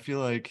 Cracky. Like I feel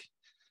like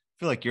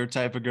your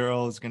type of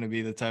girl is gonna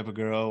be the type of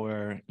girl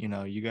where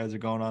you guys are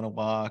going on a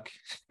walk.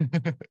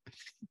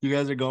 You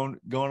guys are going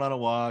on a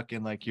walk,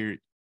 and like you're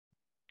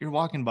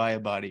walking by a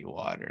body of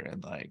water,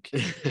 and like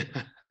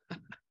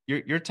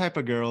your type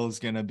of girl is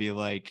gonna be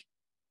like,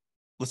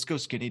 let's go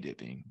skinny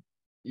dipping.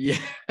 Yeah.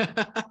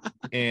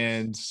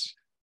 And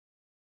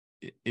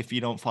if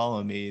you don't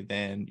follow me,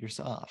 then you're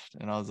soft.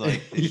 And I was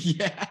like,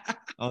 yeah.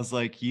 I was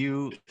like,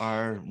 you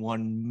are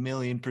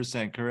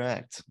 1,000,000%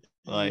 correct.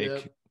 Like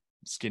Yep.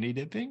 skinny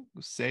dipping,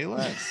 say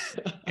less.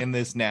 In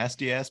this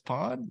nasty ass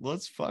pond,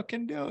 let's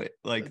fucking do it.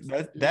 Like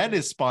that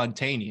is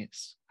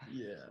spontaneous.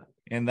 Yeah.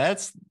 And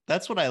that's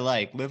what I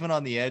like, living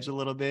on the edge a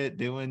little bit,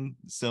 doing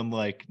some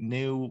like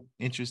new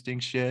interesting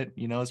shit,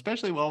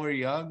 especially while we're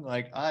young.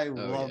 Like I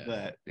love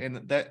that.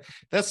 And that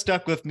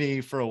stuck with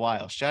me for a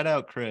while. Shout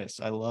out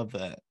Chris. I love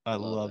that. I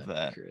love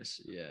that.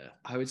 Chris. Yeah.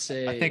 I would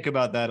say I think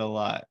about that a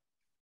lot.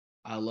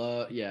 I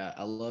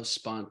love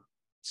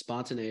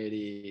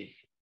spontaneity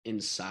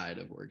inside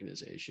of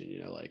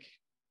organization, like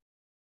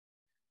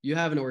you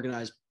have an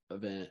organized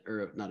event,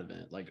 or not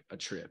event, like a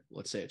trip.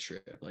 Let's say a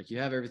trip. Like you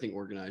have everything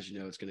organized,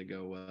 it's going to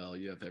go well.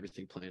 You have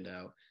everything planned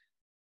out.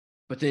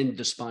 But then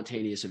the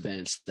spontaneous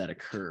events that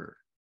occur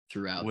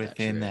throughout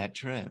within that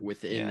trip.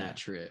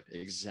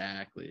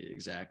 Exactly.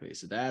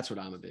 So that's what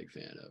I'm a big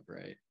fan of,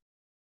 right?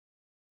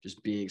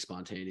 Just being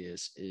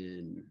spontaneous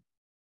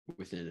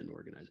within an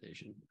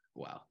organization.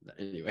 Wow.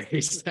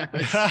 Anyways. I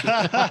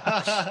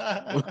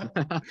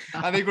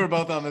think we're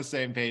both on the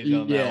same page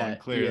on that one,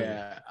 clearly.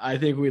 Yeah. I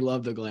think we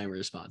love the glamour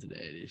of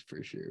spontaneity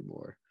for sure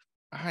more.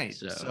 All right.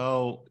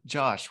 So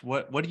Josh,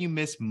 what do you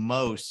miss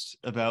most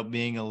about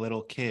being a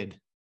little kid?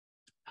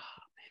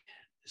 Oh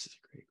man, this is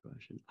a great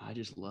question. I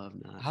just love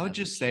not. I would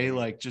just say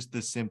like just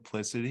the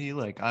simplicity.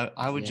 Like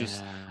I would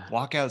just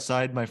walk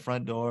outside my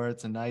front door.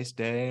 It's a nice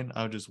day, and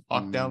I would just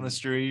walk down the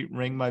street,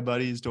 ring my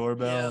buddy's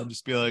doorbell, and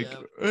just be like,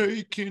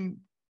 "Hey, can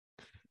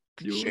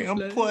Sham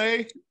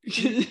play?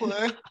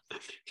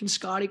 Can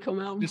Scotty come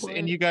out and play?"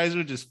 And you guys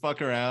would just fuck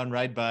around,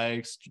 ride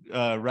bikes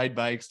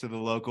to the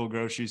local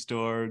grocery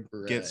store,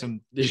 get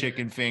some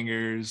chicken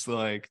fingers,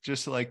 like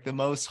just like the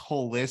most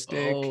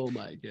holistic. Oh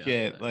my god!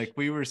 Shit. Like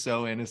we were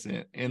so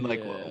innocent, and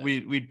like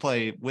we'd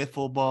play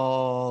wiffle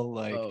ball.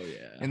 Like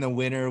in the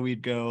winter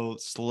we'd go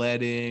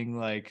sledding.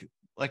 Like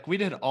we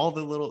did all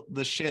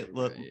the shit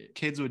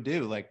kids would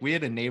do. Like we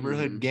had a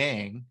neighborhood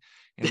gang.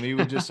 And we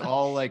would just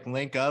all like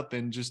link up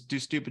and just do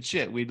stupid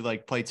shit. We'd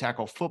like play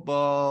tackle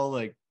football,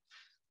 like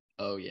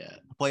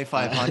play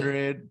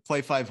 500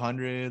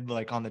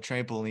 like on the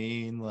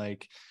trampoline.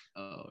 Like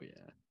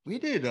we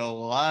did a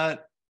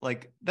lot.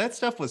 Like that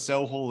stuff was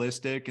so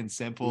holistic and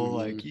simple.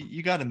 Like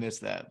you got to miss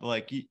that.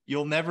 Like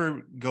you'll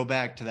never go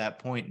back to that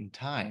point in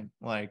time.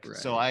 Like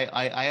so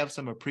I have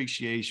some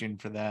appreciation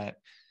for that.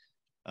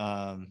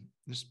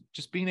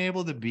 Just being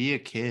able to be a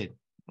kid.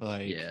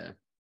 Like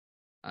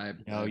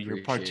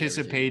you're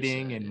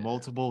participating in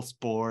multiple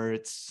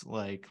sports,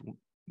 like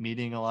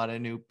meeting a lot of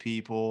new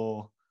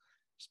people,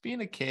 just being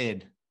a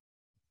kid.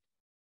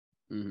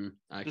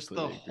 Just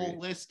the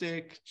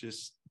holistic,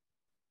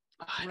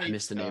 I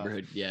miss the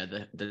neighborhood. Yeah,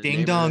 the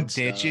ding dong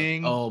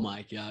ditching. Oh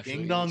my gosh,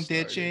 ding dong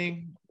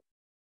ditching.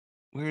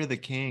 We're the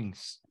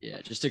kings.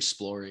 Yeah, just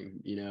exploring.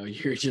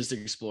 You're just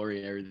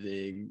exploring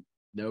everything.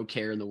 No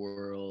care in the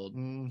world,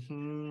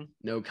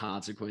 no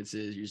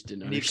consequences. You just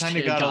didn't understand.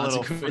 You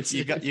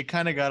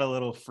kind of got a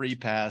little free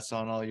pass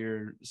on all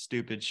your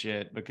stupid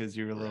shit because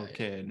you were a little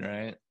kid,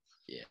 right?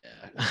 Yeah,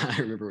 I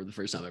remember the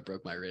first time I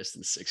broke my wrist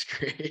in 6th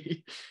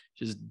grade,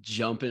 just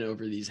jumping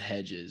over these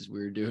hedges.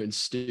 We were doing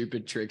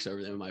stupid tricks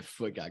over them. My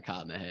foot got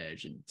caught in the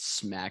hedge and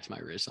smacked my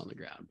wrist on the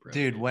ground.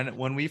 Dude,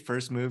 when we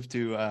first moved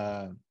to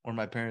where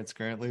my parents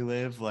currently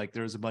live, like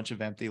there was a bunch of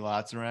empty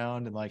lots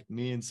around, and like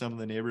me and some of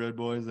the neighborhood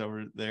boys that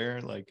were there,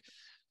 like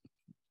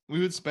we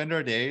would spend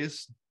our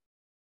days.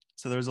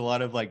 So there was a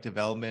lot of like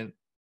development,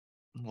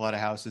 a lot of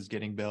houses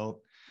getting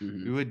built.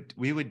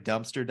 We would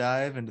dumpster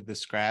dive into the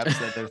scraps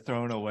that they're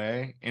throwing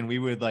away, and we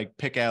would like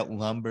pick out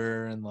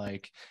lumber and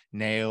like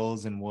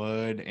nails and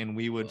wood, and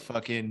we would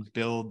fucking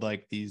build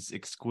like these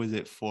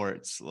exquisite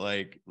forts,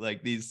 like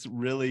these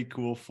really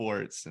cool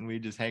forts, and we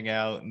just hang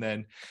out. And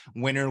then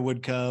winter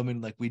would come,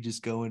 and like we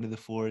just go into the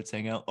forts,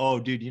 hang out.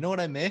 Oh dude, you know what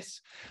I miss?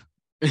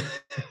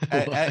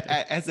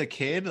 As a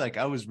kid, like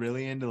I was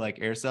really into like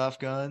airsoft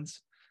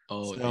guns.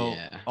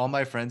 All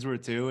my friends were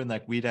too, and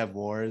like we'd have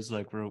wars,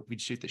 like where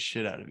we'd shoot the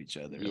shit out of each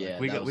other.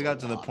 Like, we got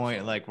to the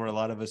point like where a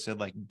lot of us had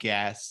like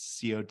gas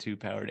CO2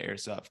 powered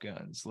airsoft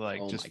guns, like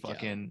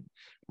fucking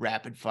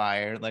rapid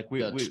fire. Like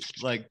we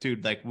like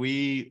dude, like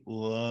we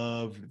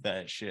loved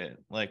that shit.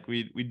 Like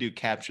we do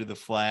capture the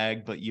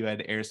flag, but you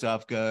had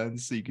airsoft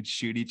guns so you could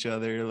shoot each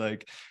other.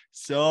 Like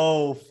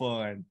so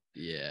fun.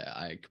 Yeah,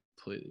 I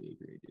completely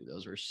agree, dude.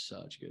 Those were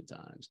such good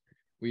times.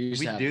 We used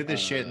We to have do this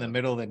shit in the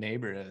middle of the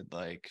neighborhood.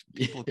 Like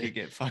people yeah. could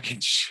get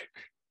fucking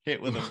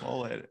hit with a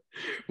bullet.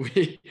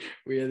 we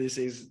we had these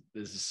things.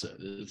 This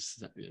is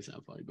not gonna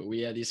sound funny, but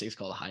we had these things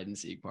called hide and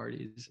seek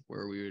parties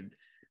where we would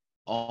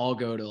all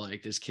go to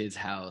like this kid's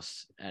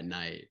house at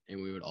night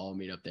and we would all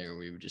meet up there and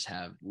we would just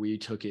we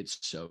took it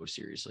so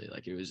seriously.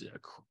 Like it was an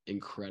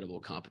incredible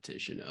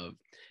competition of,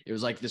 it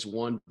was like this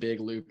one big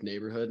loop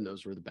neighborhood and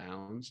those were the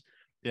bounds.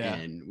 Yeah.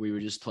 And we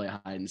would just play hide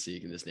and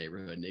seek in this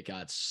neighborhood and it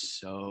got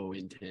so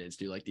intense,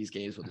 dude. Like these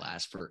games would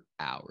last for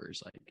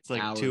hours. Like It's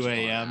like hours 2 upon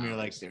a.m. You're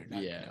like, hours. they're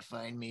not gonna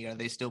find me. Are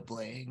they still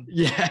playing?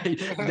 Yeah,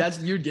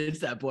 you'd get to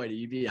that point.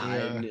 You'd be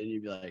hiding Yeah. and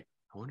you'd be like,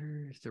 I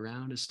wonder if the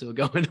round is still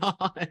going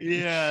on.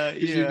 Yeah,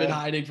 Because you've been yeah.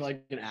 hiding for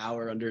like an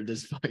hour under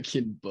this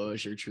fucking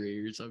bush or tree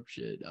or some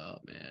shit. Oh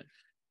man.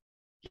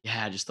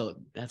 Yeah, I just thought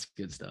that's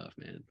good stuff,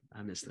 man.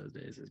 I miss those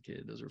days as a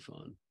kid. Those were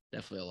fun.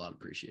 Definitely a lot of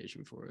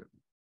appreciation for it.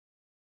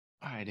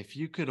 All right. If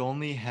you could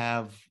only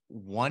have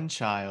one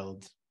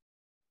child,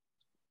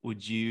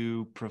 would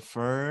you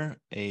prefer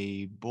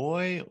a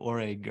boy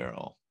or a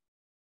girl?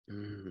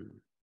 That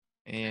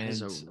And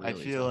is a really I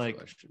feel tough like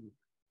question.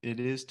 it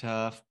is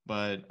tough,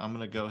 but I'm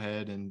going to go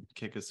ahead and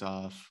kick us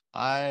off.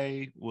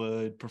 I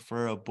would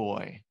prefer a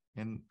boy.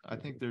 And I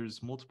think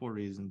there's multiple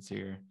reasons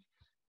here.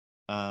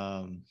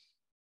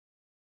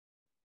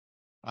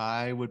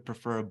 I would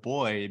prefer a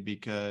boy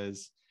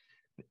because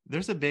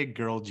there's a big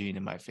girl gene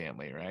in my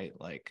family, right?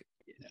 Like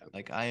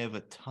I have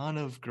a ton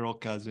of girl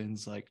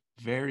cousins, like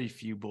very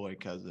few boy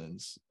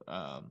cousins,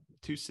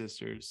 2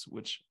 sisters,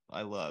 which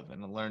I love.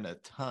 And I learned a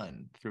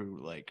ton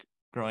through like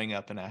growing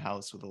up in a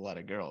house with a lot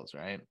of girls,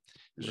 right?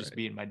 It's just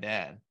being my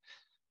dad.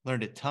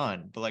 Learned a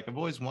ton, but like I've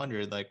always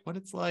wondered like what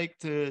it's like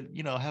to,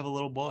 have a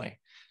little boy.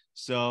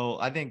 So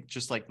I think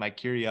just like my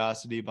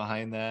curiosity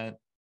behind that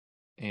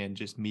and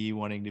just me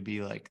wanting to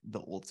be like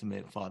the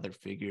ultimate father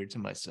figure to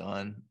my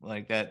son,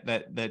 like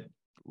that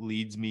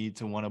leads me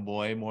to want a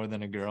boy more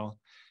than a girl.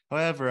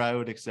 However, I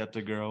would accept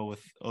a girl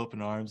with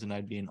open arms and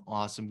I'd be an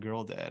awesome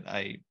girl dad.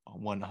 I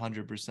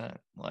 100%,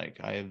 like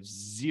I have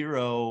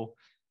zero,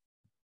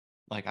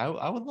 like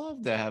I would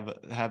love to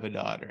have a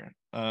daughter.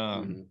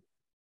 But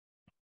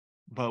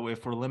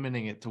if we're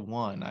limiting it to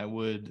one, I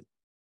would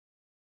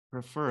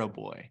prefer a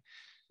boy.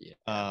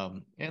 Yeah.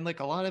 And like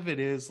a lot of it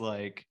is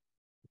like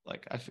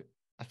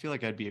I feel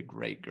like I'd be a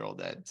great girl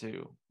dad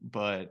too.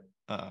 But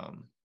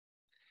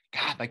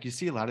God, like you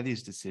see a lot of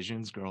these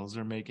decisions girls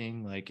are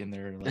making, like in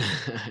their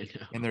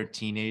in their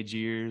teenage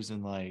years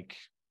and like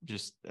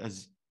just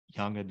as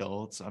young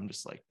adults. I'm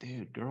just like,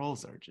 dude,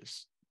 girls are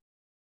just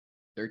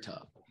they're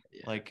tough.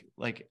 Yeah.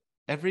 Like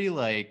every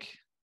like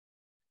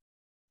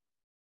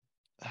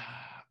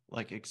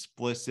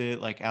explicit,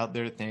 like out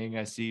there thing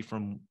I see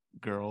from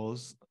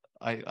girls,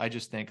 I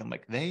just think I'm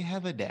like, they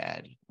have a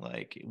dad.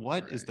 Like,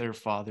 what is their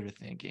father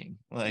thinking?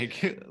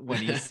 Like when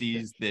he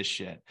sees this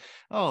shit.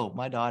 Oh,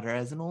 my daughter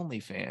has an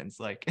OnlyFans.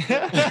 Like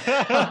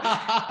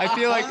I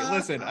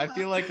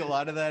feel like a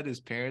lot of that is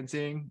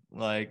parenting.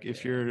 Like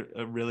if you're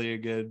a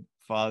good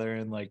father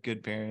and like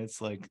good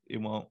parents, like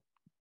it won't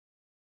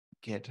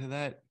get to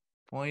that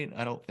point.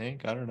 I don't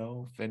think. I don't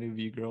know if any of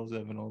you girls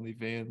have an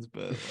OnlyFans,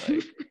 but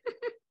like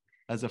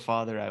as a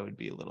father, I would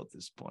be a little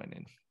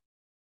disappointed.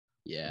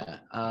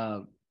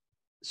 Yeah.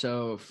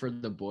 So for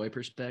the boy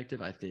perspective,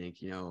 I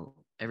think,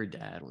 every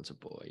dad wants a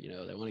boy,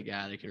 they want a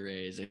guy they can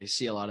raise. They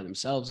see a lot of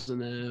themselves in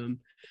them.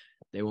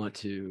 They want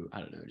to, I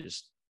don't know,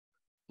 just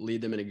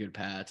lead them in a good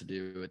path to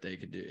do what they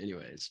could do.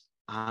 Anyways,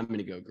 I'm going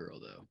to go girl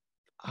though.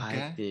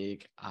 Okay. I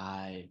think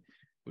I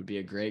would be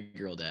a great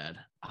girl dad.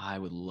 I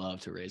would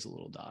love to raise a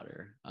little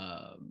daughter.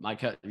 My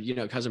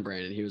cousin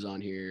Brandon, he was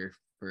on here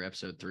for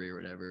episode 3 or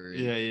whatever.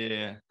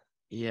 Yeah.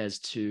 He has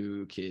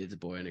 2 kids, a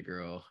boy and a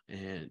girl.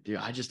 And dude,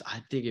 I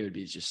think it would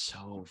be just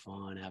so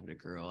fun having a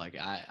girl. Like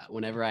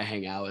whenever I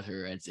hang out with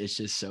her, it's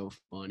just so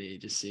funny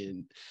just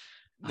seeing.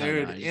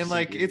 Dude, and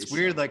like it's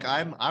weird. Like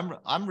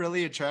I'm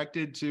really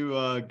attracted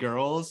to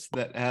girls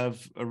that have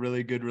a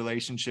really good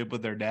relationship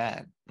with their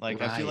dad.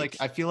 Like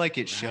I feel like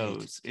it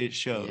shows. It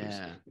shows.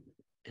 Yeah.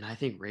 And I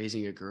think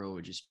raising a girl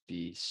would just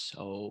be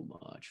so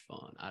much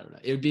fun. I don't know.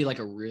 It would be like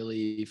a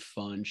really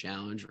fun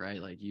challenge, right?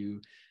 Like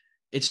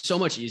it's so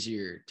much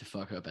easier to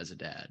fuck up as a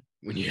dad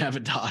when you have a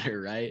daughter,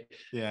 right?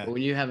 Yeah. But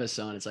when you have a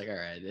son, it's like, all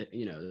right,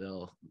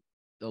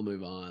 they'll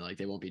move on. Like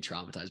they won't be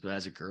traumatized. But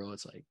as a girl,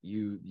 it's like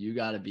you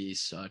got to be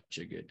such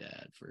a good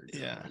dad for.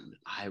 Yeah. And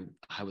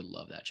I would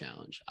love that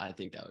challenge. I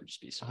think that would just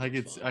be so. I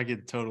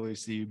could totally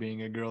see you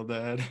being a girl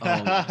dad. Oh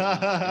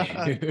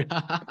my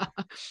God.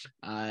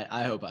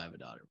 I hope I have a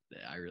daughter.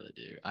 I really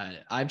do.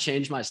 I've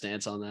changed my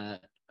stance on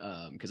that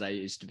because I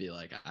used to be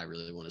like, I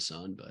really want a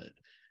son, but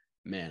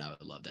man, I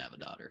would love to have a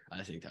daughter.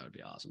 I think that would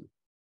be awesome.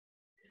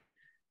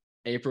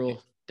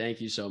 April, thank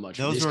you so much.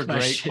 Those were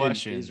great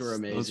questions. These were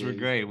amazing. Those were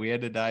great. We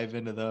had to dive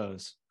into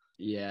those.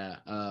 Yeah.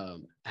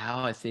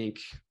 Al, I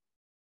think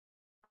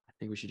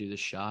we should do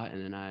this shot,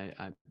 and then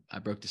I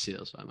broke the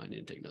seal, so I might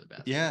need to take another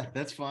bath. Yeah,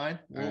 that's fine.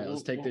 All right,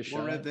 let's take this shot.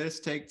 We'll read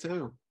this. Take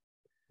 2.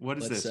 What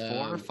is Let's, this?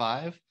 4 or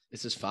 5?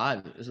 This is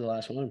 5. This is the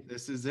last one.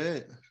 This is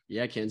it.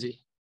 Yeah,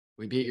 Kenzie.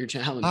 We beat your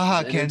challenge.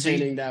 Ah, As entertaining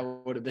Kenzie. that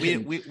would have We,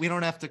 been. we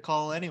don't have to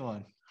call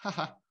anyone.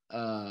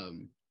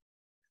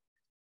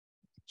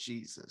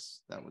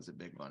 Jesus, that was a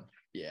big one.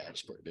 Yeah, I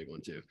just put a big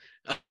one too.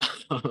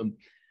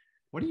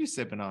 What are you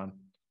sipping on?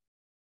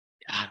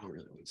 I don't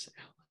really want to say.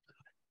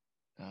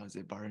 Oh, is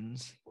it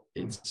Barton's?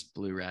 It's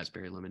blue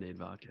raspberry lemonade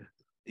vodka.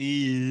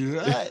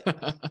 Yeah.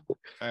 All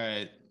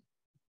right.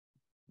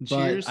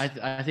 Cheers.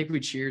 But I think we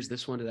cheers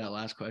this one to that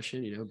last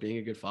question, being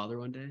a good father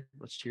one day.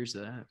 Let's cheers to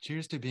that.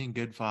 Cheers to being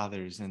good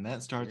fathers. And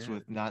that starts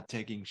with not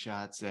taking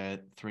shots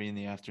at 3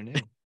 p.m.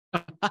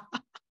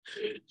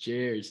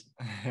 Cheers.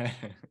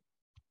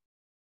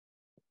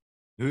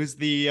 Who's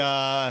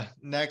the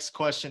next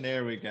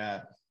questionnaire we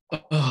got?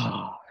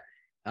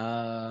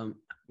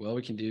 Well,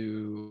 we can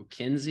do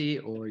Kenzie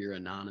or your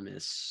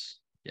anonymous.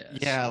 Yes,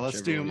 yeah,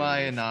 let's do my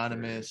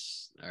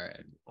anonymous. All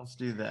right. Let's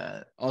do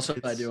that. Also,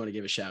 I do want to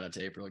give a shout out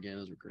to April again.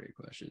 Those were great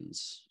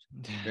questions.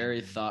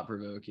 Very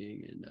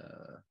thought-provoking and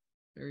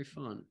very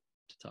fun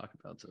to talk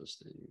about those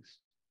things.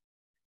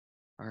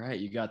 All right,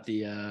 you got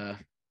the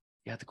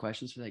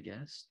questions for that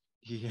guest?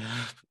 Yeah.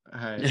 All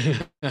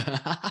right.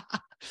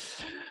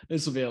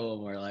 This will be a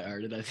little more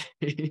lighthearted, I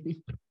think.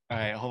 All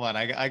right, hold on.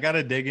 I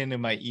gotta dig into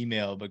my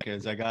email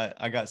because I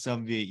got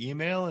some via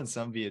email and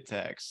some via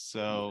text.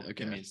 So Okay.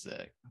 give me a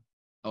sec.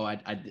 Oh, I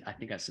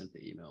think I sent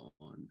the email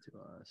one to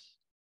us.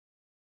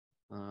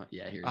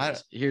 Yeah, here it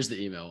is. Here's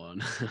the email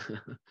one.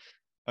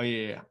 Oh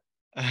yeah.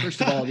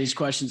 First of all, these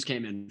questions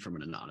came in from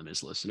an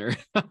anonymous listener.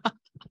 All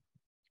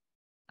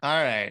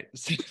right.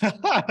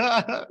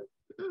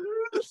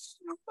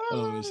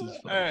 Oh, this is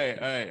fun. All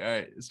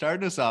right.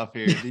 Starting us off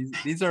here.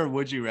 These are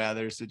would you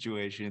rather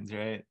situations,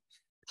 right?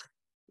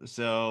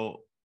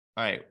 So,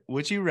 all right.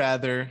 Would you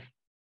rather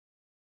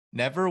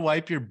never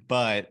wipe your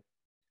butt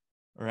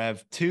or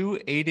have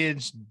 2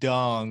 8-inch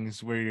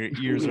dongs where your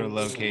ears are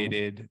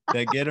located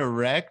that get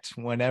erect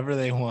whenever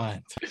they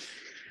want?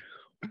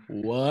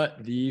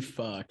 What the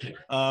fuck?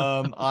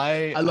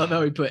 I love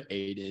how we put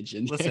 8-inch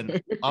in listen,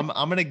 there. I'm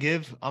gonna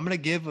give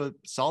a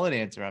solid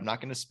answer. I'm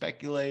not gonna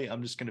speculate.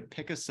 I'm just gonna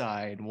pick a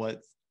side.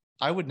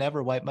 I would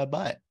never wipe my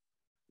butt.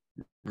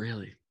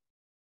 Really?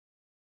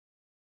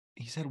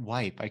 He said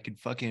wipe. I could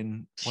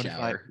fucking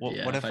Shower.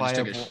 what if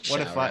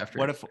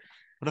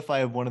I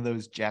have one of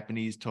those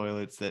Japanese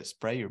toilets that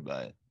spray your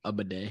butt? A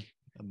bidet.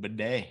 A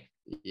bidet.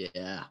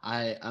 Yeah,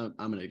 I'm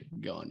gonna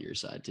go on your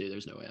side too.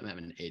 There's no way I'm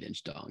having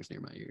 8-inch dongs near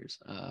my ears.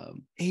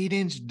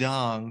 8-inch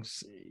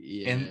dongs.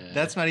 Yeah, And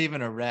that's not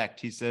even erect.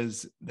 He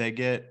says they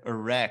get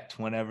erect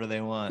whenever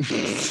they want.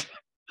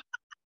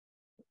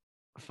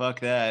 Fuck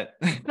that.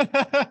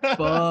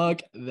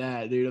 Fuck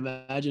that, dude.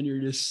 Imagine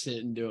you're just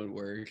sitting doing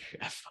work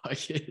at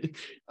fucking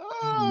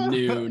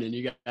noon and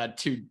you got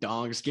 2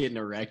 dongs getting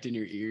erect in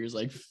your ears.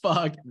 Like,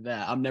 fuck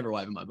that. I'm never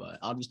wiping my butt.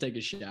 I'll just take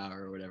a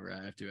shower or whatever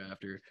I have to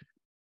after.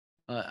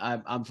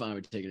 I'm fine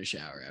with taking a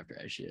shower after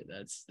I shit.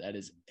 That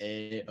is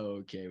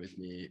A-okay with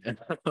me.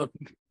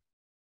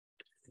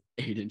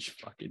 8-inch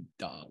fucking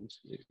dongs,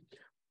 dude.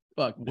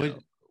 Fuck no.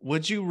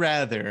 Would you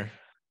rather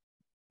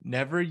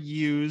never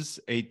use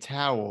a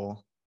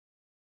towel?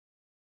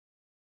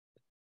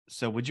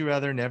 So would you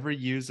rather never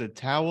use a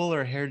towel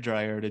or hair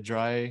dryer to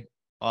dry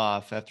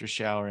off after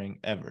showering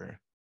ever?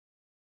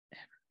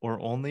 Or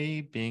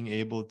only being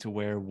able to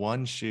wear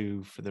one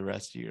shoe for the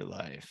rest of your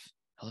life?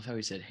 I love how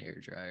he said hair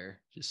dryer.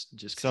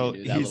 Just so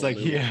he he's like,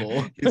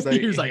 yeah.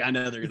 He's like, I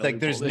know they're like,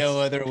 there's no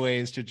other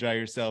ways to dry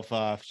yourself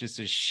off, just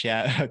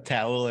a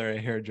towel or a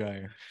hair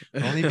dryer.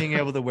 Only being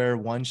able to wear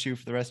one shoe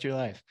for the rest of your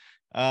life.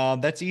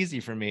 That's easy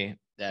for me.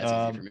 That's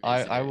easy for me.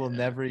 I will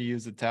never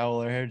use a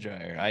towel or hair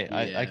dryer.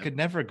 I could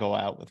never go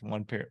out with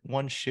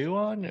one shoe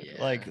on.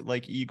 Yeah.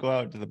 Like you go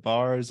out to the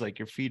bars, like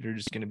your feet are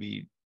just gonna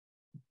be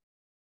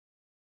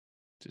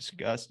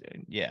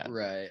disgusting. Yeah,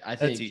 right. I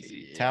that's think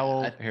easy.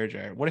 Towel, hair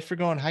dryer. What if you're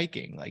going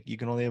hiking? Like you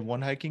can only have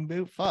one hiking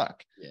boot.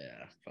 Fuck.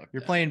 Yeah. Fuck.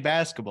 You're playing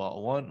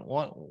basketball.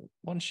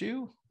 One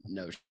shoe.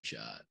 No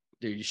shot,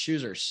 dude. Your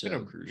shoes are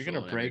so crucial. You're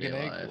gonna break an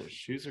ankle. Life.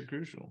 Shoes are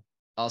crucial.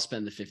 I'll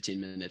spend the 15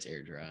 minutes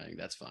air drying.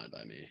 That's fine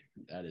by me.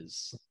 That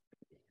is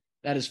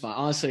fine.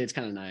 Honestly, it's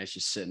kind of nice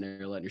just sitting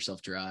there letting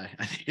yourself dry.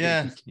 I think.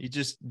 Yeah, you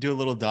just do a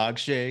little dog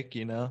shake,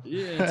 Yeah,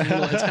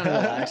 it's kind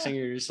of relaxing.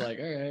 You're just like,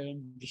 all right,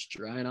 I'm just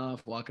drying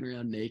off, walking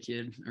around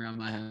naked around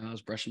my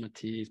house, brushing my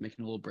teeth,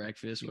 making a little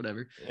breakfast,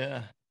 whatever.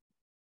 Yeah.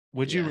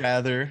 Would you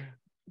rather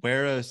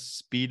wear a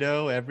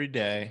Speedo every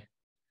day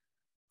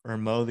or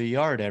mow the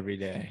yard every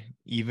day,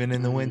 even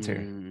in the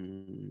winter?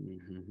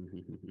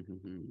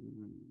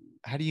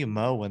 How do you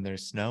mow when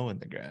there's snow in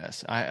the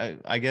grass?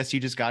 I guess you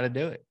just got to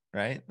do it,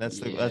 right? That's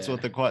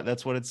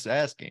what it's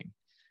asking.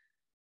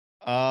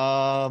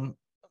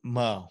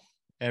 Mow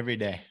every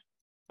day.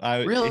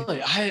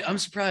 I'm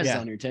surprised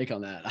on your take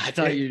on that. I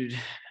thought you'd.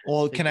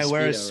 Well, can I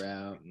wear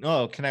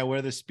can I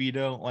wear the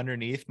Speedo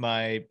underneath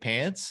my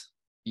pants?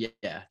 Yeah,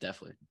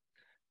 definitely.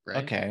 Right.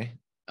 Okay.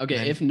 And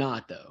if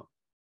not, though,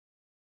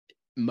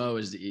 mow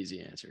is the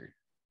easy answer.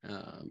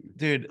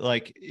 Dude,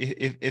 like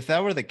if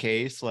that were the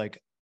case, like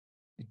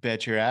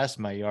Bet your ass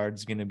my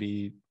yard's gonna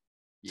be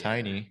Yeah.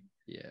 tiny.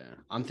 Yeah.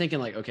 I'm thinking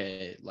like,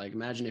 okay, like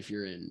imagine if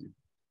you're in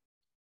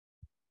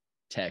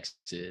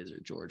Texas or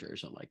Georgia or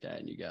something like that,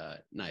 and you got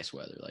nice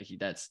weather. Like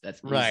that's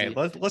Right.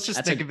 easily, Let's just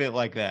that's think a, of it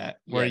like that.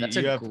 yeah, that's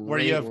a Where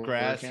you great have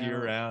grass year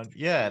workout. round.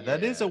 Yeah,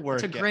 that is a Yeah, it's a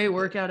workout. great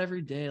workout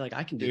every day. Like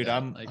I can do Dude,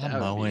 that. Like I'm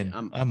that would be. mowing.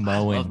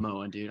 I love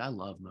mowing, dude. I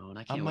love mowing.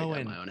 I can't wait to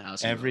have my own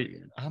house and mow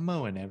again. I'm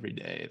mowing every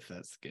day if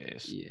that's the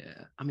case.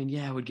 Yeah, I mean,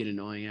 yeah, it would get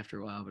annoying after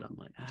a while, but I'm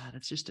like,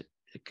 that's just a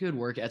good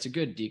workout. It's a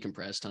good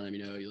decompress time.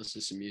 You know, you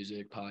listen to some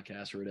music,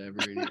 podcast, or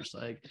whatever, and you're just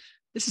like,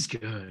 this is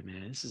good,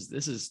 man.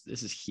 This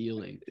is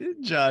healing.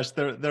 Josh,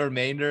 the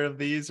remainder of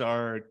these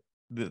are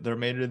the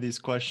remainder of these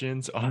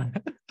questions are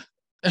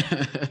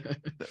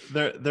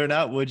they're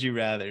not would you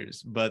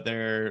rathers, but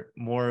they're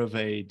more of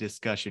a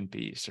discussion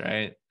piece,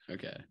 right?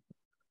 Okay.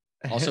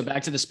 Also,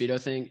 back to the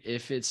Speedo thing.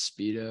 If it's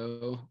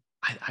Speedo,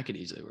 I could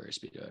easily wear a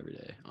Speedo every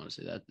day.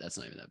 Honestly, that's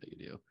not even that big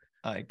a deal.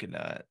 I could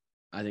not.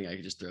 I think I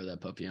could just throw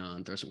that puppy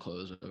on, throw some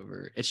clothes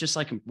over. It's just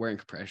like wearing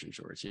compression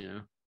shorts, you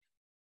know?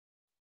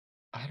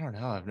 I don't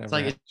know. I've never,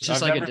 it's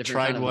just like a different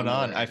tried kind of one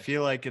on. underwear. I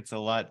feel like it's a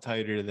lot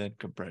tighter than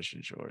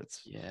compression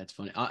shorts. Yeah, it's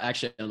funny.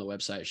 Actually, on the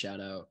website, shout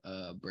out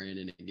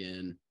Brandon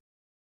again.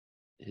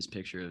 His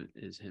picture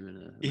is him in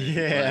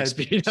a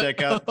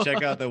check out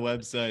the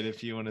website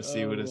if you want to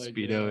see what a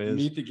Speedo is.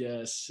 Meet the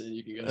guests, and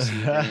you can go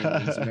see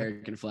Brandon's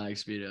American flag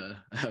Speedo.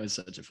 That was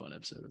such a fun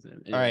episode with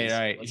him. Anyways, all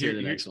right. Let's hear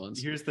the next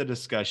ones. Here's the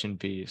discussion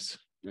piece.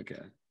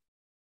 Okay.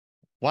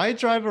 Why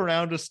drive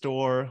around a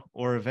store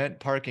or event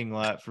parking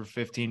lot for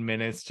 15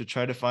 minutes to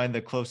try to find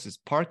the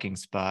closest parking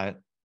spot?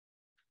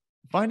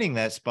 Finding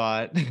that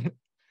spot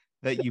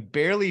that you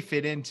barely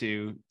fit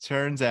into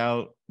turns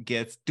out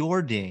gets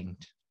door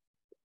dinged.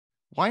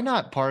 Why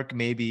not park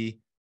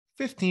maybe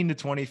 15 to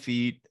 20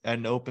 feet at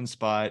an open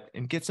spot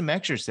and get some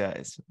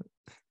exercise?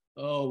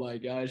 Oh my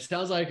gosh.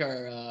 Sounds like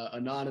our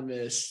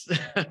anonymous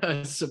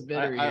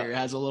submitter here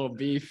has a little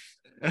beef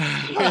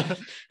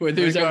with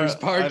whoever's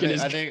parking.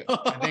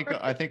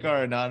 I think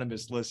our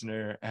anonymous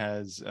listener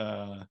has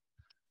I'm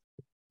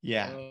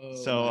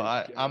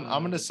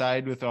gonna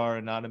side with our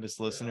anonymous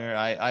listener.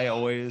 I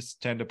always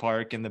tend to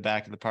park in the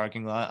back of the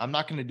parking lot. I'm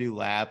not gonna do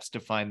laps to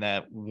find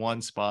that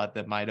one spot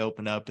that might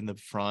open up in the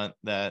front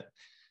that,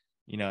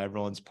 you know,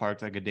 everyone's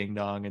parked like a ding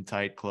dong and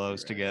tight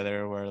close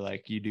together, where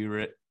like you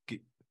do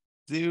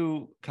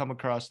come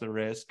across the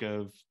risk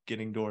of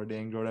getting door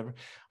dinged or whatever.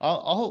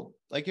 I'll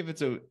like if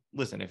it's a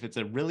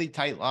really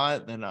tight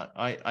lot, then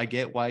I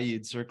get why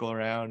you'd circle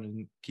around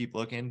and keep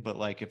looking. But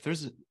like if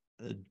there's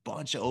a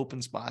bunch of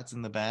open spots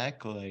in the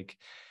back, like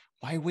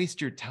why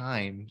waste your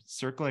time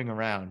circling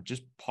around?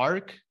 Just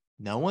park,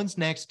 no one's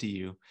next to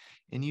you,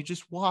 and you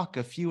just walk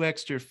a few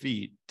extra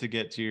feet to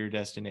get to your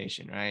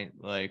destination, right?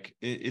 Like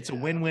it's a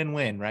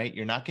win-win-win, right?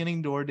 You're not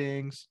getting door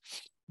dings,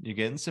 you're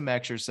getting some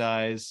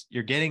exercise,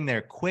 you're getting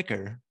there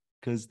quicker,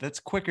 because that's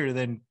quicker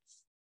than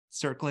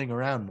circling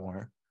around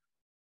more.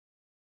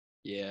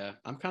 Yeah,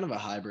 I'm kind of a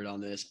hybrid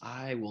on this.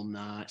 I will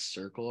not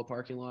circle a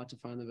parking lot to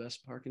find the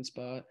best parking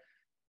spot,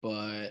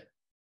 but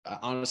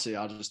honestly,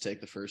 I'll just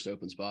take the first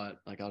open spot.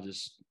 Like I'll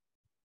just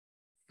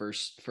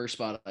first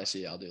spot I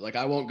see, I'll do. Like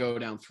I won't go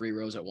down 3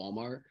 rows at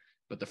Walmart,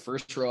 but the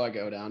first row I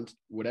go down,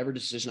 whatever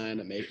decision I end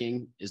up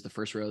making is the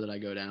first row that I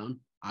go down,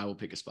 I will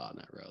pick a spot in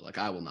that row. Like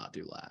I will not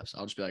do laps.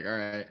 I'll just be like, all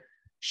right,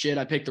 shit,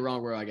 I picked the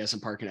wrong row. I guess I'm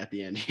parking at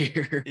the end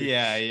here.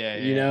 Yeah.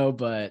 You know,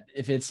 but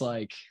if it's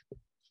like,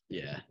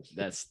 yeah,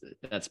 that's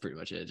pretty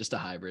much it. Just a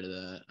hybrid of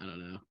that. I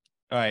don't know.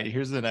 All right,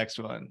 here's the next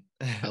one.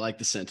 I like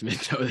the sentiment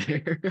though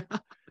there.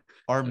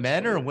 Are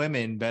men or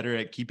women better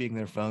at keeping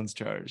their phones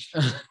charged?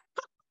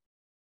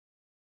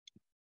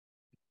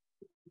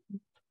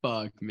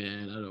 Fuck,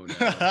 man, I don't know.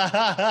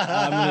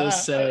 I'm gonna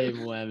say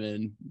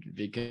women,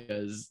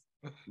 because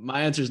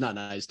my answer is not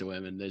nice to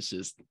women. They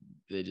just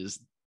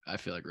I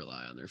feel like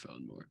rely on their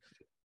phone more.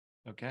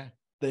 Okay.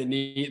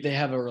 They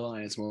have a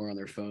reliance more on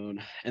their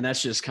phone, and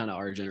that's just kind of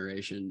our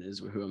generation is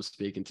who I'm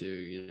speaking to.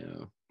 You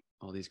know,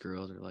 all these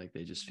girls are like,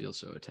 they just feel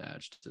so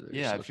attached to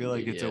their I feel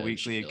like it's a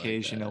weekly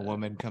occasion. Like a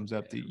woman comes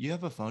up to you. You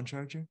have a phone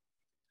charger?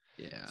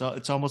 Yeah. So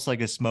it's almost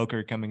like a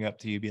smoker coming up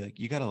to you, be like,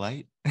 you got a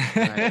light? Right.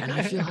 And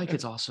I feel like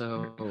it's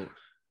also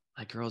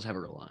like girls have a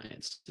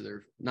reliance to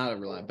their, not a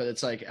reliance, but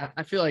it's like,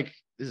 I feel like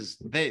this is,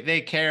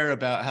 they care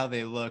about how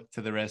they look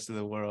to the rest of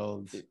the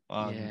world.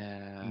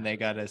 Yeah. And they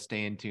got to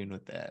stay in tune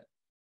with that.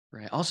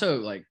 Right. Also,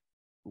 like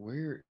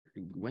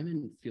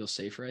women feel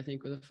safer, I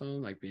think, with a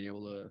phone, like being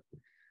able to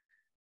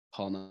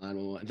call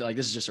 911. Like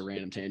this is just a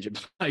random tangent,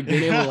 but like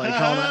being able to like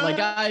call like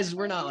guys,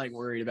 we're not like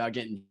worried about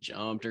getting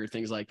jumped or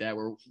things like that.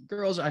 Where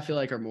girls, I feel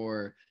like, are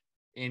more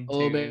a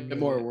little bit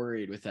more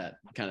worried with that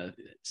kind of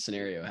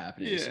scenario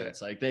happening. So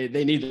it's like they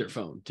need their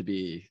phone to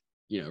be,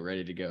 you know,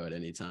 ready to go at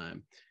any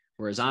time.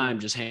 Whereas I'm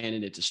just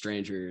handing it to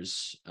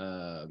strangers,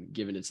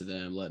 giving it to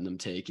them, letting them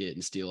take it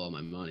and steal all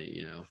my money,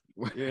 you know.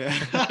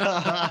 Whereas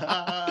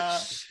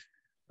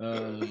all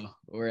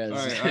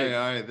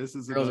right. This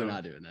is girls are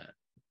not doing that.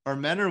 Are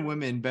men or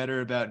women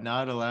better about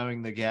not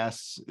allowing the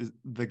gas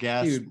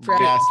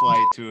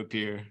light to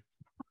appear?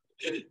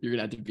 You're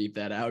gonna have to beep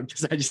that out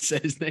because I just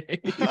said his name.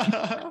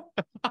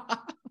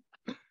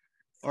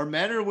 Are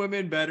men or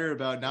women better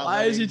about not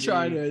Why is he letting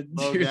trying the to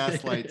low do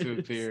gas light to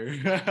this? appear?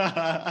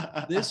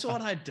 This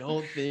one I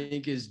don't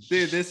think is.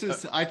 Dude, this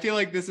is. I feel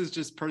like this is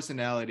just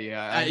personality.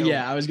 I know.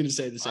 Yeah, I was gonna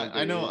say the same thing.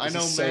 I know. This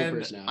is so men. I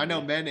personality.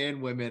 know men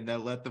and women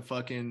that let the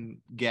fucking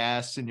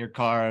gas in your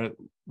car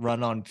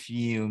run on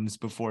fumes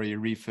before you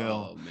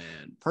refill. Oh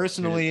man.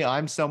 Personally,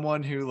 I'm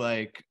someone who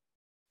like.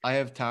 I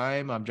have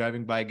time. I'm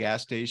driving by a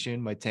gas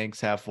station. My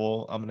tank's half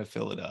full. I'm gonna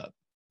fill it up.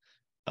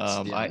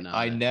 I've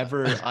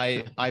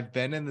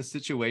been in the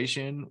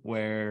situation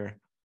where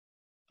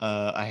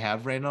I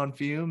have ran on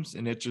fumes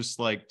and it just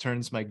like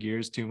turns my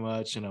gears too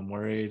much and I'm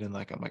worried and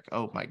like I'm like,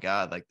 oh my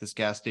God, like this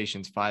gas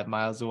station's 5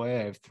 miles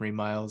away. I have 3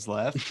 miles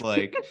left.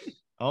 Like,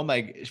 oh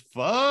my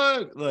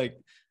fuck. Like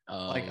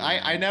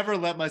I never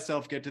let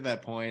myself get to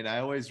that point. I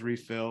always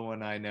refill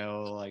when I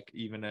know like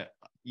even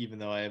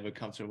though I have a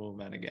comfortable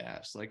amount of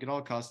gas. Like it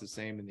all costs the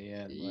same in the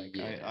end. Like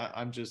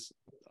I'm just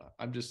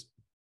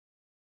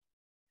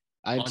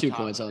I have 2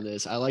 points on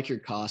this. I like your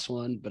cost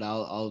one, but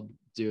I'll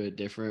do it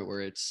different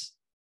where it's,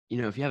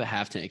 if you have a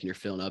half tank and you're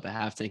filling up a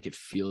half tank, it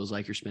feels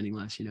like you're spending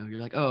less, you're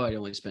like, oh, I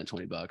only spent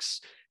 $20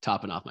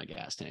 topping off my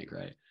gas tank.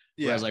 Right.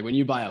 Yeah. Whereas like when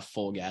you buy a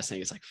full gas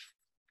tank, it's like,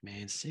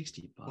 man,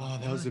 $60. Oh,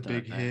 that was a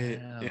big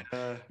hit.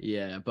 Yeah.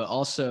 Yeah. But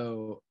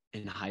also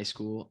in high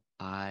school,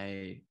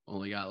 I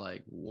only got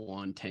like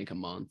 1 tank a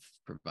month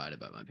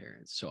provided by my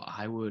parents. So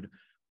I would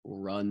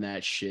run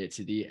that shit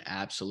to the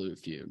absolute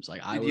fumes.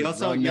 Like I would you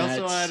also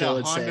had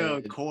a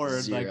Honda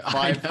Accord, like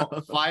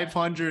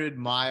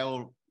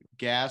 500-mile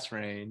gas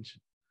range.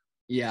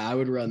 Yeah, I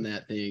would run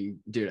that thing,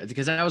 dude,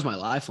 because that was my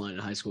lifeline in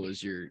high school,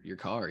 is your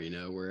car,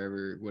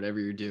 whatever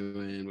you're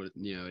doing,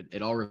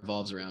 it all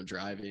revolves around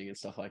driving and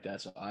stuff like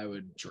that. So I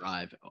would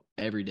drive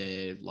every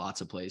day,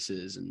 lots of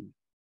places, and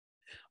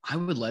I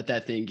would let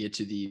that thing get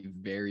to the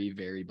very,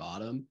 very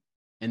bottom.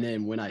 And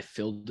then when I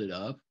filled it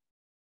up,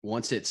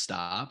 once it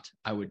stopped,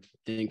 I would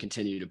then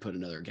continue to put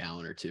another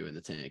gallon or 2 in the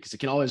tank because it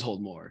can always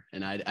hold more.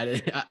 And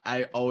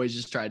I always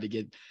just tried to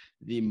get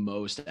the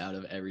most out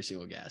of every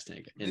single gas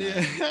tank. And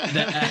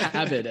that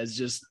habit has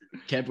just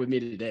kept with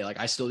me today. Like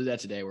I still do that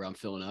today where I'm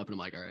filling up and I'm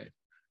like, all right,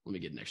 let me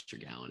get an extra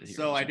gallon in here.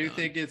 So I do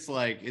think it's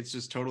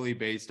just totally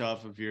based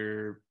off of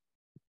your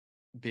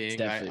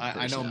being.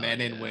 I know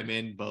men and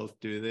women both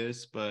do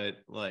this, but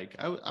like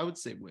I would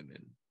say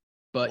women.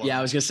 But yeah,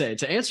 I was gonna say,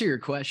 to answer your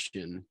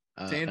question,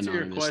 to answer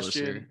your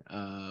question,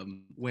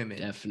 women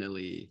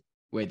definitely.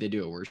 Wait, they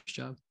do a worse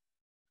job.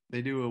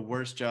 They do a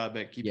worse job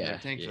at keeping their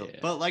tank filled.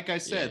 But like I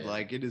said,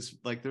 like it is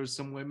like there's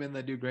some women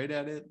that do great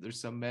at it. There's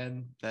some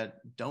men that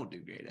don't do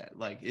great at it.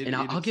 Like it. And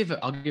I'll give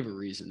a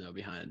reason though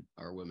behind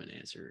our women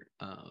answer.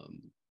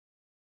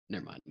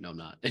 Never mind. No, I'm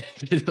not.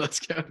 Let's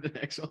go to the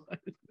next one.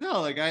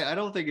 No, like I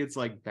don't think it's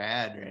like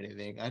bad or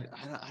anything. I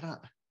don't.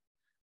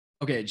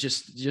 Okay,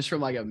 just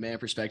from like a man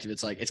perspective,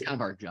 it's like it's kind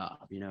of our job.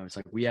 It's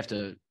like we have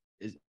to.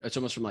 It's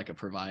almost from like a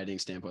providing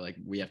standpoint. Like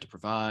we have to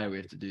provide. We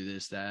have to do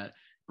this, that.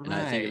 And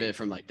I think of it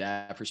from like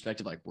that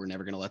perspective, like we're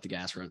never gonna let the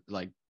gas run,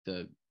 like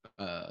the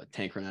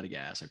tank run out of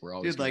gas. Like we're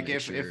always like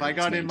if I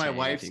got in my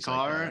wife's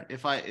car,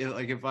 if I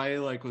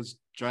was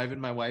driving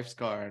my wife's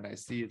car and I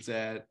see it's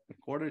at a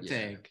quarter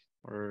tank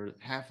or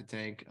half a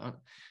tank,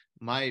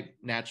 my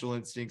natural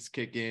instincts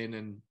kick in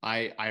and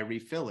I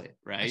refill it.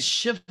 Right, that's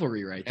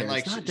chivalry right there. And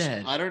like, it's not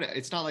dead.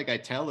 It's not like I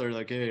tell her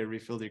like, hey, I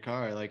refilled your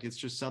car. Like it's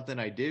just something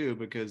I do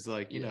because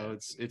like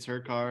it's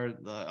her car.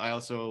 I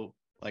also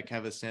like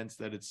have a sense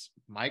that it's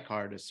my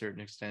car to a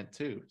certain extent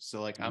too.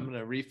 So like I'm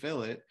gonna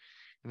refill it.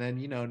 And then,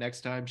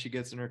 next time she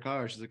gets in her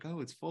car, she's like,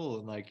 oh, it's full.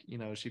 And like,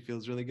 she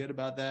feels really good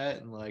about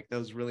that. And like, that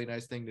was a really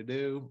nice thing to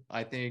do.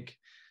 I think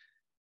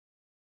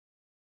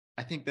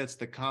that's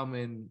the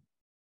common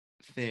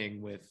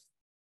thing with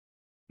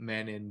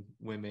men and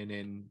women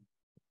and,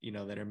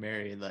 that are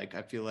married. Like,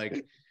 I feel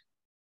like,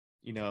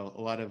 a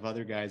lot of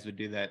other guys would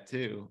do that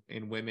too.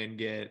 And women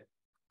get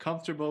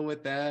comfortable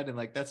with that. And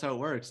like, that's how it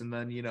works. And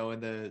then,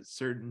 in the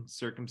certain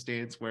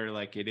circumstance where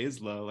like it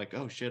is low, like,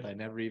 oh shit, I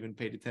never even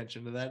paid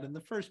attention to that in the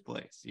first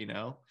place,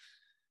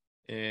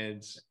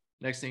 and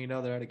next thing you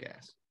know, they're out of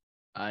gas.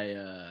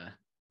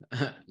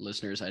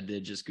 Listeners, I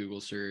did just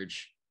Google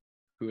search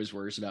who is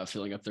worse about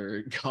filling up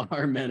their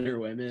car, men or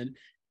women.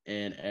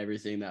 And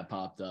everything that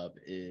popped up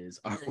is,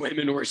 are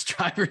women worse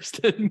drivers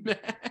than men?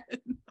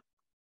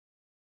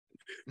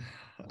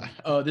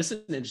 Oh, this is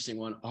an interesting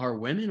one. Are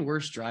women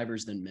worse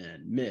drivers than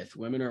men? Myth: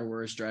 women are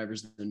worse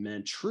drivers than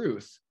men.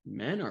 Truth: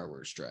 men are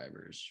worse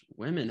drivers.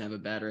 Women have a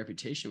bad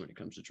reputation when it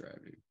comes to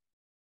driving.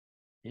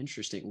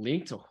 Interesting.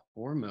 Link to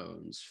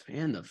hormones.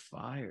 Fan the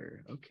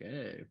fire.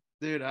 Okay.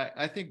 Dude,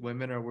 I think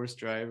women are worse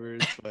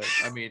drivers, but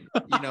I mean,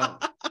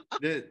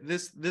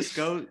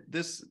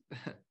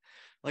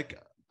 like,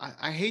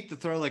 I hate to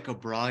throw like a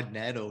broad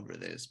net over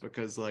this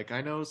because like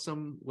I know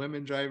some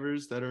women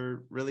drivers that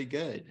are really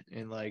good,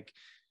 and like,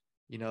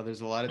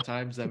 there's a lot of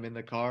times I'm in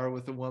the car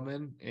with a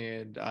woman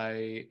and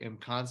I am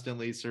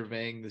constantly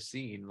surveying the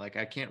scene. Like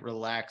I can't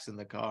relax in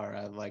the car.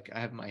 I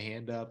have my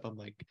hand up. I'm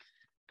like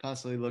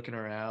constantly looking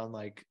around,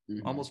 like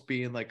almost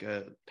being like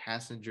a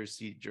passenger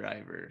seat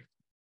driver.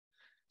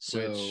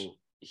 So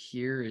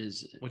here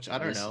is, which I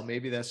don't know,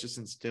 maybe that's just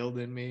instilled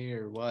in me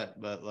or what,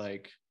 but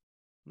like,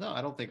 no,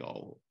 I don't think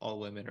all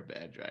women are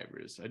bad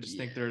drivers. I just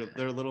think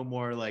they're a little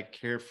more like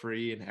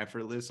carefree and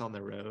effortless on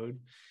the road.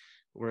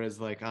 Whereas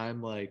like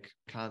I'm like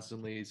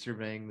constantly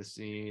surveying the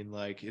scene.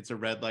 Like it's a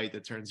red light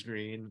that turns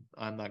green,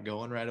 I'm not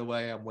going right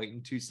away. I'm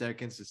waiting 2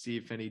 seconds to see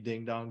if any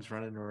ding dongs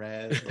running a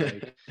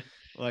red.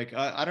 Like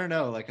I don't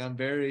know. Like I'm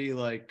very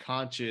like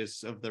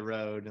conscious of the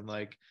road, and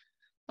like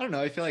I don't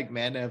know. I feel like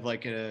men have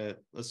like a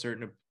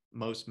certain,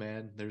 most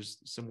men, there's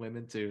some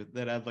women too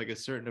that have like a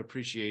certain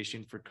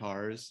appreciation for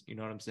cars. You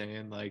know what I'm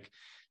saying? Like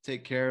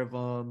take care of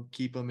them,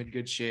 keep them in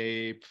good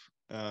shape,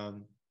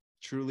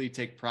 truly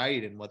take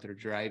pride in what they're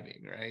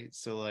driving. Right.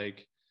 So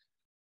like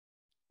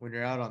when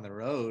you're out on the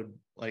road,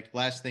 like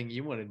last thing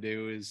you want to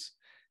do is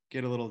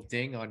get a little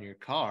ding on your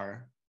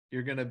car.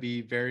 You're going to be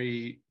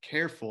very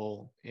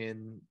careful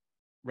and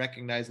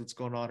recognize what's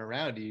going on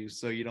around you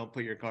so you don't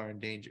put your car in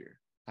danger.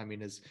 I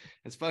mean, as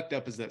fucked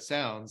up as that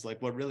sounds, like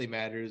what really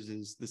matters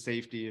is the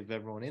safety of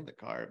everyone in the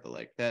car. But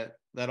like that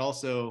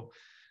also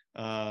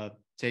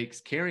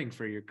takes caring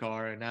for your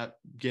car and not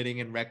getting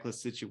in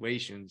reckless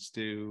situations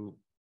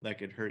that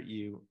could hurt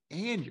you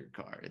and your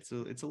car. It's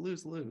a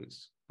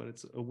lose-lose, but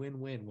it's a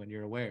win-win when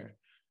you're aware.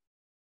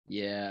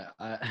 Yeah,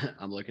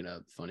 I'm looking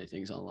up funny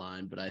things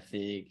online, but I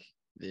think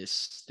this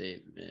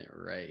statement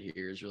right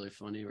here is really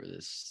funny, where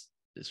this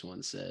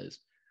one says,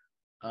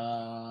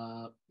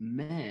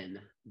 men,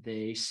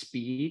 they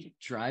speed,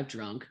 drive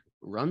drunk,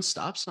 run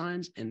stop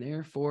signs, and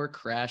therefore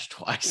crash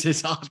twice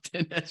as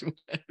often as women.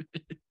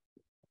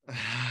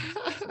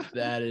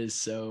 That is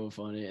so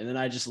funny. And then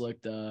I just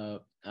looked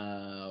up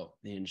the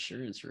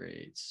insurance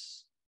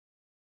rates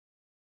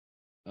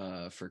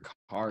for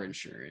car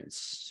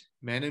insurance.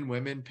 Men and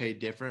women pay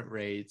different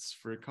rates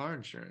for car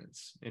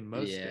insurance in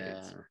most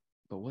states.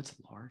 But what's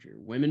larger?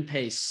 Women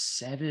pay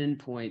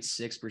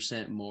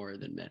 7.6% more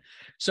than men.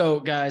 So,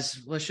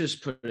 guys, let's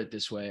just put it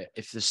this way.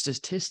 If the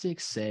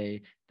statistics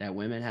say that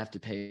women have to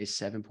pay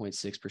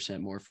 7.6%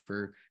 more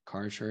for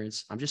car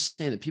insurance, I'm just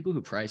saying that people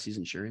who price these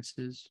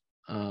insurances,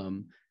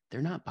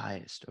 they're not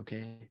biased,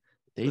 okay?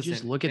 They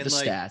just look at the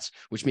stats,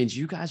 which means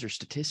you guys are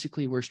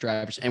statistically worse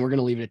drivers. And we're going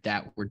to leave it at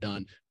that. We're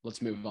done.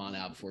 Let's move on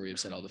out before we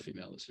upset all the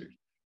female listeners.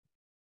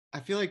 I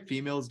feel like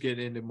females get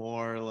into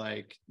more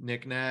like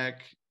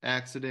knick-knack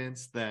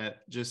accidents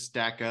that just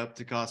stack up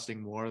to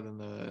costing more than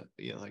the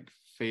like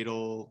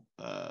fatal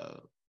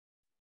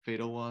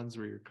ones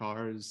where your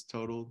car is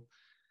totaled.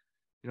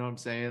 You know what I'm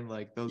saying?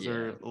 Like those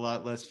are a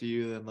lot less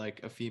few than like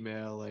a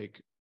female like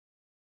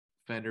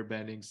fender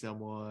bending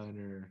someone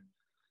or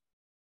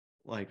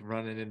like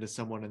running into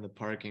someone in the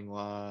parking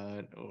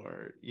lot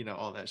or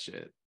all that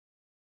shit.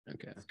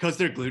 Okay. Because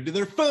they're glued to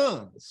their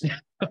phones.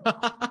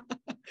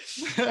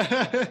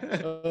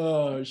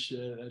 Oh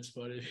shit, that's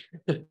funny.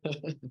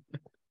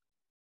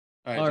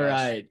 All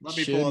right. Let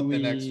me pull up the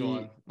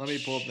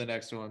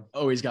next one.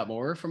 Oh, he's got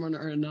more from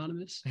our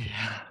anonymous.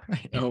 Yeah.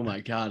 Oh my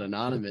god,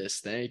 anonymous.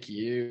 Thank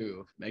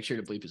you. Make sure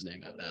to bleep his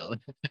name out now.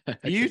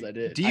 Do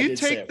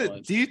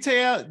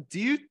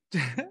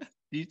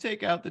you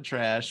take out the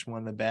trash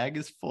when the bag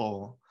is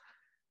full,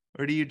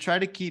 or do you try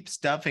to keep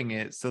stuffing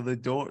it so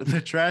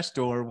the trash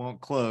door won't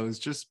close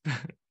just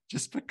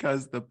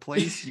because the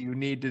place you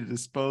need to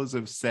dispose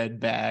of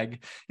said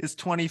bag is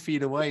 20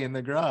 feet away in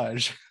the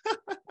garage?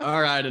 All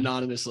right,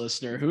 anonymous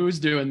listener, who's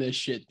doing this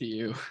shit to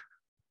you?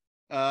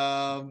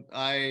 Oh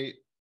my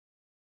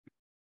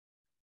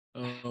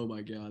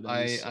god,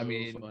 that is so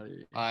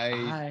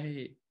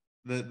funny.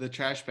 The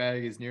trash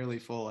bag is nearly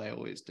full. I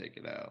always take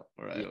it out,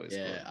 or I always close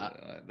it.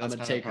 I'm a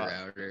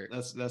taker-outer.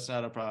 That's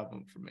not a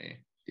problem for me.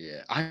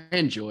 Yeah, I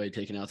enjoy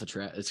taking out the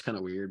trash. It's kind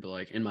of weird, but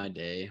like in my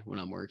day when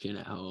I'm working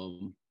at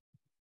home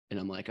and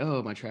I'm like,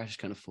 oh, my trash is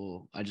kind of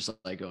full, I just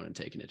like going and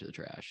taking it to the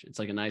trash. It's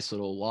like a nice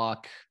little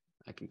walk.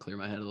 I can clear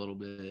my head a little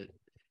bit.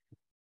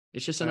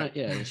 It's just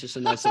it's just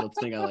a nice little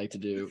thing I like to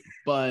do.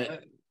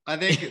 But I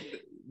think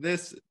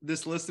this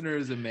listener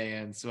is a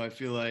man, so I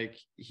feel like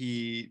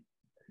he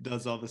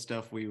does all the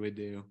stuff we would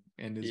do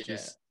and is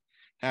just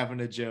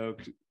having a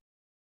joke,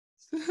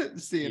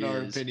 seeing our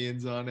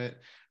opinions on it.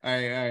 All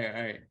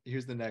right.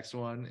 Here's the next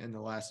one and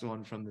the last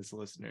one from this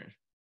listener.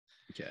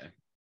 Okay.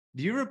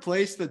 Do you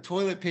replace the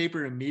toilet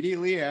paper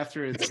immediately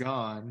after it's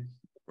gone,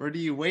 or do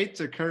you wait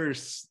to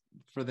curse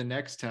for the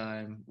next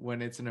time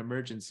when it's an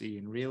emergency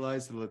and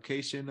realize the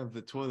location of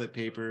the toilet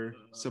paper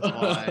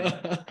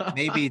supply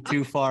may be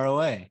too far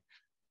away?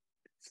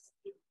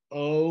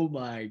 Oh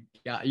my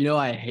god!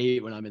 I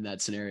hate when I'm in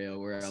that scenario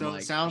where I'm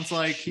like, it sounds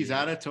like he's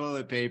out of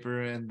toilet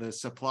paper and the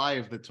supply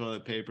of the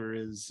toilet paper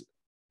is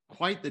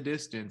quite the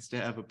distance to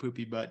have a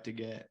poopy butt to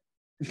get.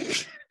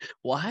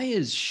 Why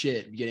is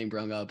shit getting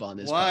brung up on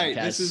this podcast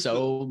this is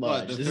so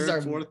much? This is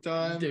our fourth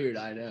time, dude.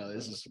 I know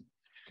this is.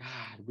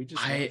 God, we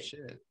just love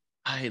shit.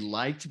 I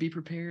like to be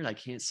prepared. I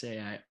can't say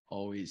I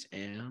always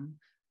am.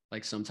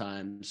 Like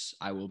sometimes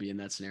I will be in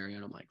that scenario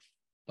and I'm like,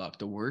 fuck.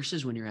 The worst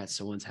is when you're at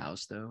someone's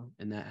house though,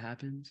 and that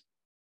happens.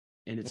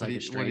 and it's What like do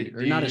a you- what do you- stranger, do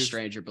or you not a use-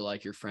 stranger, but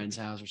like your friend's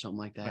house or something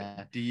like that.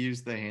 What, do you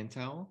use the hand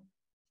towel?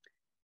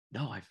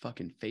 No, I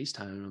fucking FaceTime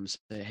them and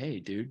say, hey,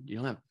 dude, you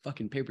don't have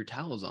fucking paper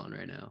towels on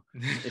right now.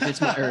 If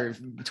it's my or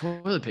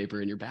toilet paper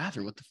in your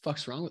bathroom, what the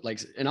fuck's wrong with like?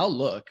 And I'll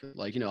look,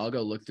 like, I'll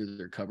go look through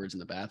their cupboards in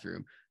the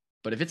bathroom.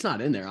 But if it's not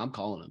in there, I'm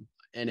calling them.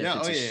 And if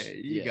Yeah, it's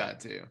you got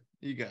to.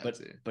 You got but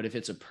to. but if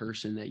it's a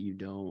person that you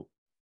don't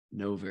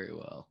know very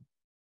well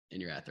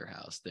and you're at their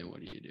house, then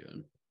what are you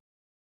doing?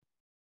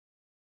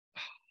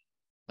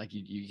 Like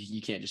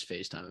you can't just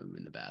FaceTime them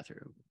in the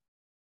bathroom.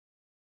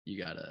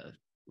 You gotta,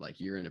 like,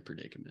 you're in a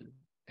predicament.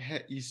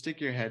 You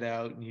stick your head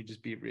out and you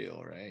just be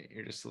real, right?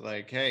 You're just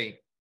like, hey,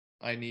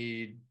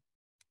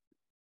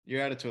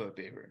 you're out of toilet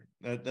paper.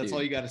 That's Dude,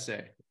 all you got to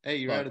say. Hey,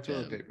 you're out of fuck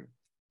toilet them. paper.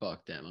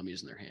 Fuck them. I'm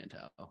using their hand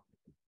towel.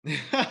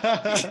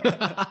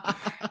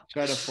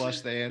 Try to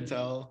flush the hand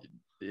towel.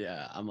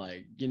 Yeah, I'm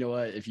like, you know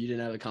what? If you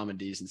didn't have the common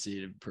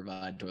decency to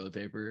provide toilet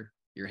paper,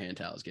 your hand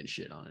towel is getting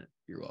shit on it.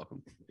 You're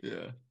welcome.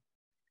 Yeah.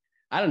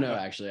 I don't know,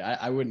 actually. I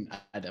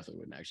definitely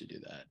wouldn't actually do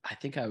that. I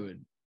think I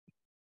would.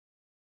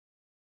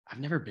 I've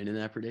never been in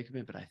that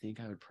predicament, but I think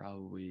I would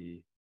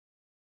probably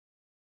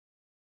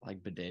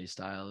like bidet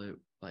style it,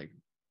 like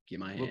get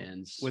my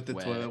hands with the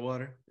wet. toilet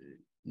water.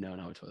 No,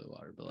 not with toilet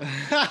water, but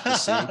like the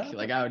sink.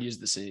 Like I would use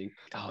the sink.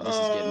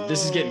 Oh,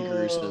 this is getting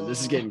gruesome. This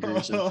is getting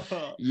gruesome.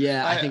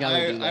 Yeah, I think I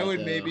would do that. I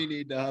would though. maybe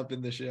need to hop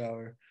in the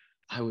shower.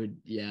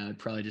 I'd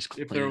probably just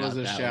If clean there it was out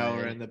a that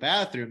shower way. in the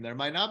bathroom, there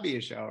might not be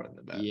a shower in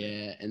the bathroom.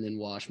 Yeah, and then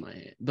wash my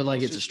hand. But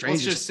like Let's it's just- a let's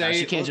stranger's just house. say-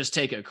 You can't let's- just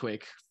take a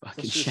quick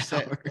fucking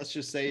shower. Let's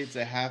just say it's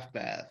a half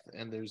bath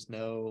and there's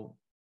no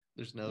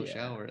Yeah.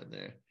 shower in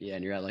there. Yeah,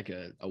 and you're at like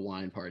a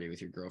wine party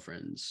with your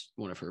girlfriend's,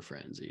 one of her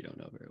friends that you don't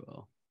know very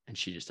well, and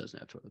she just doesn't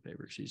have toilet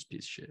paper. She's a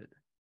piece of shit.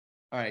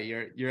 All right,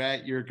 you're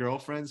at your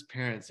girlfriend's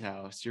parents'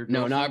 house.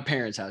 No, not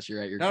parents' house.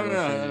 You're at your No.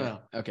 girlfriend.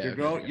 Okay,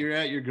 okay. You're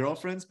at your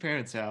girlfriend's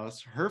parents'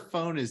 house. Her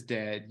phone is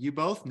dead. You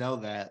both know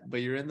that,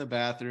 but you're in the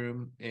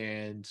bathroom,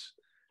 and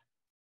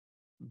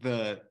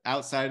the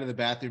outside of the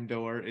bathroom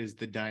door is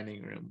the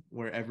dining room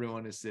where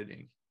everyone is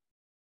sitting.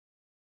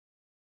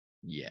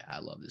 Yeah, I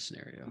love this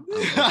scenario.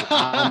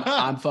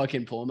 I'm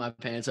fucking pulling my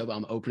pants up.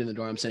 I'm opening the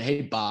door. I'm saying,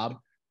 "Hey, Bob,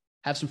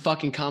 have some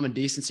fucking common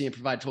decency and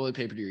provide toilet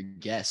paper to your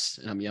guests."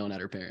 And I'm yelling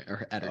at her parent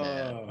or at her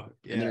dad.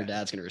 Yeah. And then her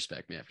dad's gonna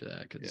respect me after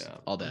that because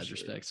all I'm dads sure.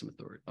 respect some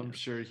authority. I'm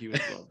sure he would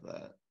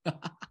love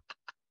that.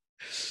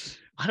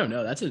 I don't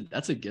know. That's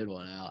a good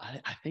one, Al.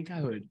 I think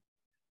I would.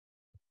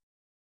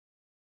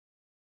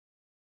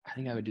 I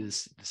think I would do the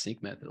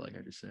sink method, like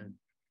I just said.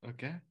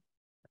 Okay.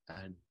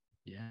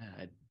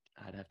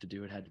 I'd have to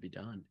do what had to be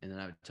done, and then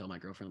I would tell my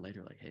girlfriend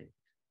later, like, "Hey,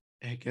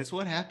 Guess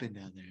what happened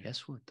down there?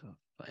 guess what the?"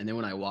 And then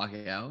when I walk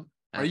out,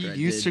 Are you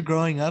used to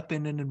growing up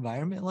in an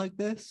environment like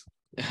this?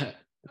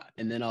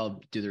 and then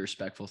I'll do the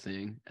respectful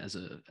thing as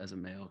a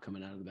male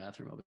coming out of the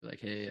bathroom. I'll be like,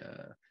 "Hey,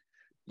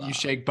 Bob." You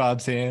shake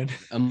Bob's hand.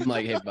 I'm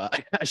like, "Hey, Bob."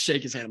 I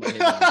shake his hand. I'm like, "Hey,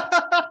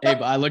 Bob." Hey,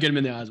 Bob. I look at him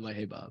in the eyes. I'm like,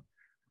 "Hey, Bob,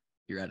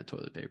 you're out of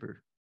toilet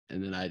paper."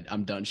 And then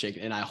I'm done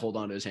shaking, and I hold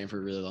on to his hand for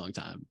a really long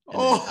time.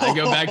 And then I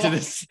go back to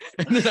this,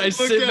 and then I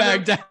sit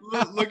back down.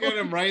 Look at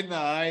him right in the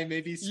eye.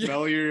 Maybe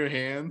smell your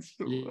hands.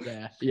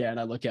 Yeah. And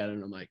I look at him,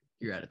 and I'm like,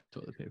 "You're out of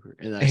toilet paper."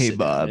 And I Hey, sit down,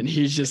 Bob. and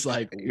he's just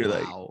like, You're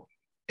like, "Wow."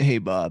 Hey,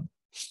 Bob,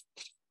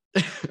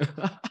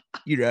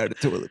 you're out of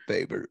toilet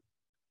paper.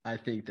 I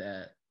think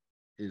that's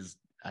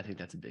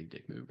a big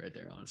dick move right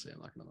there. Honestly,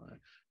 I'm not gonna lie.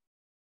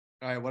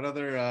 All right. What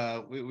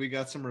other? We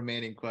got some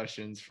remaining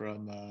questions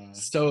from.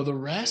 So the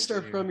rest are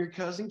Kenzie. from your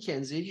cousin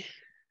Kenzie,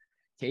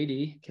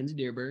 Kenzie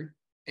Deerberg.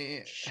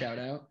 Eh, Shout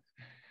out.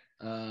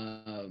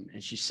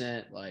 And she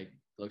sent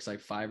looks like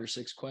 5 or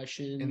 6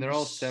 questions, and they're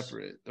all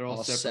separate. They're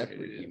all separate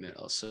separated.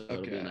 emails. So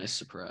it'll be a Okay. nice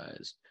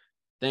surprise.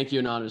 Thank you,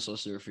 anonymous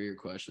listener, for your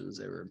questions.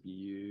 They were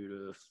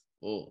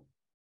beautiful.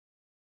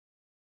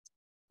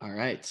 All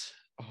right.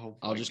 Oh,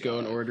 I'll my just go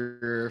in God.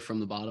 order from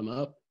the bottom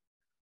up.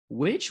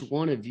 Which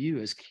one of you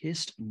has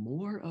kissed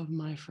more of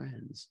my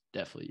friends?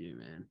 Definitely you,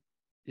 man.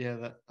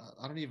 Yeah,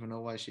 I don't even know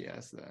why she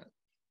asked that.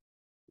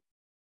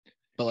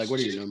 But like,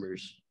 what are your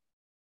numbers?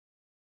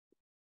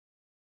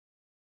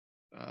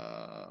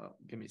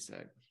 Give me a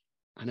sec.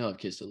 I know I've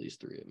kissed at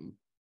least 3 of them.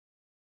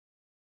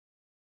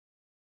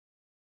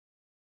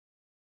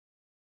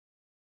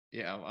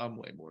 Yeah, I'm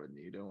way more than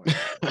you. Don't worry.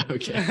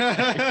 Okay. I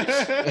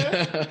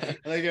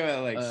think I'm at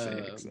like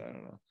 6. I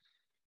don't know.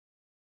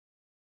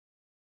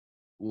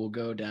 We'll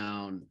go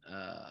down.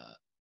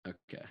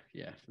 Okay,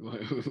 yeah,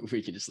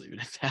 we can just leave it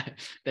at that.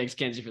 Thanks,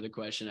 Kenzie, for the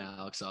question.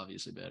 Alex,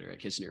 obviously better at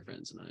kissing your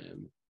friends than I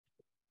am.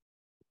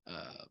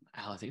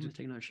 Al, I think I'm gonna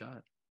take another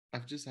shot.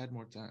 I've just had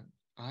more time.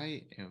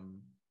 I am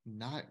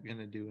not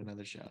gonna do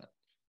another shot,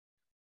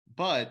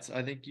 but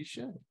I think you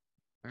should.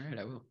 All right,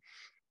 I will.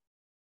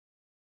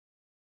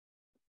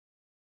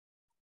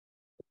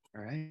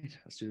 All right,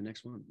 let's do the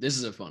next one. This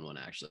is a fun one,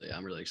 actually.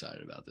 I'm really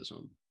excited about this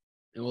one.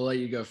 And we'll let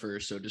you go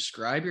first. So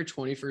describe your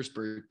 21st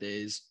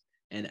birthdays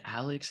and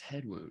Alex's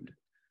head wound.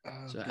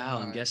 Oh, So Al,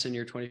 I'm God. guessing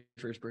your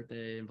 21st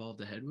birthday involved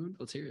a head wound.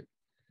 Let's hear it.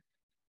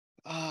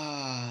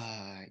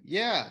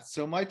 Yeah.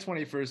 So my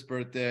 21st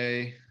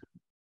birthday,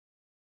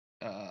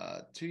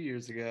 2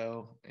 years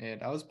ago,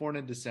 and I was born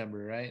in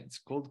December, right? It's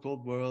a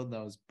cold world, and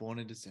I was born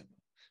in December.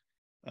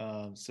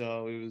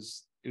 So it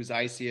was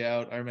icy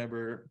out. I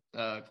remember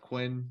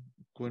Quinn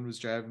was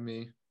driving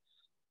me.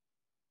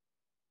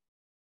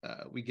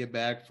 We get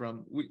back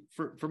from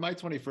for my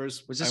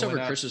 21st. Was this over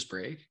Christmas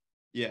break?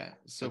 Yeah.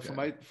 So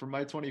okay. for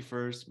my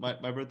 21st,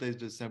 my birthday is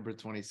December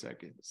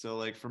 22nd. So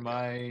like for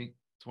my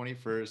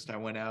 21st, I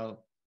went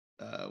out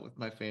with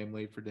my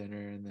family for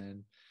dinner, and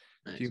then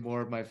a few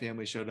more of my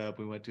family showed up.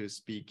 We went to a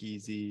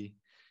speakeasy,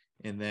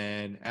 and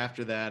then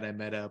after that, I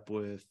met up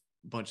with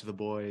a bunch of the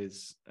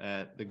boys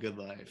at the Good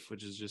Life,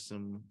 which is just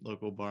some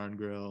local bar and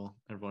grill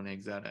everyone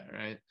hangs out at,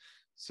 right?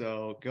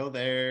 So go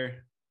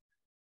there,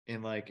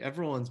 and like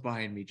everyone's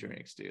buying me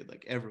drinks, dude.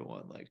 Like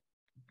everyone, like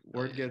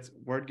word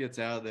gets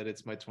out that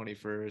it's my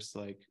 21st.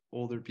 Like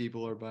older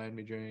people are buying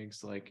me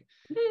drinks, like.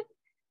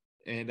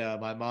 And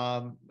my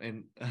mom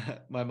and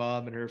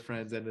her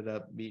friends ended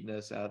up meeting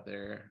us out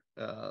there,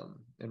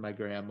 and my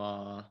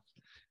grandma.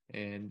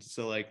 And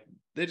so like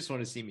they just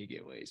want to see me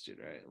get wasted,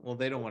 right? Well,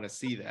 they don't want to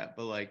see that,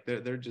 but like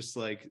they're just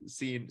like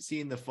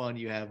seeing the fun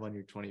you have on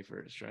your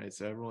 21st, right?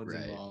 So everyone's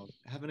involved,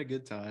 having a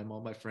good time.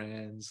 All my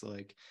friends,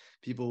 like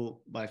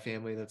people, my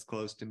family that's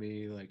close to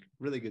me, like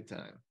really good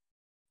time.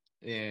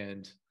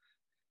 And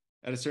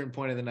at a certain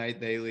point of the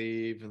night, they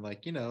leave, and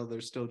like, you know,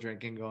 there's still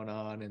drinking going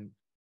on, and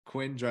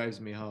Quinn drives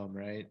me home,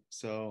 right?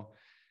 So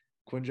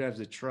Quinn drives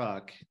a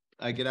truck.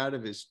 I get out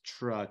of his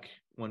truck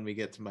when we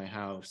get to my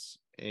house,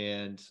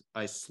 and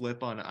I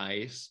slip on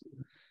ice,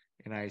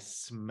 and I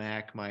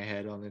smack my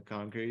head on the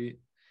concrete,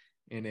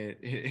 and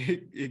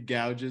it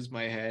gouges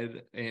my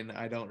head, and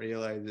I don't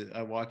realize it.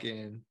 I walk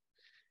in,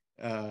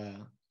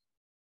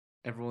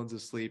 everyone's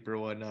asleep or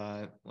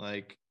whatnot.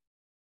 Like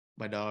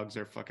my dogs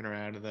are fucking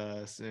around with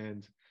us,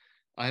 and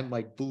I'm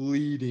like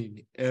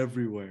bleeding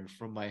everywhere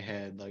from my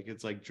head. Like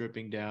it's like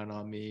dripping down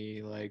on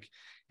me. Like,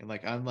 and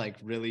like I'm like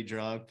really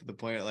drunk to the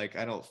point like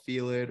I don't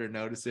feel it or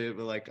notice it,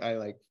 but like I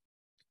like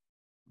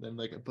then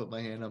like I put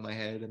my hand on my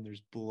head and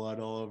there's blood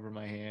all over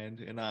my hand,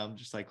 and I'm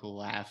just like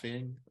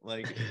laughing.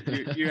 Like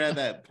you're at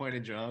that point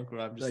of drunk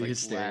where I'm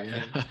just like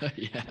laughing.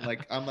 Yeah.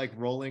 Like I'm like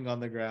rolling on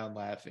the ground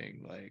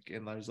laughing, like,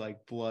 and there's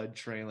like blood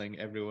trailing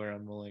everywhere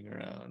I'm rolling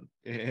around.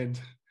 And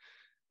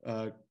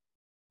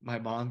my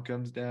mom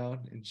comes down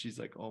and she's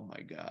like, oh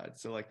my God.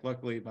 So like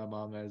luckily my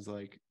mom has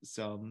like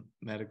some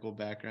medical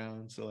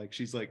background, so like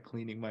she's like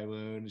cleaning my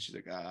wound, and she's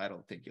like, I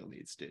don't think you'll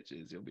need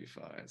stitches, you'll be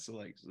fine.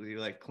 So he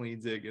like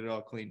cleans it, get it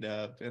all cleaned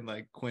up, and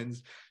like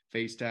Quinn's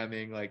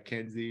FaceTiming like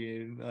Kenzie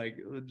and like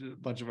a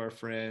bunch of our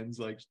friends,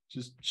 like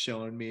just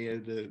showing me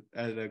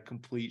at a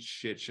complete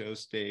shit show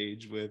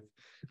stage with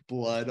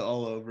blood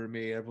all over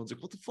me. Everyone's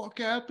like, what the fuck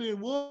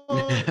happened? What?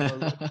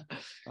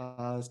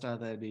 It's not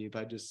that deep.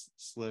 I just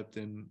slipped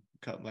and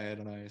cut my head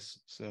on ice.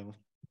 So,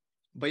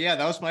 but yeah,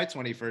 that was my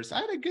 21st.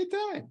 I had a good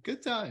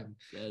time.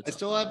 I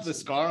still have the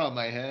scar on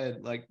my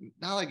head, like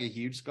not like a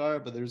huge scar,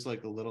 but there's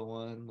like a little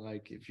one,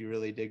 like if you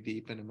really dig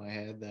deep into my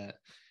head, that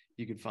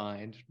you could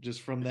find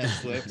just from that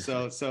slip.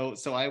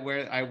 So I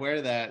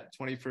wear that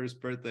 21st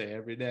birthday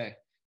every day.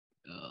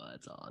 Oh,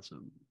 that's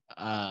awesome.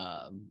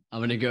 I'm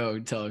gonna go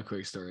tell a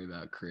quick story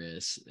about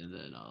Chris, and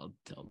then I'll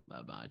tell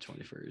about my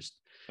 21st.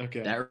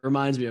 Okay. That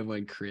reminds me of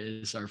when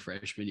Chris, our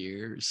freshman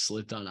year,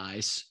 slipped on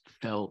ice,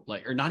 felt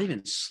like, or not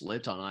even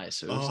slipped on ice.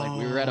 So it was like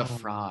we were at a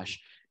frosh,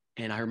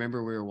 and I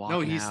remember we were walking.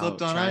 No, he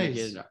slipped on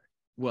ice.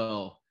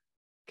 Well,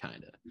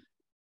 kind of.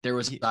 There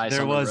was ice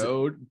on the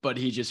road, but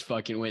he just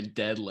fucking went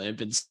dead limp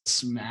and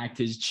smacked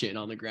his chin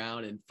on the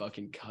ground and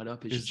fucking cut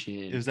up his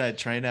chin. It was at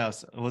Train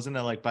House. Wasn't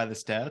it like by the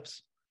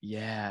steps?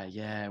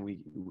 Yeah. We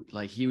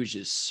like, he was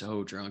just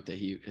so drunk that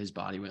his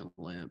body went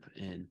limp,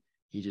 and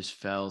he just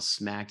fell,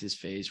 smacked his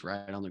face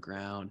right on the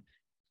ground.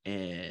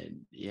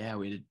 And yeah,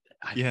 we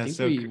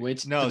went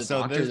to the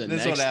doctor the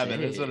next day.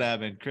 This is what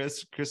happened.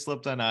 Chris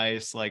slipped on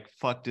ice, like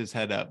fucked his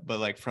head up, but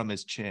like from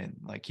his chin,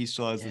 like he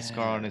still has the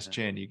scar on his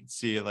chin. You can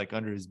see it like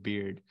under his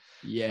beard.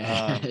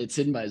 Yeah, it's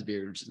hidden by his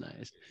beard, which is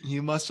nice. He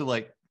must have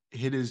like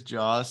hit his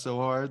jaw so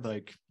hard,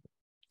 like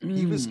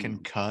he was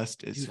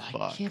concussed as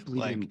fuck. I can't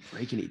believe he didn't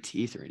break any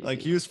teeth or anything. Like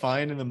he was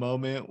fine in the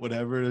moment,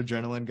 whatever,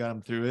 adrenaline got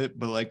him through it.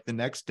 But like the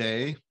next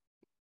day,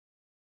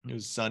 it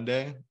was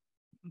Sunday,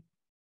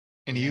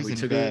 and he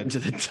was in bed. To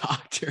the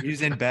doctor. He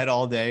was in bed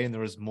all day, and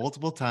there was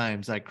multiple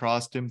times I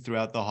crossed him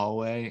throughout the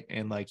hallway,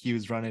 and like he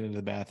was running into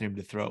the bathroom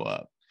to throw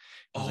up.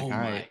 I was like, all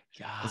right.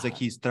 God. I was like,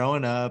 he's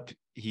throwing up.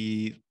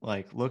 He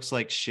like looks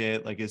like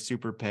shit, like is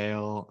super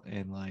pale,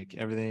 and like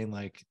everything,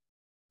 like.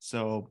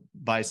 So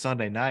by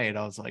Sunday night,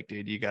 I was like,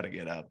 dude, you got to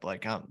get up.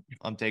 Like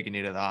I'm taking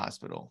you to the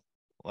hospital,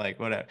 like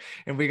whatever.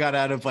 And we got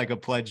out of like a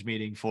pledge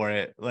meeting for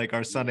it, like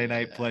our Sunday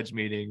night pledge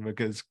meeting,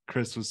 because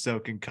Chris was so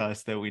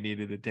concussed that we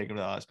needed to take him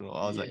to the hospital.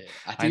 I was like,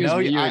 I know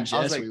you. I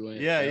was like, we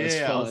went. Yeah.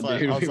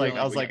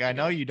 I was like, I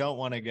know you don't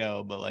want to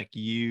go, but like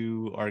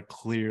you are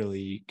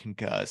clearly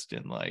concussed,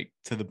 and like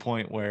to the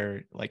point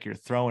where like you're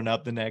throwing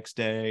up the next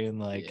day, and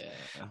like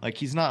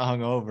he's not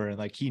hungover, and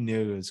like he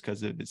knew it was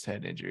because of his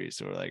head injury.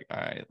 So we're like, all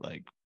right,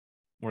 like.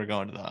 We're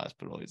going to the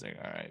hospital. He's like,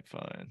 all right,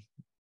 fine.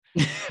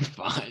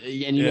 Fine.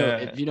 And you know,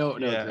 if you don't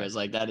know yeah. Chris,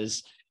 like that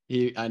is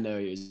I know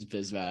he was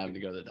pissed about having to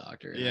go to the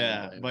doctor. And I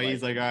Yeah, don't blame but him.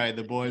 he's like, all right,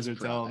 the boys his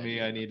are telling pride, me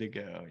you I know. need to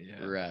go.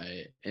 Yeah.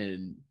 Right.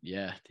 And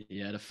yeah, he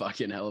had a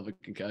fucking hell of a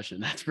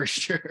concussion, that's for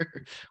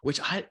sure. Which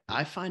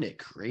I find it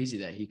crazy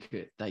that he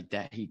could like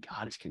that he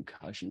got his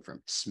concussion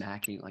from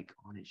smacking like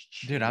on his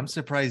chin. Dude, I'm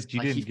surprised you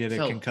Like, he didn't get a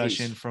fell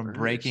concussion face from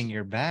breaking first.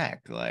 your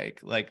back.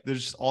 Like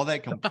there's just all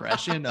that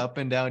compression up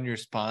and down your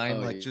spine, Oh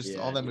like just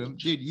all yeah, that dude. movement.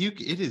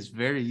 Dude, it is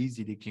very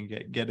easy to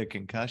get a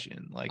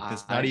concussion. Like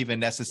that's not I even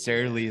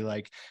necessarily yeah.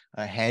 like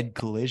a head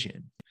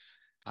collision.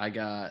 I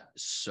got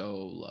so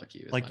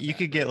lucky with Like my you back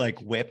could get like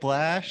break.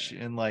 whiplash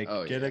Yeah. and like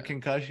Oh get a yeah.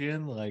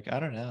 concussion. Like I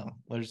don't know.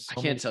 There's I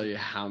so can't many. tell you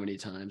how many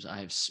times I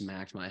have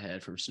smacked my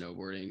head from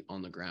snowboarding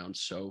on the ground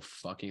so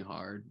fucking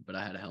hard, but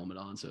I had a helmet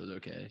on, so it was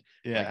okay. Like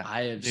Yeah,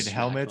 I have dude, smacked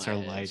helmets my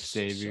are head so.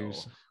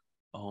 lifesavers.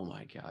 Oh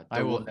my god, I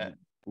the will. one.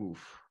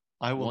 Oof,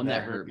 I will one that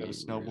never hurt go me really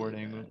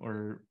snowboarding, bad.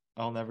 or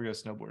I'll never go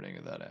snowboarding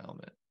without a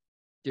helmet.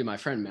 Dude, my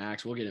friend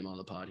Max, we'll get him on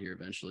the pod here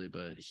eventually,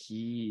 but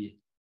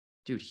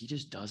dude, he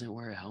just doesn't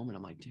wear a helmet.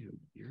 I'm like, dude,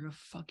 you're a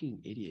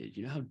fucking idiot.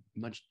 You know how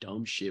much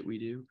dumb shit we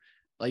do?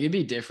 Like, it'd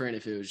be different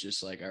if it was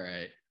just like, all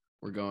right,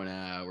 we're going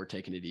out, we're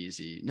taking it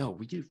easy. No,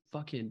 we do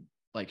fucking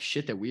like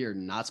shit that we are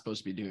not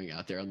supposed to be doing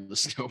out there on the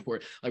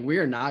snowboard. Like, we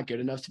are not good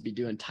enough to be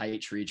doing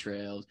tight tree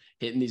trails,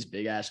 hitting these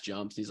big ass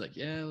jumps. He's like,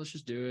 yeah, let's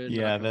just do it. But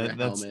Yeah, I wear a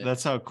helmet.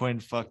 that's how Quinn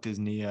fucked his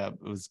knee up.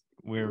 It was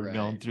we were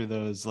going Right. through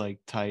those like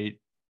tight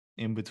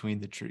in between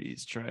the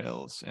trees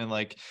trails, and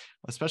like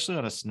especially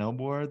on a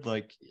snowboard, Yeah.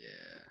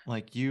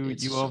 like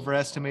It's you so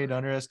overestimate, hard.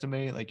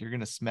 underestimate, like you're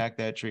gonna smack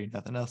that tree.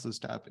 Nothing else is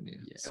stopping you.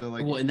 Yeah. So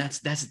like Well, and that's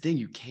the thing.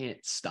 You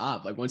can't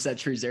stop. Like once that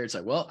tree's there, it's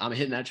like, well, I'm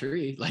hitting that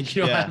tree. Like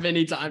you don't yeah, have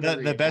any time to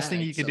the best thing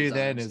you react could do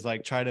then sometimes. is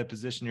like try to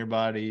position your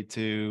body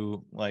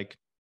to like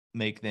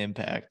make the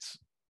impact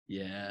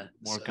Yeah.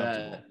 more So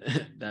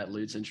comfortable. that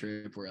Lutzen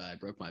trip where I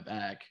broke my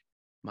back,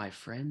 my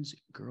friend's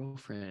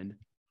girlfriend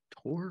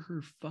tore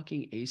her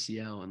fucking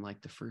ACL in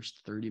like the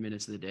first 30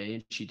 minutes of the day,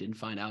 and she didn't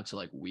find out till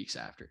like weeks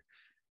after.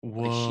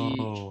 Like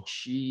Whoa.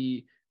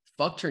 she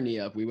fucked her knee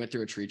up. We went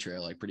through a tree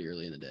trail like pretty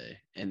early in the day,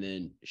 and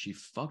then she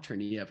fucked her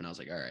knee up, and I was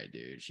like, all right,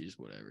 dude, she's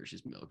whatever,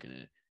 she's milking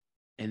it.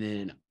 And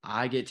then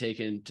I get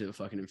taken to a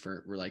fucking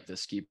infirm, we're like the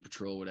ski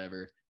patrol,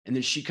 whatever. And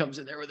then she comes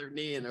in there with her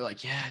knee, and they're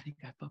like, "Yeah, I think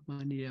I fucked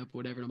my knee up,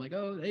 whatever." And I'm like,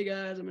 "Oh, hey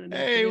guys, I'm gonna need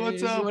Hey,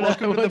 what's things. up?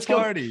 Welcome to the What's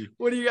going? party.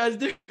 What are you guys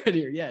doing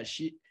here?" Yeah,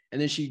 and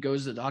then she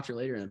goes to the doctor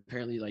later, and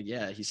apparently, like,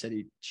 yeah, he said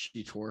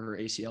she tore her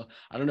ACL.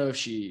 I don't know if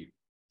she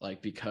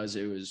like because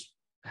it was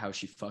how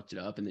she fucked it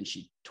up, and then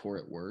she tore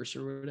it worse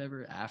or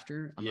whatever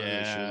after. I'm not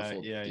really sure the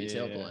full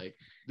detail, but Yeah. like,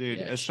 Dude,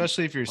 yeah, she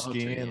especially if you're fucked her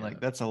skiing, knee like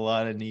up. that's a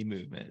lot of knee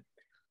movement.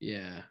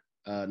 Yeah.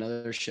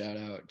 Another shout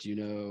out. Do you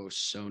know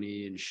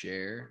Sony and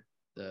Cher,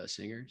 the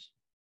singers?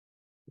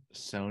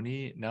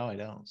 Sony? No, I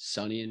don't.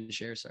 Sonny and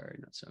Cher, sorry,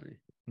 not Sony.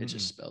 It's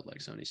just Mm-mm. spelled like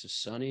Sony. So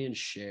Sonny and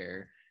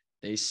Cher,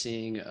 they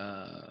sing here,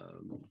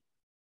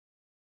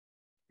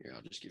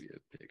 I'll just give you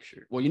a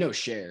picture. Well, you know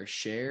Cher.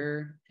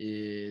 Cher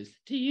is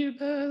Do you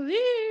believe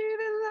in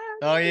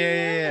Oh love?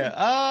 yeah.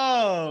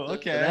 Oh, So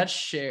okay. that's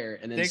Cher.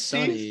 And then 60s,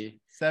 Sonny,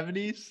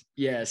 70s.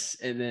 yes.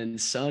 And then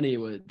Sonny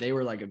they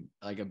were like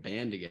a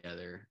band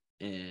together,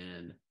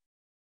 and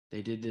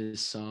they did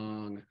this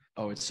song.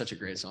 Oh, it's such a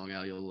great song,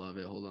 Al. You'll love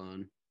it. Hold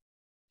on.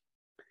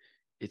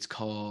 It's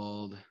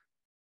called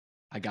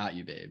I Got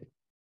You, Babe.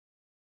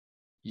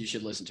 You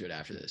should listen to it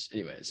after this.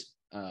 Anyways,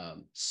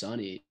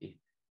 Sonny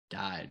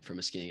died from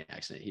a skiing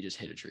accident. He just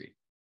hit a tree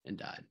and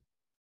died.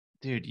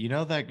 Dude, you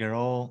know that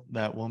girl,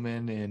 that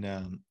woman in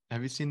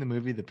have you seen the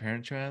movie The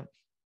Parent Trap?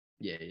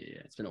 Yeah.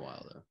 It's been a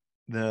while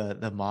though.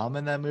 The mom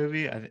in that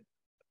movie,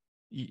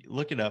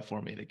 look it up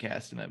for me, the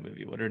cast in that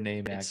movie, what her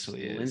name It's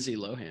actually is. Lindsay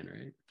Lohan,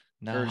 right?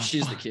 No, Or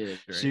she's the kid,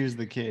 right? she was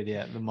the kid,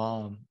 yeah. The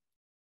mom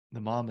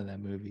in that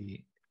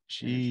movie.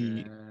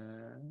 She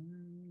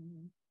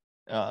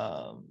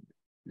um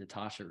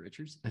Natasha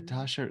Richardson.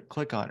 Natasha,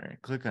 click on her.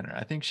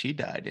 I think she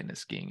died in a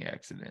skiing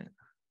accident.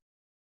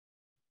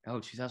 Oh,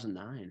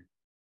 2009.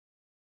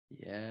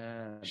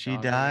 Yeah. She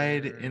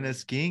died in a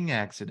skiing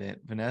accident.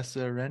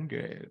 Vanessa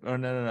Redgrave. Oh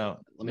no.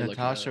 Let me look it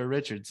Natasha up.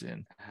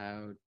 Richardson.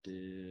 How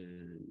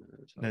did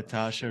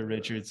Natasha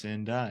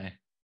Richardson die?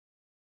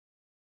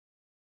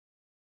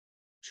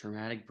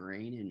 Traumatic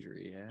brain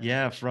injury? Yeah.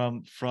 Yeah,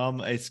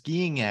 from a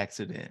skiing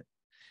accident.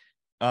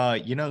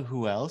 You know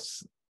who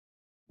else?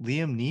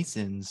 Liam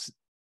Neeson's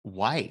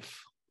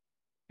wife.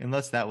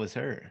 Unless that was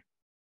her.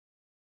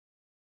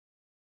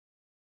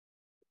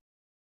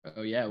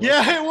 Oh yeah.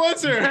 Yeah, it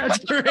was her. That's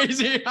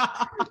crazy.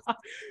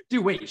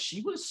 Dude, wait,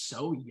 she was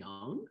so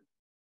young?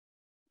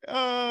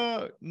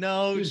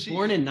 No, She was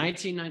born in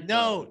 1990.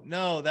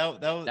 No,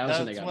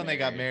 that's when they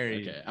got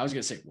married. Okay. I was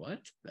gonna say, what?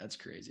 That's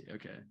crazy.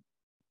 Okay.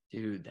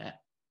 Dude,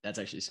 that's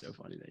actually so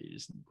funny that you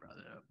just brought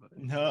it up. But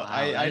No, wow,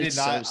 I did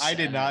not. so I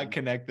did not sad.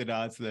 connect the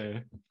dots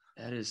there.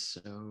 That is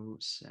so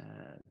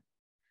sad.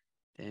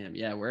 Damn.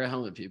 Yeah, wear a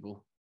helmet,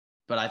 people.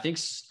 But I think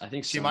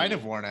She might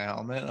have worn a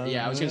helmet.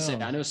 Yeah, I was gonna say,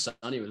 know. I know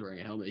Sonny was wearing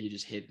a helmet. He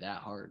just hit that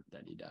hard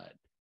that he died.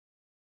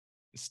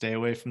 Stay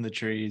away from the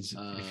trees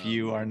if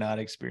you are not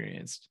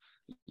experienced.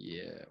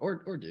 Yeah,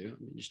 or do.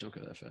 I mean, just don't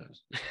go that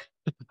fast.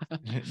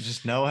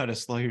 Just know how to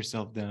slow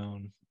yourself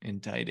down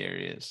in tight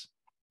areas.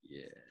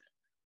 Yeah.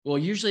 Well,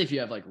 usually if you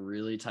have like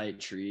really tight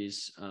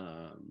trees,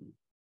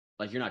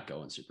 like you're not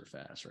going super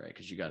fast, right?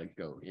 Because you got to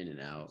go in and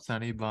out.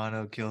 Sonny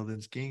Bono killed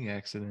in skiing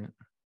accident.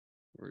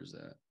 Where's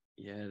that?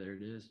 Yeah, there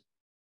it is.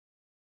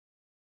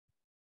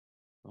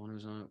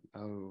 Bono's on.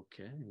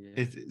 Okay.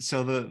 Yeah.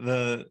 So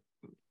the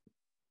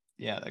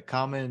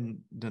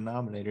common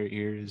denominator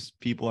here is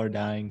people are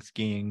dying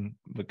skiing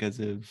because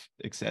of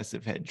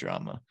excessive head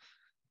trauma.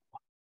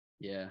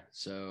 Yeah.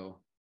 So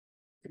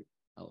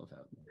I love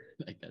how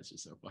like that's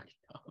just so fucking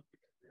dumb.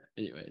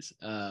 Anyways,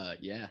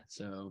 yeah.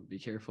 So be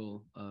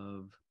careful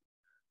of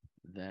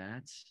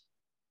that.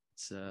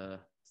 It's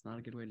not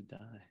a good way to die.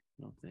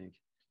 I don't think.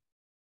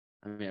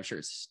 I mean, I'm sure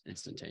it's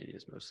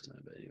instantaneous most of the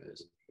time, but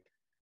anyways.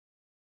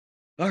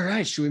 All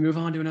right, should we move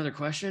on to another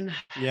question?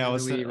 Yeah,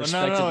 we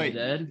respected the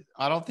dead?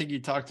 I don't think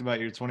you talked about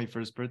your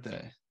 21st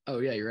birthday. Oh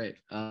yeah, you're right.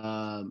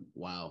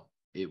 Wow,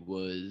 it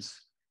was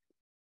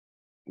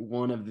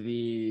one of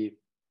the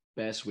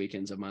best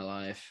weekends of my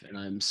life, and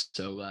I'm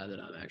so glad that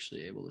I'm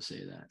actually able to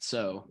say that.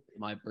 So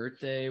my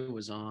birthday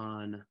was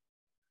on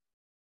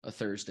a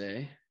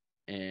Thursday,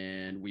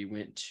 and we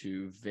went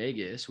to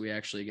Vegas. We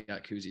actually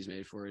got koozies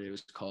made for it. It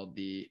was called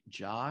the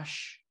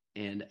Josh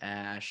and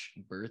Ash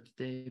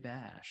Birthday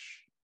Bash,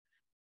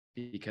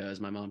 because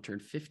my mom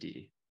turned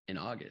 50 in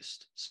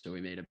August. So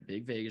we made a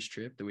big Vegas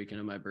trip the weekend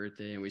of my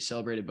birthday, and we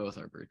celebrated both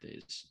our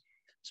birthdays.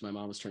 So my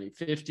mom was turning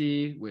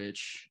 50,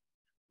 which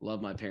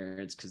love my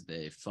parents because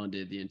they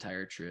funded the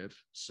entire trip.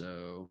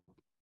 So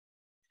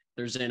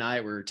Thursday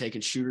night, we're taking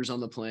shooters on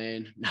the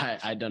plane.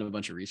 I'd done a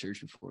bunch of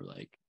research before,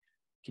 like,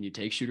 can you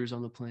take shooters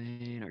on the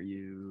plane? Are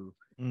you,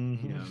 you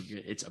know,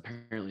 it's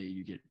apparently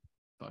you get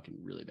fucking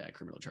really bad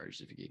criminal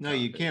charges if you get No, caught.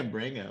 you can't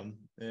bring them.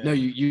 Yeah. No,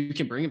 you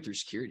can bring them through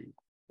security.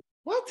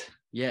 What?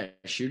 Yeah,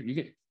 shoot. You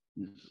can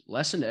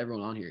lesson to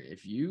everyone on here.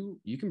 If you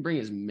can bring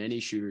as many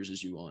shooters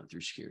as you want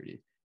through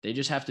security. They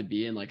just have to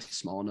be in like a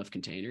small enough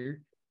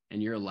container,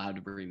 and you're allowed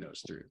to bring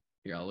those through.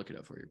 Here, I'll look it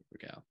up for you.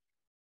 Look out.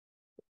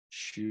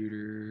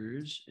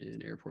 Shooters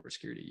in airport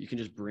security. You can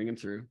just bring them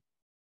through.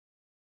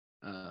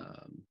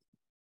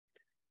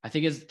 I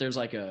think there's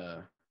like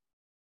a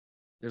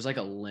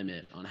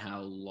limit on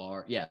how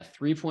large. Yeah,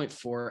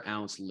 3.4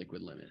 ounce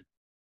liquid limit.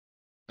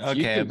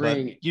 Okay,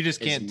 but you just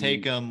can't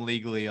take them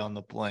legally on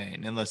the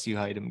plane unless you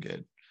hide them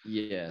good.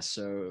 Yeah,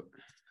 so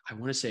I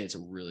want to say it's a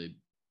really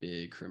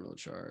big criminal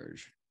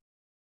charge.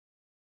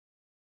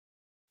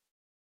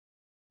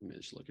 Let me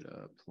just look it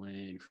up.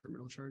 Plane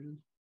criminal charges.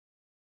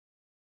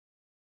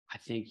 I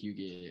think you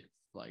get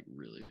like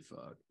really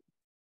fucked.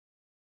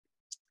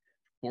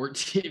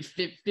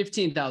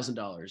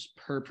 $15,000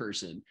 per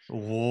person.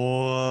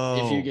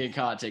 Whoa. If you get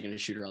caught taking a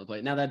shooter on the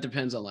plane. Now that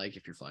depends on like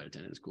if your flight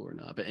attendant's cool or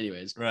not. But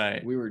anyways,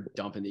 right. We were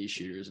dumping these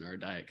shooters in our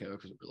Diet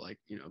Coke because we're like,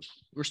 you know,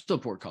 we're still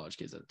poor college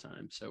kids at the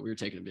time. So we were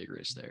taking a big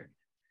risk there.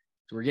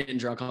 So we're getting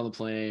drunk on the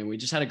plane. We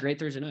just had a great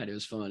Thursday night. It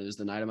was fun. It was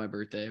the night of my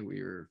birthday.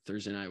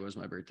 Thursday night was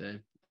my birthday.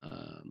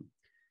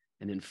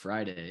 And then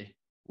Friday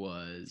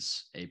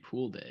was a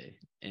pool day.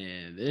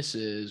 And this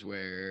is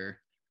where,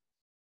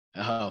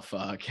 oh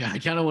fuck! I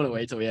kind of want to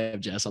wait till we have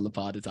Jess on the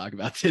pod to talk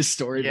about this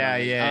story.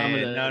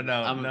 Yeah.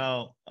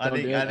 No. I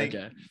think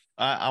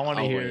I want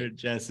to hear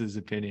Jess's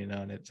opinion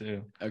on it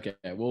too. Okay,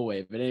 we'll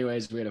wait. But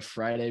anyways, we had a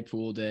Friday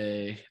pool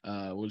day.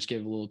 We'll just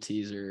give a little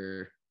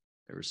teaser.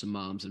 There were some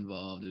moms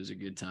involved. It was a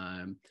good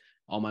time.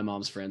 All my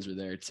mom's friends were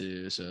there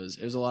too, so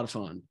it was a lot of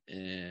fun.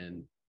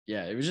 And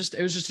yeah, it was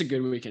just a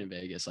good weekend in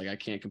Vegas. Like I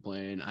can't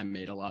complain. I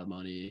made a lot of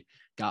money.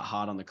 Got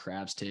hot on the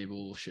craps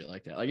table, shit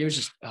like that. Like it was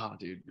just, oh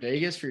dude,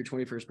 Vegas for your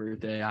 21st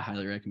birthday. I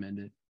highly recommend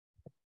it.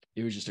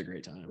 It was just a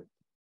great time.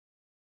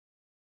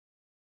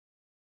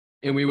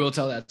 And we will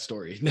tell that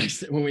story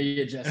next when we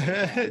get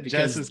Jess.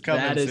 Jess is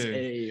coming soon. That is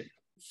a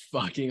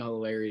fucking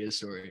hilarious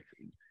story.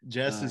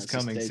 Jess is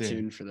coming soon. Stay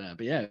tuned for that.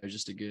 But yeah, it was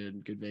just a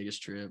good Vegas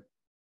trip.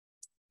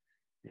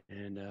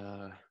 And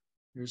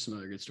there's some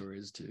other good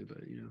stories too,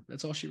 but you know,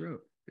 that's all she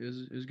wrote. It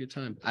was a good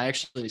time. I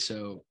actually,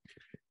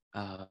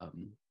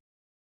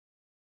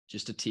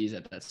 just to tease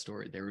at that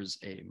story, there was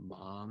a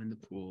mom in the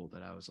pool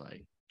that I was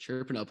like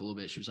chirping up a little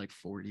bit. She was like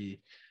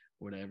 40,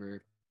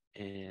 whatever.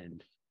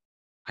 And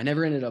I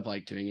never ended up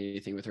like doing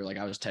anything with her. Like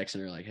I was texting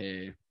her like,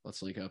 hey,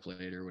 let's link up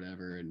later,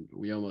 whatever. And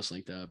we almost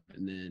linked up.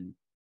 And then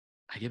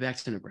I get back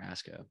to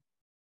Nebraska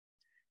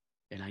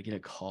and I get a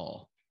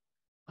call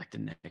like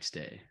the next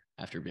day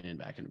after being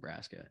back in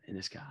Nebraska. And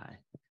this guy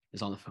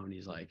is on the phone.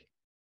 He's like,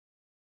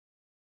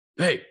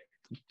 hey, what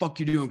the fuck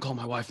you doing? Call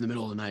my wife in the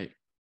middle of the night.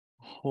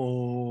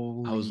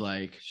 Holy I was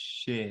like,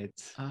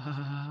 shit.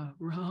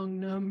 Wrong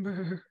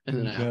number. And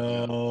then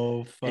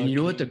and you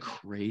know what the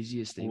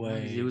craziest thing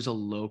was? It was a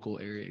local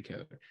area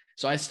code.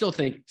 So I still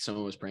think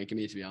someone was pranking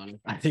me, to be honest.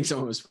 I think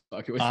someone was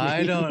fucking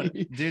with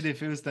me. Dude,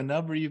 if it was the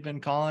number you've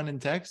been calling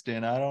and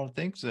texting, I don't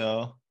think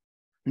so.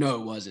 No,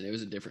 it wasn't. It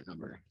was a different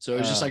number. So it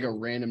was just like a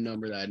random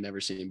number that I'd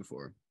never seen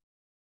before.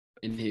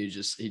 And he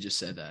just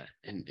said that,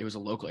 and it was a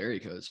local area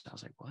code. So I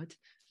was like, what?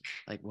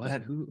 Like what?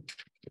 That- Who?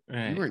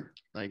 Right. You weren't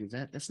like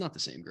that. That's not the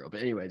same girl.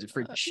 But anyways, it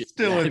freaked shit.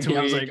 Still a out of me. tweak.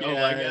 I was like, oh my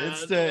Yeah, god,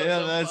 it's still, what yeah,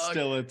 the that's fuck?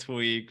 still a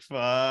tweak.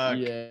 Fuck.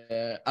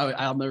 Yeah,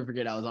 I'll never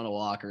forget. I was on a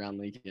walk around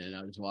Lincoln, and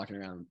I was walking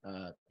around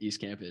East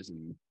Campus,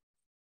 and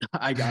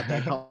I got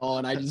that call,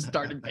 and I just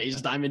started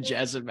FaceTiming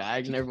Jess and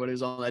Mags and everybody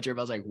was on that trip.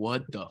 I was like,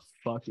 what the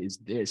fuck is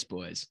this,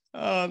 boys?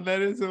 Oh,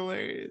 that is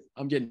hilarious.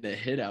 I'm getting a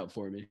hit out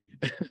for me.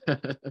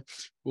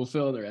 We'll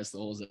fill in the rest of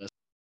the holes.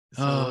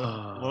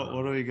 So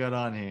what do we got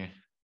on here?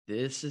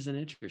 This is an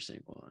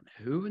interesting one.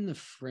 Who in the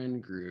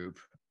friend group,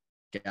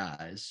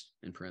 guys,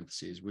 in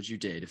parentheses, would you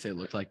date if they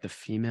looked like the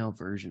female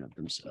version of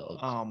themselves?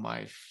 Oh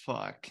my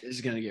fuck. This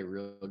is gonna get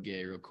real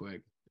gay real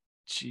quick.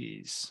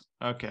 Jeez.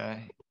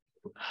 Okay.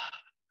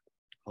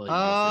 I'll let you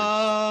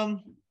go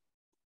first.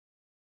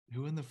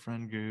 Who in the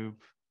friend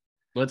group?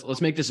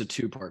 Let's make this a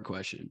two-part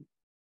question.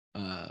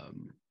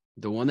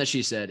 The one that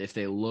she said, if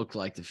they look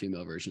like the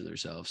female version of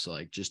themselves, so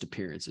like just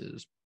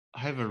appearances. I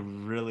have a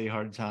really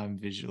hard time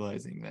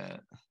visualizing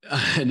that.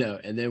 I know.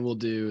 And then we'll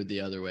do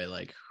the other way,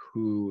 like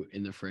who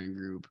in the friend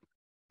group,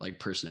 like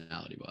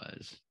personality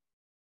wise,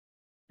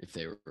 if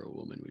they were a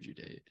woman, would you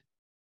date?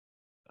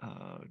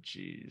 Oh,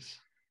 jeez.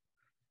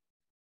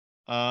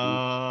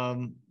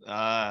 Well,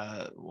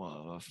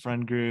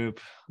 friend group.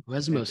 Who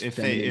has the most If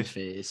feminine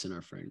face in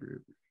our friend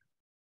group?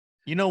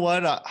 You know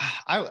what?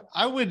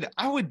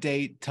 I would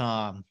date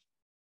Tom.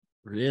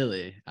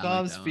 Really? I like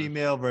Tom's that one.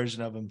 female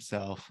version of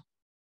himself.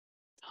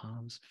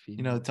 Tom's female.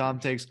 You know, Tom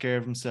takes care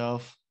of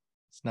himself.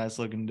 It's a nice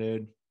looking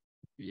dude.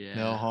 Yeah.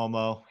 No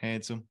homo,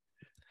 handsome.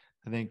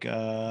 I think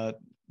the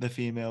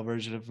female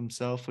version of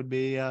himself would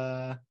be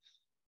a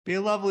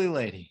lovely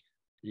lady.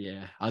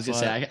 Yeah. I was gonna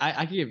say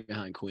I could get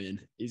behind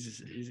Quinn.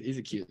 He's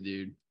a cute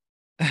dude.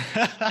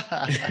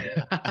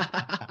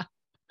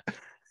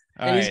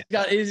 All and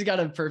right. he's got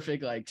a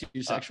perfect like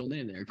two sexual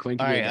name there. Quinn.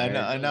 All right,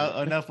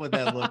 enough with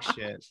that look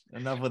shit.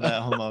 Enough with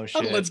that homo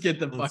shit. Let's get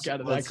the fuck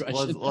out of that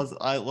question.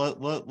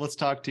 Let's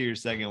talk to your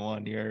second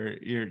one.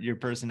 Your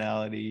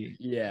personality.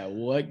 Yeah,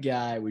 what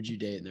guy would you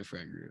date in the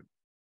friend group,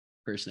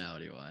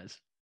 personality wise?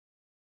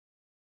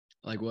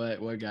 Like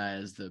what guy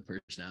is the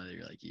personality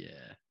you're like,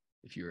 yeah,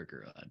 if you were a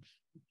girl, I'd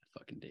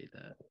fucking date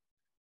that.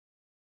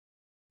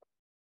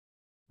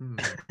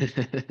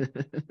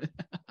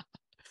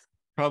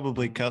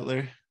 Probably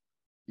Cutler.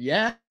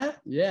 Yeah, I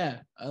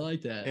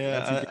like that.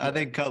 Yeah, I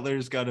think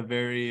Cutler's got a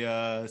very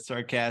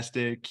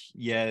sarcastic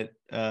yet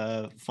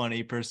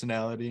funny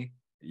personality.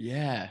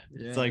 Yeah.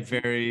 It's like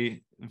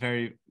very,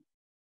 very.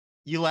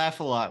 You laugh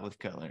a lot with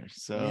Cutler,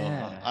 so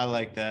I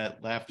like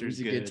that. Laughter's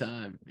a good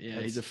time. Yeah,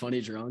 he's a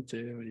funny drunk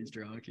too. When he's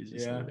drunk, he's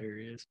just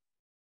hilarious.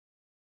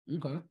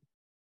 Okay,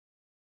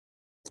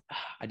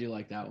 I do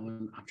like that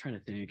one. I'm trying to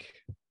think.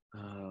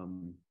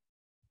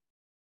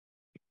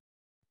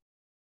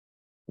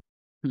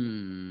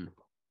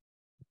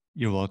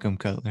 You're welcome,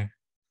 Cutler.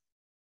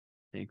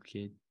 Thank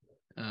you,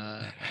 kid.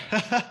 God,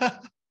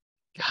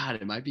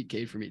 it might be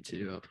gay for me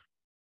too.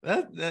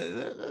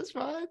 That's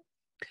fine.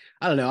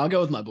 I don't know. I'll go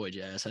with my boy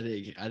Jess. I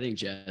think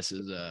Jess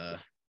is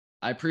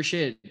I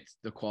appreciate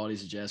the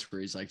qualities of Jess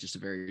where he's like just a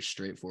very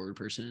straightforward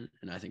person.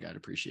 And I think I'd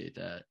appreciate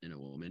that in a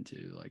woman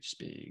too. Like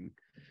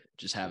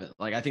just having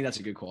like I think that's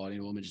a good quality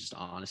in a woman, just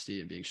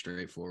honesty and being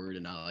straightforward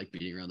and not like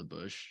beating around the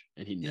bush.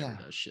 And he never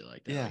does shit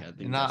like that. Yeah. Like, I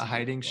think and not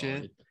hiding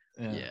shit.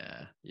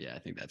 Yeah, I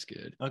think that's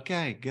good.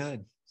 Okay,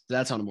 good. So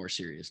that's on a more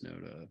serious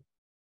note,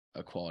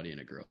 a quality in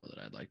a girl that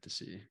I'd like to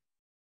see.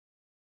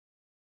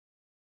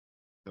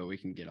 But we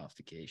can get off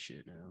the gay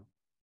shit now.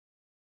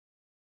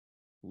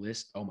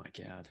 Oh my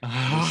God.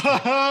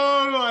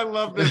 Oh, I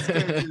love this.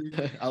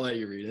 I'll let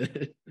you read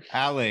it.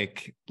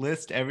 Alec,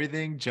 list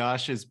everything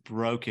Josh is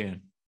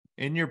broken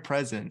in your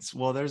presence.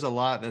 Well, there's a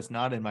lot that's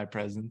not in my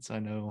presence. I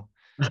know.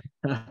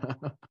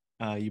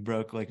 You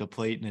broke like a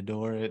plate and a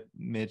door at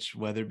Mitch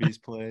Weatherby's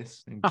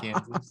place in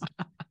Kansas.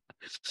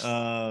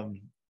 Oh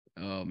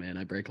man,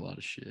 I break a lot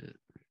of shit.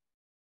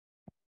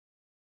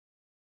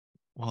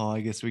 Well,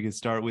 I guess we could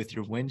start with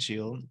your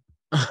windshield.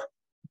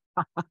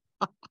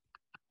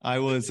 I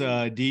was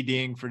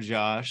DDing for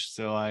Josh,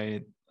 so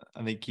I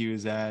think he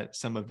was at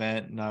some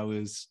event and I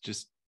was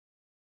just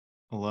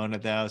alone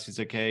at the house. He's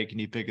like, "Hey, can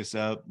you pick us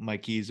up? My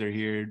keys are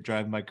here.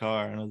 Drive my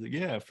car." And I was like,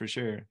 "Yeah, for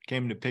sure."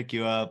 Came to pick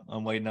you up.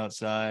 I'm waiting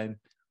outside.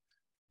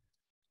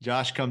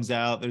 Josh comes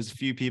out. There's a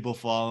few people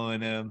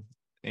following him.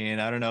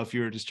 And I don't know if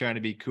you were just trying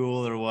to be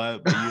cool or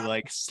what, but you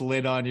like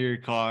slid on your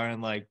car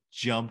and like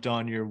jumped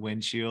on your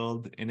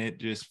windshield and it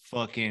just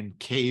fucking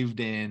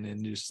caved in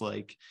and just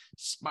like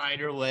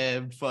spider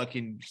web,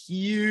 fucking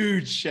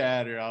huge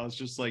shatter. I was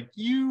just like,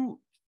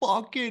 you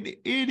fucking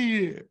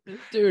idiot.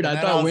 Dude,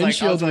 I thought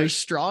windshields were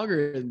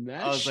stronger than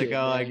that. I was like,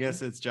 oh, I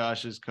guess it's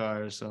Josh's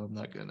car, so I'm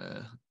not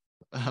gonna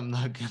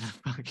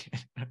fucking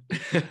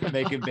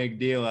make a big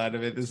deal out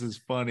of it. This is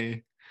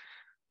funny.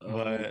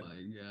 But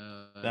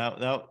my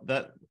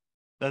God.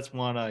 That's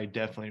one I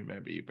definitely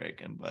remember you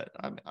breaking. But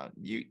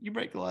you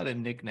break a lot of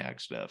knickknack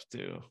stuff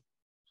too.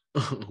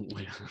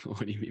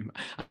 What do you mean?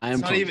 I am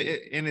It's not clumsy. even,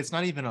 and it's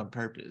not even on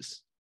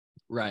purpose.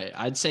 Right.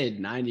 I'd say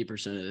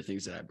 90% of the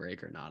things that I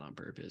break are not on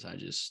purpose.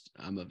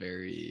 I'm a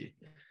very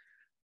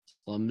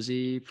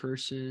clumsy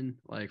person.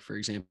 Like, for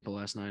example,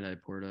 last night I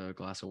poured a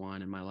glass of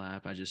wine in my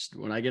lap.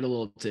 When I get a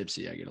little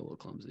tipsy, I get a little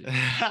clumsy.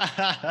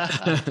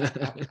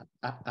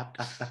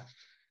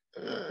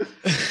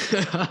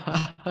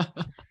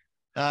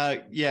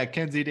 Yeah,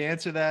 Kenzie, to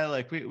answer that,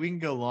 like we can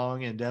go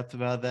long in depth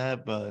about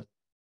that, but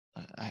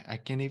I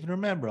can't even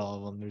remember all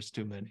of them. There's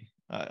too many.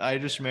 I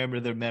just remember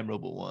the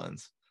memorable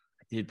ones.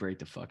 I did break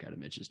the fuck out of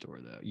Mitch's door,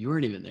 though. You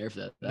weren't even there for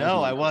that.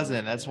 No, I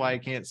wasn't. That's why I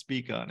can't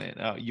speak on it.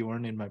 Oh, you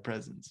weren't in my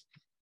presence.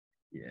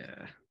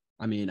 Yeah.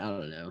 I mean, I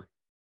don't know.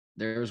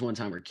 There was one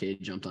time where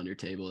Kate jumped on your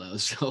table. That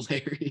was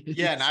hilarious.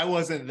 Yeah, and I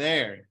wasn't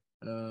there.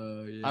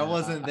 Oh, yeah. I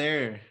wasn't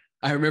there.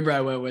 I remember I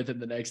went with him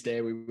the next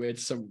day. We went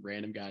to some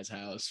random guy's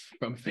house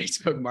from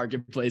Facebook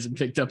Marketplace and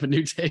picked up a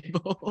new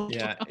table.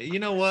 Yeah. You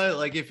know what?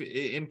 Like if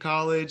in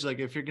college, like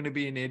if you're going to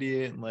be an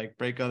idiot and like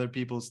break other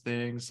people's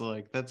things,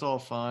 like that's all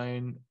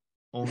fine.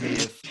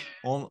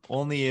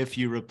 Only if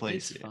you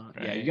replace it. Right?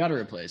 Yeah, you got to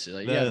replace it.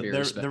 Like, you gotta be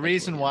the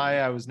reason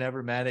why I was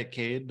never mad at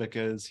Cade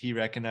because he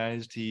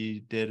recognized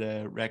he did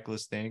a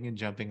reckless thing in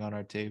jumping on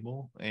our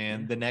table,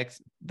 and the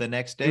next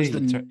day,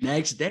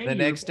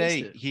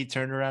 he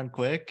turned around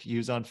quick. He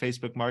was on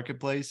Facebook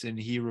Marketplace and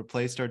he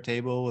replaced our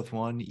table with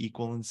one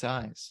equal in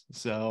size.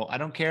 So I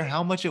don't care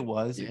how much it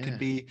was. Yeah. It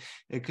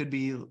could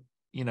be.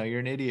 You know, you're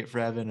an idiot for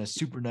having a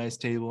super nice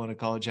table in a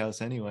college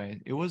house anyway.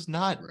 It was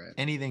not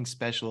anything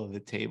special of a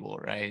table,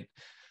 right?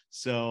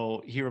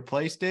 So he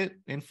replaced it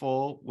in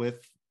full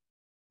with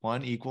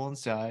one equal in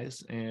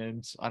size,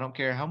 and I don't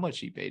care how much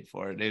he paid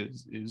for it. It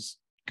was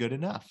good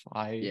enough.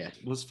 I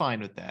was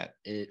fine with that.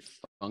 It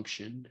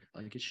functioned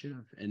like it should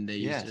have, and they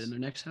used it in their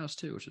next house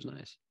too, which was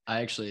nice.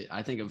 I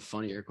think a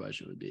funnier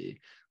question would be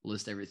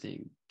list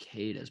everything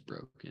Cade has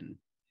broken.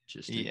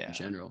 Just in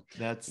general.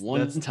 That's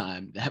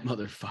time that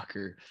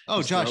motherfucker.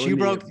 Oh, Josh, you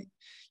broke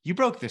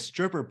the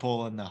stripper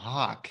pole in the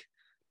Hawk.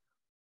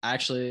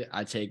 Actually,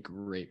 I take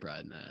great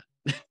pride in that.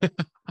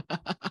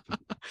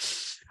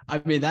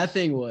 I mean, that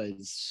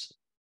was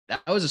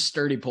a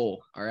sturdy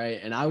pole, all right.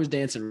 And I was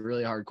dancing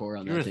really hardcore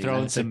on that. You were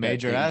throwing some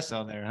major ass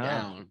on there, huh?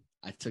 Down.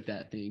 I took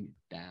that thing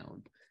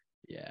down.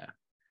 Yeah.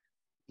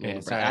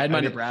 Yeah, I had my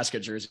Nebraska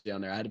jersey on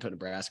there. I had to put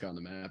Nebraska on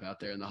the map out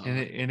there in the Hawk.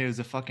 And it was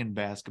a fucking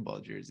basketball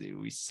jersey.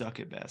 We suck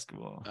at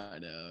basketball. I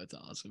know, it's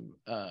awesome.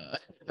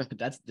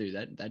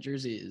 That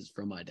jersey is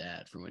from my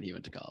dad from when he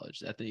went to college.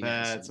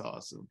 That's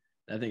awesome.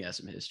 That thing has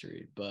some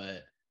history.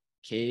 But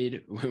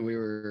Cade, when we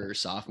were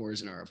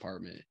sophomores in our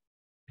apartment,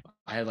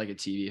 I had like a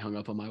TV hung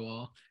up on my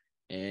wall,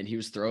 and he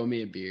was throwing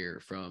me a beer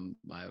from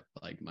my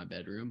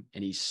bedroom,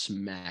 and he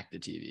smacked the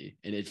TV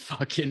and it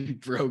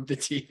fucking broke the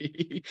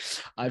TV.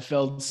 I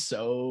felt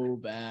so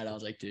bad. I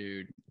was like,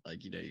 dude,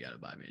 like, you got to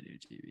buy me a new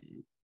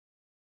TV.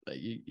 Like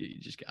you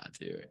just got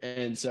to.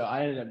 And so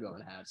I ended up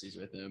going halfsies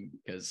with him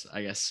because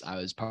I guess I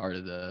was part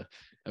of the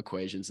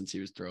equation since he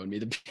was throwing me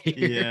the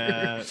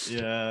beer.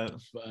 Yeah.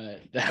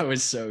 But that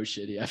was so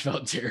shitty. I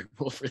felt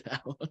terrible for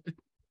that one.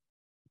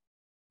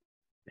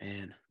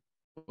 Man.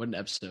 What an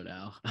episode,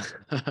 Al.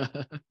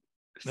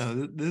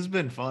 No, this has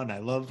been fun. I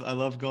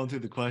love going through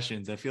the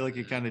questions. I feel like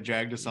it kind of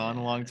dragged us on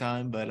a long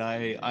time, but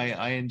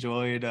I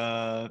enjoyed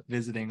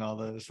visiting all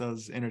those. That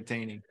was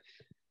entertaining.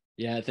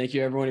 Yeah, thank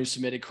you everyone who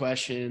submitted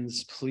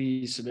questions.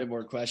 Please submit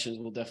more questions.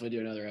 We'll definitely do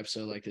another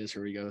episode like this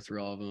where we go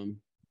through all of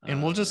them.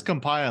 And we'll just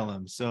compile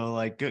them. So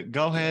like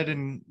go ahead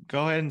and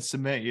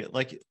submit.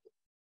 Like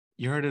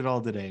you heard it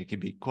all today. It could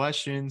be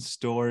questions,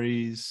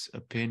 stories,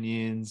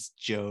 opinions,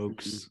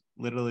 jokes,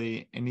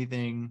 literally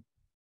anything.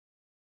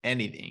 And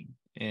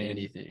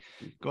anything.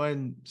 Go ahead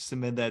and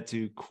submit that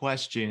to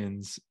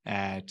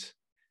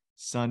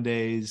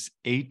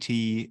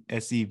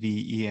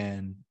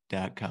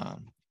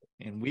questions@sundaysatseven.com.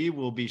 And we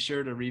will be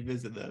sure to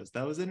revisit those.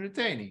 That was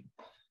entertaining.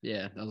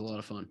 Yeah, that was a lot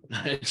of fun.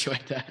 I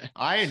enjoyed that.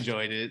 I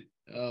enjoyed it.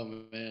 Oh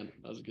man,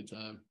 that was a good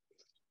time.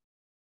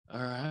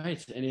 All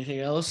right. Anything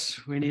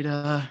else we need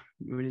to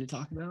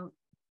talk about?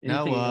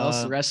 Anything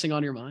else resting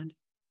on your mind?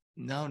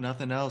 No,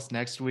 nothing else.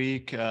 Next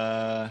week's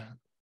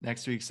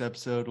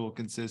episode will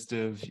consist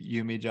of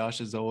you, me, Josh,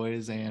 as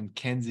always, and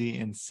Kenzie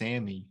and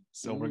Sammy.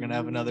 So we're gonna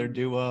have another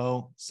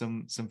duo,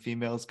 some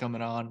females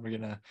coming on. We're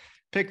gonna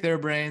pick their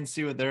brains,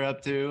 see what they're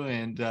up to,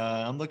 and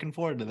I'm looking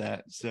forward to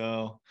that.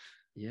 So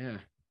yeah.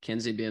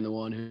 Kenzie being the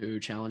one who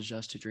challenged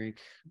us to drink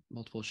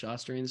multiple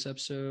shots during this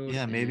episode.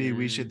 Yeah, maybe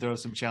we should throw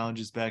some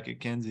challenges back at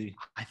Kenzie.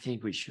 I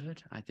think we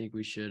should.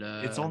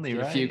 It's only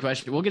right. A few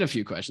questions. We'll get a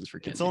few questions for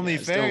Kenzie. It's only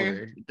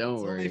fair. Don't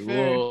worry.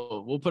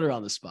 We'll put her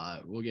on the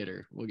spot. We'll get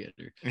her.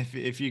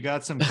 If you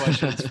got some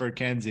questions for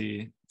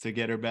Kenzie to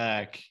get her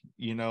back,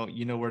 you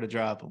know where to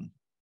drop them.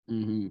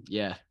 Mm-hmm.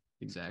 Yeah,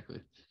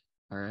 exactly.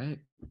 All right.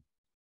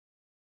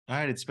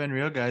 It's been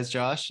real, guys.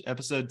 Josh,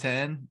 episode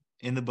 10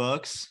 in the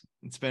books.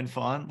 It's been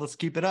fun. Let's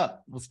keep it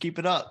up. Let's keep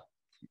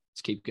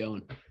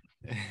going.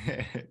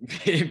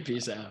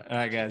 Peace out. All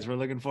right, guys. We're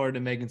looking forward to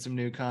making some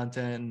new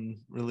content and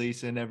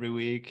releasing every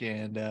week.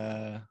 And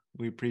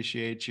we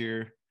appreciate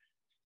you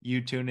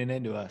tuning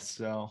into us.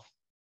 So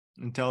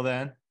until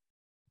then,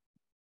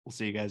 we'll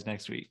see you guys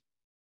next week.